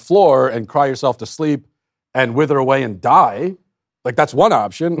heap on the floor and cry yourself to sleep and wither away and die, like that's one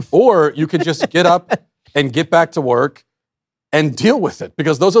option, or you can just get up and get back to work and deal with it,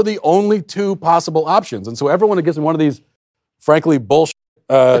 because those are the only two possible options. And so everyone who gives me one of these, frankly, bullshit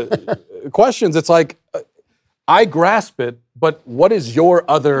questions, it's like, I grasp it, but what is your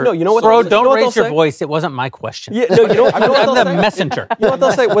other... No, you know what? Bro, don't raise your voice. It wasn't my question. Yeah, no, I'm the messenger. You know what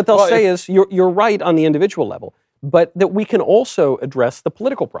they'll say? What they'll say is, you're right on the individual level, but that we can also address the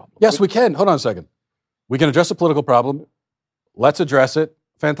political problem. Yes, we can. Hold on a second. We can address the political problem. Let's address it.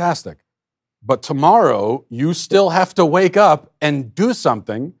 Fantastic. But tomorrow, you still have to wake up and do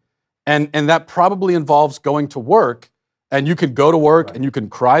something, and that probably involves going to work, and you can go to work and you can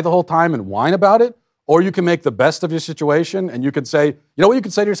cry the whole time and whine about it, or you can make the best of your situation, and you can say, you know what you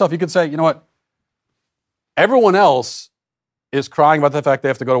can say to yourself? You can say, you know what? Everyone else is crying about the fact they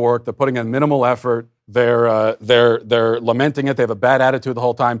have to go to work. They're putting in minimal effort. They're lamenting it. They have a bad attitude the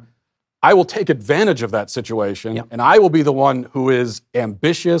whole time. I will take advantage of that situation, and I will be the one who is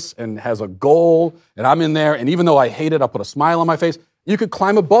ambitious and has a goal, and I'm in there, and even though I hate it, I'll put a smile on my face. You could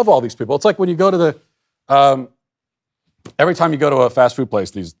climb above all these people. It's like when you go to the, every time you go to a fast food place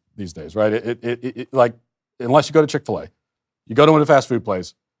these days, right? It like, unless you go to Chick-fil-A, you go to a fast food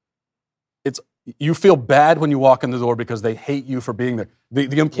place, you feel bad when you walk in the door because they hate you for being there.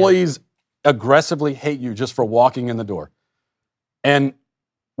 The employees aggressively hate you just for walking in the door. And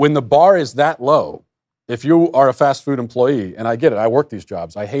when the bar is that low, if you are a fast food employee, and I get it, I work these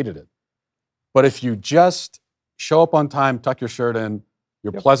jobs, I hated it. But if you just show up on time, tuck your shirt in,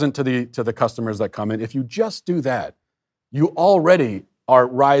 you're pleasant to the customers that come in, if you just do that, you already are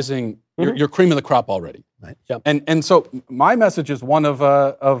rising, you're cream of the crop already. Right? Yep. And so my message is one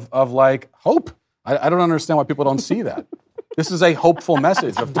of like hope. I don't understand why people don't see that. This is a hopeful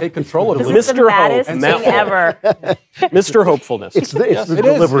message of take control of it. This is the maddest thing ever. Mr. Hopefulness. It's the It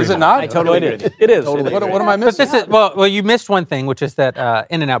delivery. is it not? I totally agree. It is. Totally. What am I missing? This is, well, you missed one thing, which is that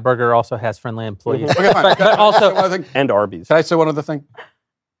In-N-Out Burger also has friendly employees. Okay, fine. But also, And Arby's. Can I say one other thing?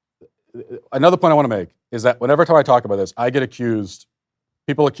 Another point I want to make is that whenever I talk about this, I get accused.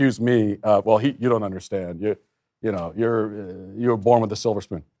 People accuse me of, well, you don't understand. You were born with a silver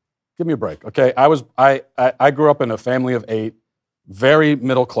spoon. Give me a break, okay? I grew up in a family of 8, very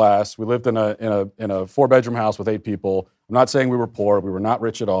middle class. We lived in a 4-bedroom house with 8 people. I'm not saying we were poor. We were not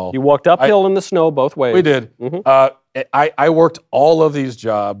rich at all. You walked uphill in the snow both ways. We did. I worked all of these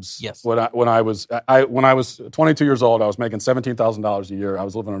jobs. Yes. When I was 22 years old, I was making $17,000 a year. I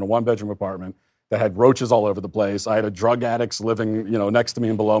was living in a 1-bedroom apartment that had roaches all over the place. I had a drug addicts living, next to me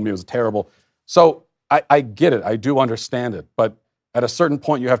and below me. It was terrible. So I get it. I do understand it. But at a certain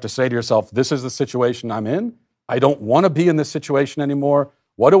point, you have to say to yourself, this is the situation I'm in. I don't want to be in this situation anymore.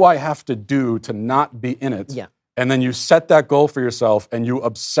 What do I have to do to not be in it? Yeah. And then you set that goal for yourself and you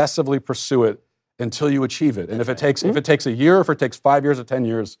obsessively pursue it until you achieve it. And if it takes a year, if it takes 5 years or 10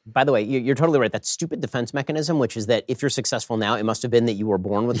 years. By the way, you're totally right. That stupid defense mechanism, which is that if you're successful now, it must have been that you were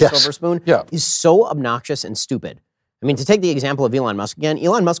born with a silver spoon, is so obnoxious and stupid. I mean, to take the example of Elon Musk again,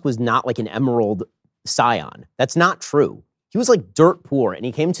 Elon Musk was not like an emerald scion. That's not true. He was like dirt poor, and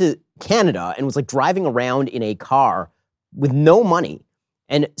he came to Canada and was like driving around in a car with no money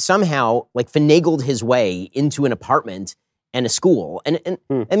and somehow like finagled his way into an apartment and a school. And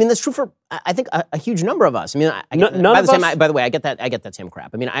I mean, that's true for, I think, a huge number of us. I mean, by the way, I get that same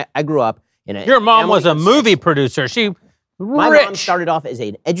crap. I mean, I grew up in a... Your mom was a movie producer. My mom started off as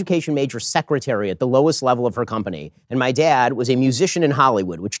an education major secretary at the lowest level of her company. And my dad was a musician in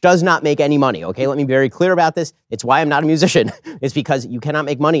Hollywood, which does not make any money, okay? Let me be very clear about this. It's why I'm not a musician. It's because you cannot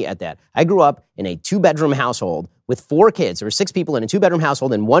make money at that. I grew up in a 2-bedroom household with 4 kids. There were 6 people in a 2-bedroom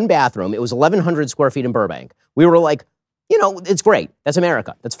household and 1 bathroom. It was 1,100 square feet in Burbank. We were like, it's great. That's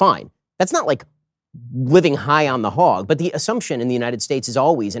America. That's fine. That's not like living high on the hog. But the assumption in the United States is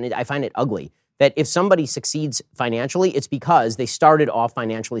always, and I find it ugly, that if somebody succeeds financially, it's because they started off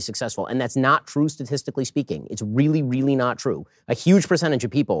financially successful. And that's not true statistically speaking. It's really, really not true. A huge percentage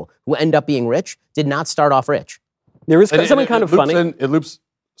of people who end up being rich did not start off rich. There is something kind of funny. It loops.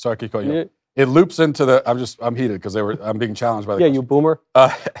 Sorry, keep going. it loops into I'm heated because I'm being challenged by the question. You boomer.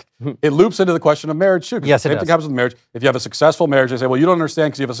 It loops into the question of marriage too. Yes, it same does. thing happens with marriage. If you have a successful marriage, they say, well, you don't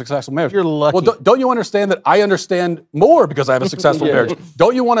understand because you have a successful marriage. You're lucky. Well, don't you understand that I understand more because I have a successful marriage?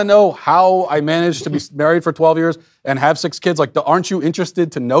 Don't you want to know how I managed to be married for 12 years and have 6 kids? Like, aren't you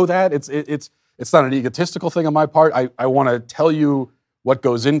interested to know that? It's not an egotistical thing on my part. I want to tell you what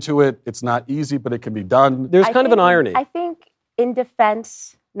goes into it. It's not easy, but it can be done. There's kind of an irony. I think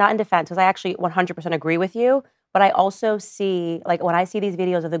not in defense, because I actually 100% agree with you, but I also see, like when I see these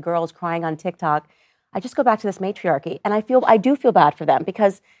videos of the girls crying on TikTok, I just go back to this matriarchy, and I do feel bad for them,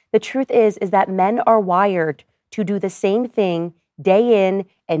 because the truth is that men are wired to do the same thing day in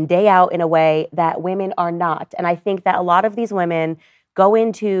and day out in a way that women are not. And I think that a lot of these women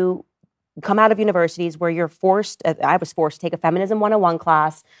come out of universities where you're forced, I was forced to take a feminism 101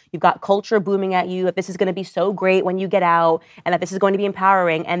 class. You've got culture booming at you that this is going to be so great when you get out and that this is going to be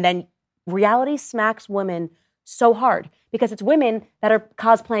empowering. And then reality smacks women so hard because it's women that are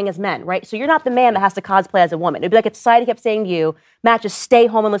cosplaying as men, right? So you're not the man that has to cosplay as a woman. It'd be like if society kept saying to you, Matt, just stay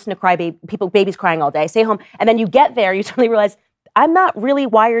home and listen to babies crying all day. Stay home. And then you get there, you suddenly realize, I'm not really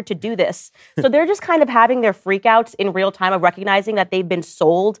wired to do this. So they're just kind of having their freakouts in real time of recognizing that they've been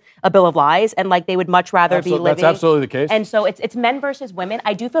sold a bill of lies and like they would much rather be living. That's absolutely the case. And so it's men versus women.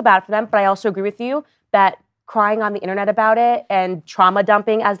 I do feel bad for them, but I also agree with you that crying on the internet about it and trauma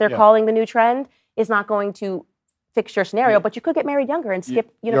dumping, as they're calling the new trend, is not going to fix your scenario. But you could get married younger and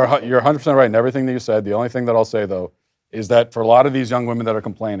skip university. You're 100% right in everything that you said. The only thing that I'll say, though, is that for a lot of these young women that are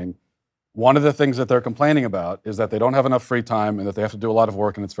complaining, one of the things that they're complaining about is that they don't have enough free time and that they have to do a lot of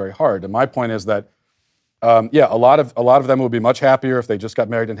work and it's very hard. And my point is that, a lot of them would be much happier if they just got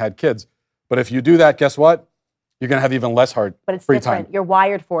married and had kids. But if you do that, guess what? You're going to have even less But it's free different. time. You're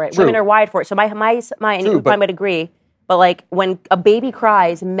wired for it. True. Women are wired for it. So and you probably might agree, but like when a baby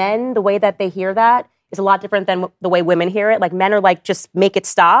cries, men, the way that they hear that is a lot different than the way women hear it. Like men are like, just make it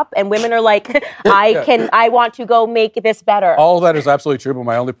stop. And women are like, I want to go make this better. All of that is absolutely true, but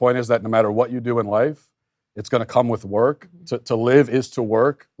my only point is that no matter what you do in life, it's going to come with work. To live is to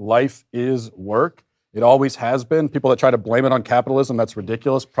work. Life is work. It always has been. People that try to blame it on capitalism, that's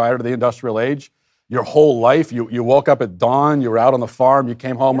ridiculous. Prior to the industrial age, your whole life, you woke up at dawn, you were out on the farm, you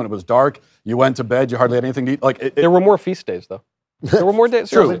came home when it was dark, you went to bed, you hardly had anything to eat. There were more feast days, though. There were more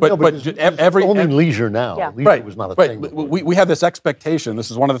days. True, but every only leisure now. Yeah. Leisure was not a thing. We have this expectation. This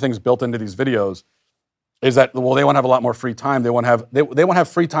is one of the things built into these videos, is that they want to have a lot more free time. They want to have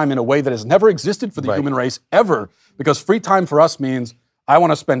free time in a way that has never existed for the human race ever. Because free time for us means I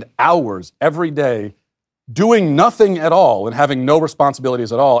want to spend hours every day doing nothing at all and having no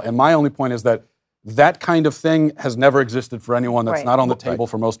responsibilities at all. And my only point is that kind of thing has never existed for anyone. That's not on the table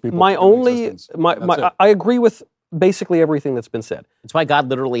for most people. I agree with basically everything that's been said. That's why God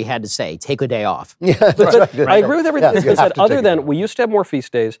literally had to say, take a day off. Yeah, that's right. I agree with everything that's been said, other take than we used to have more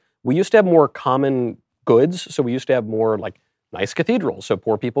feast days. We used to have more common goods. So we used to have more like nice cathedrals so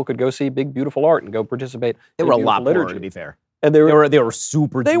poor people could go see big, beautiful art and go participate. They in were a beautiful lot liturgy. poorer, to be fair. And They were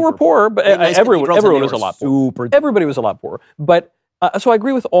super. They were poor, but Nice everyone cathedrals, and was they a lot were poorer. super. Everybody was a lot poorer. But so I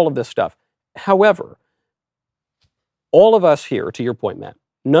agree with all of this stuff. However, all of us here, to your point, Matt,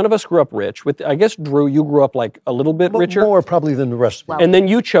 none of us grew up rich. I guess, Drew, you grew up like a little bit richer. More probably than the rest of us. And then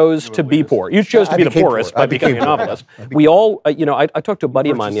you chose to be poor. You chose to be the poorest by becoming a novelist. We all, I talked to a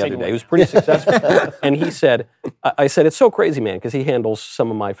buddy of mine the other day who's pretty successful, and he said, I said, it's so crazy, man, because he handles some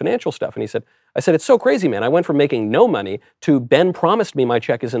of my financial stuff. And I said, it's so crazy, man. I went from making no money to Ben promised me my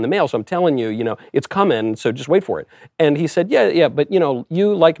check is in the mail, so I'm telling you, it's coming, so just wait for it. And he said, yeah, but,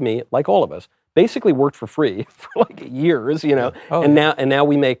 you, like me, like all of us, basically worked for free for like years, and now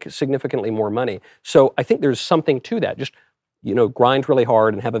we make significantly more money. So I think there's something to that. Just, grind really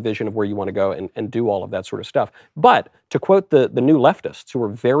hard and have a vision of where you want to go and do all of that sort of stuff. But to quote the new leftists who are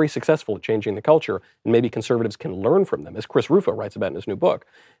very successful at changing the culture, and maybe conservatives can learn from them, as Chris Rufo writes about in his new book,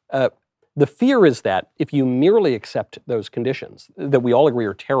 the fear is that if you merely accept those conditions that we all agree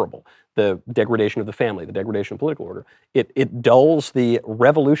are terrible, the degradation of the family, the degradation of political order, it dulls the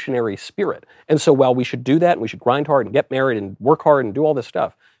revolutionary spirit. And so while we should do that, and we should grind hard and get married and work hard and do all this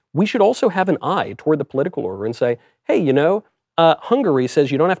stuff, we should also have an eye toward the political order and say, hey, Hungary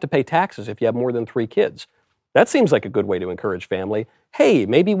says you don't have to pay taxes if you have more than 3 kids. That seems like a good way to encourage family. Hey,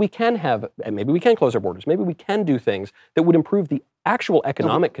 maybe we can close our borders. Maybe we can do things that would improve the actual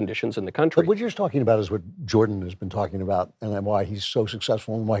economic conditions in the country. But what you're talking about is what Jordan has been talking about, and why he's so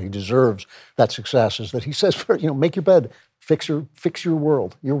successful and why he deserves that success, is that he says, make your bed, fix your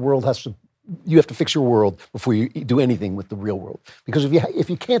world. Your world you have to fix your world before you do anything with the real world. Because if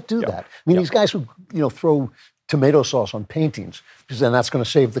you can't do that, these guys who throw tomato sauce on paintings, because then that's going to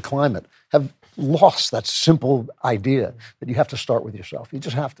save the climate, have lost that simple idea that you have to start with yourself. You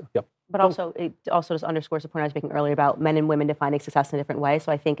just have to. Yep. But also, it also just underscores the point I was making earlier about men and women defining success in a different way. So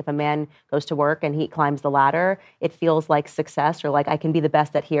I think if a man goes to work and he climbs the ladder, it feels like success, or like I can be the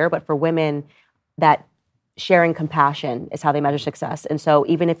best at here. But for women, that sharing compassion is how they measure success. And so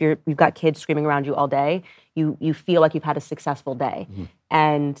even if you've got kids screaming around you all day, you feel like you've had a successful day. Mm-hmm.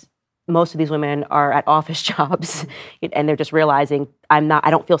 And most of these women are at office jobs, and they're just realizing I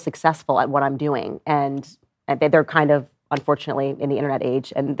don't feel successful at what I'm doing, and they're kind of, unfortunately, in the internet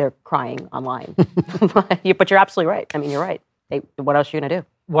age, and they're crying online. But you're absolutely right. I mean, you're right. What else are you going to do?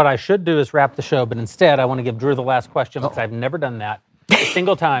 What I should do is wrap the show, but instead I want to give Drew the last question, because I've never done that a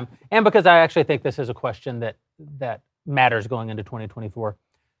single time, and because I actually think this is a question that matters going into 2024.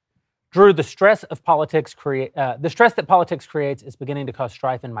 Drew, the stress that politics creates is beginning to cause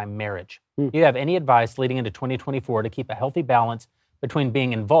strife in my marriage. Do you have any advice leading into 2024 to keep a healthy balance between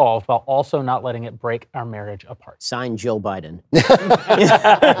being involved while also not letting it break our marriage apart? Sign Joe Biden.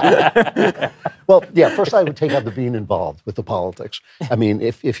 Well, yeah, first I would take out the being involved with the politics. I mean,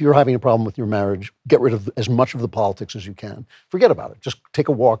 if you're having a problem with your marriage, get rid of as much of the politics as you can. Forget about it. Just take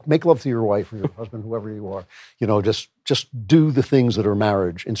a walk, make love to your wife or your husband, whoever you are. Just do the things that are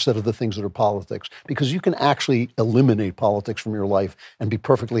marriage instead of the things that are politics, because you can actually eliminate politics from your life and be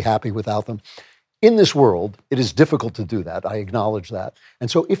perfectly happy without them. In this world, it is difficult to do that. I acknowledge that. And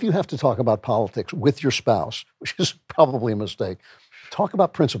so if you have to talk about politics with your spouse, which is probably a mistake, talk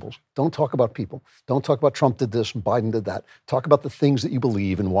about principles. Don't talk about people. Don't talk about Trump did this and Biden did that. Talk about the things that you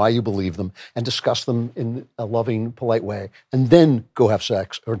believe and why you believe them, and discuss them in a loving, polite way. And then go have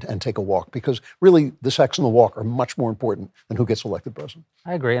sex and take a walk, because really the sex and the walk are much more important than who gets elected president.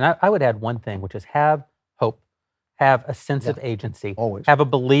 I agree. And I would add one thing, which is have hope. Have a sense of agency. Always. Have a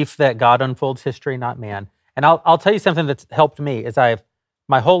belief that God unfolds history, not man. And I'll tell you something that's helped me is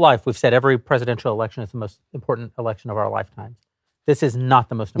my whole life, we've said every presidential election is the most important election of our lifetimes. This is not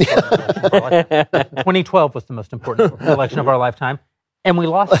the most important election of our lifetime. 2012 was the most important election of our lifetime, and we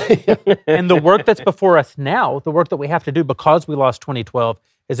lost it. And the work that's before us now, the work that we have to do because we lost 2012,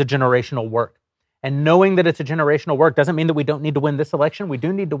 is a generational work. And knowing that it's a generational work doesn't mean that we don't need to win this election. We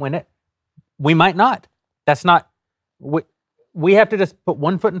do need to win it. We might not. That's not... We have to just put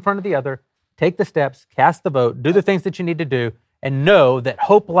one foot in front of the other, take the steps, cast the vote, do the things that you need to do, and know that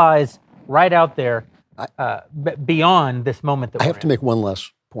hope lies right out there beyond this moment that I we're have to make one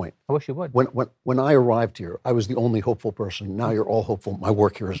last point. I wish you would. When I arrived here, I was the only hopeful person. Now you're all hopeful. My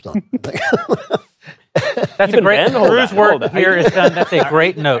work here is done. That's a great... Drew's work here is done. That's a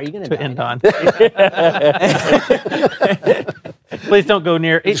great note to end on. Please don't go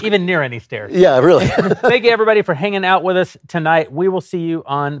even near any stairs. Yeah, really. Thank you, everybody, for hanging out with us tonight. We will see you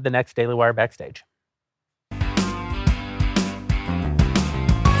on the next Daily Wire Backstage.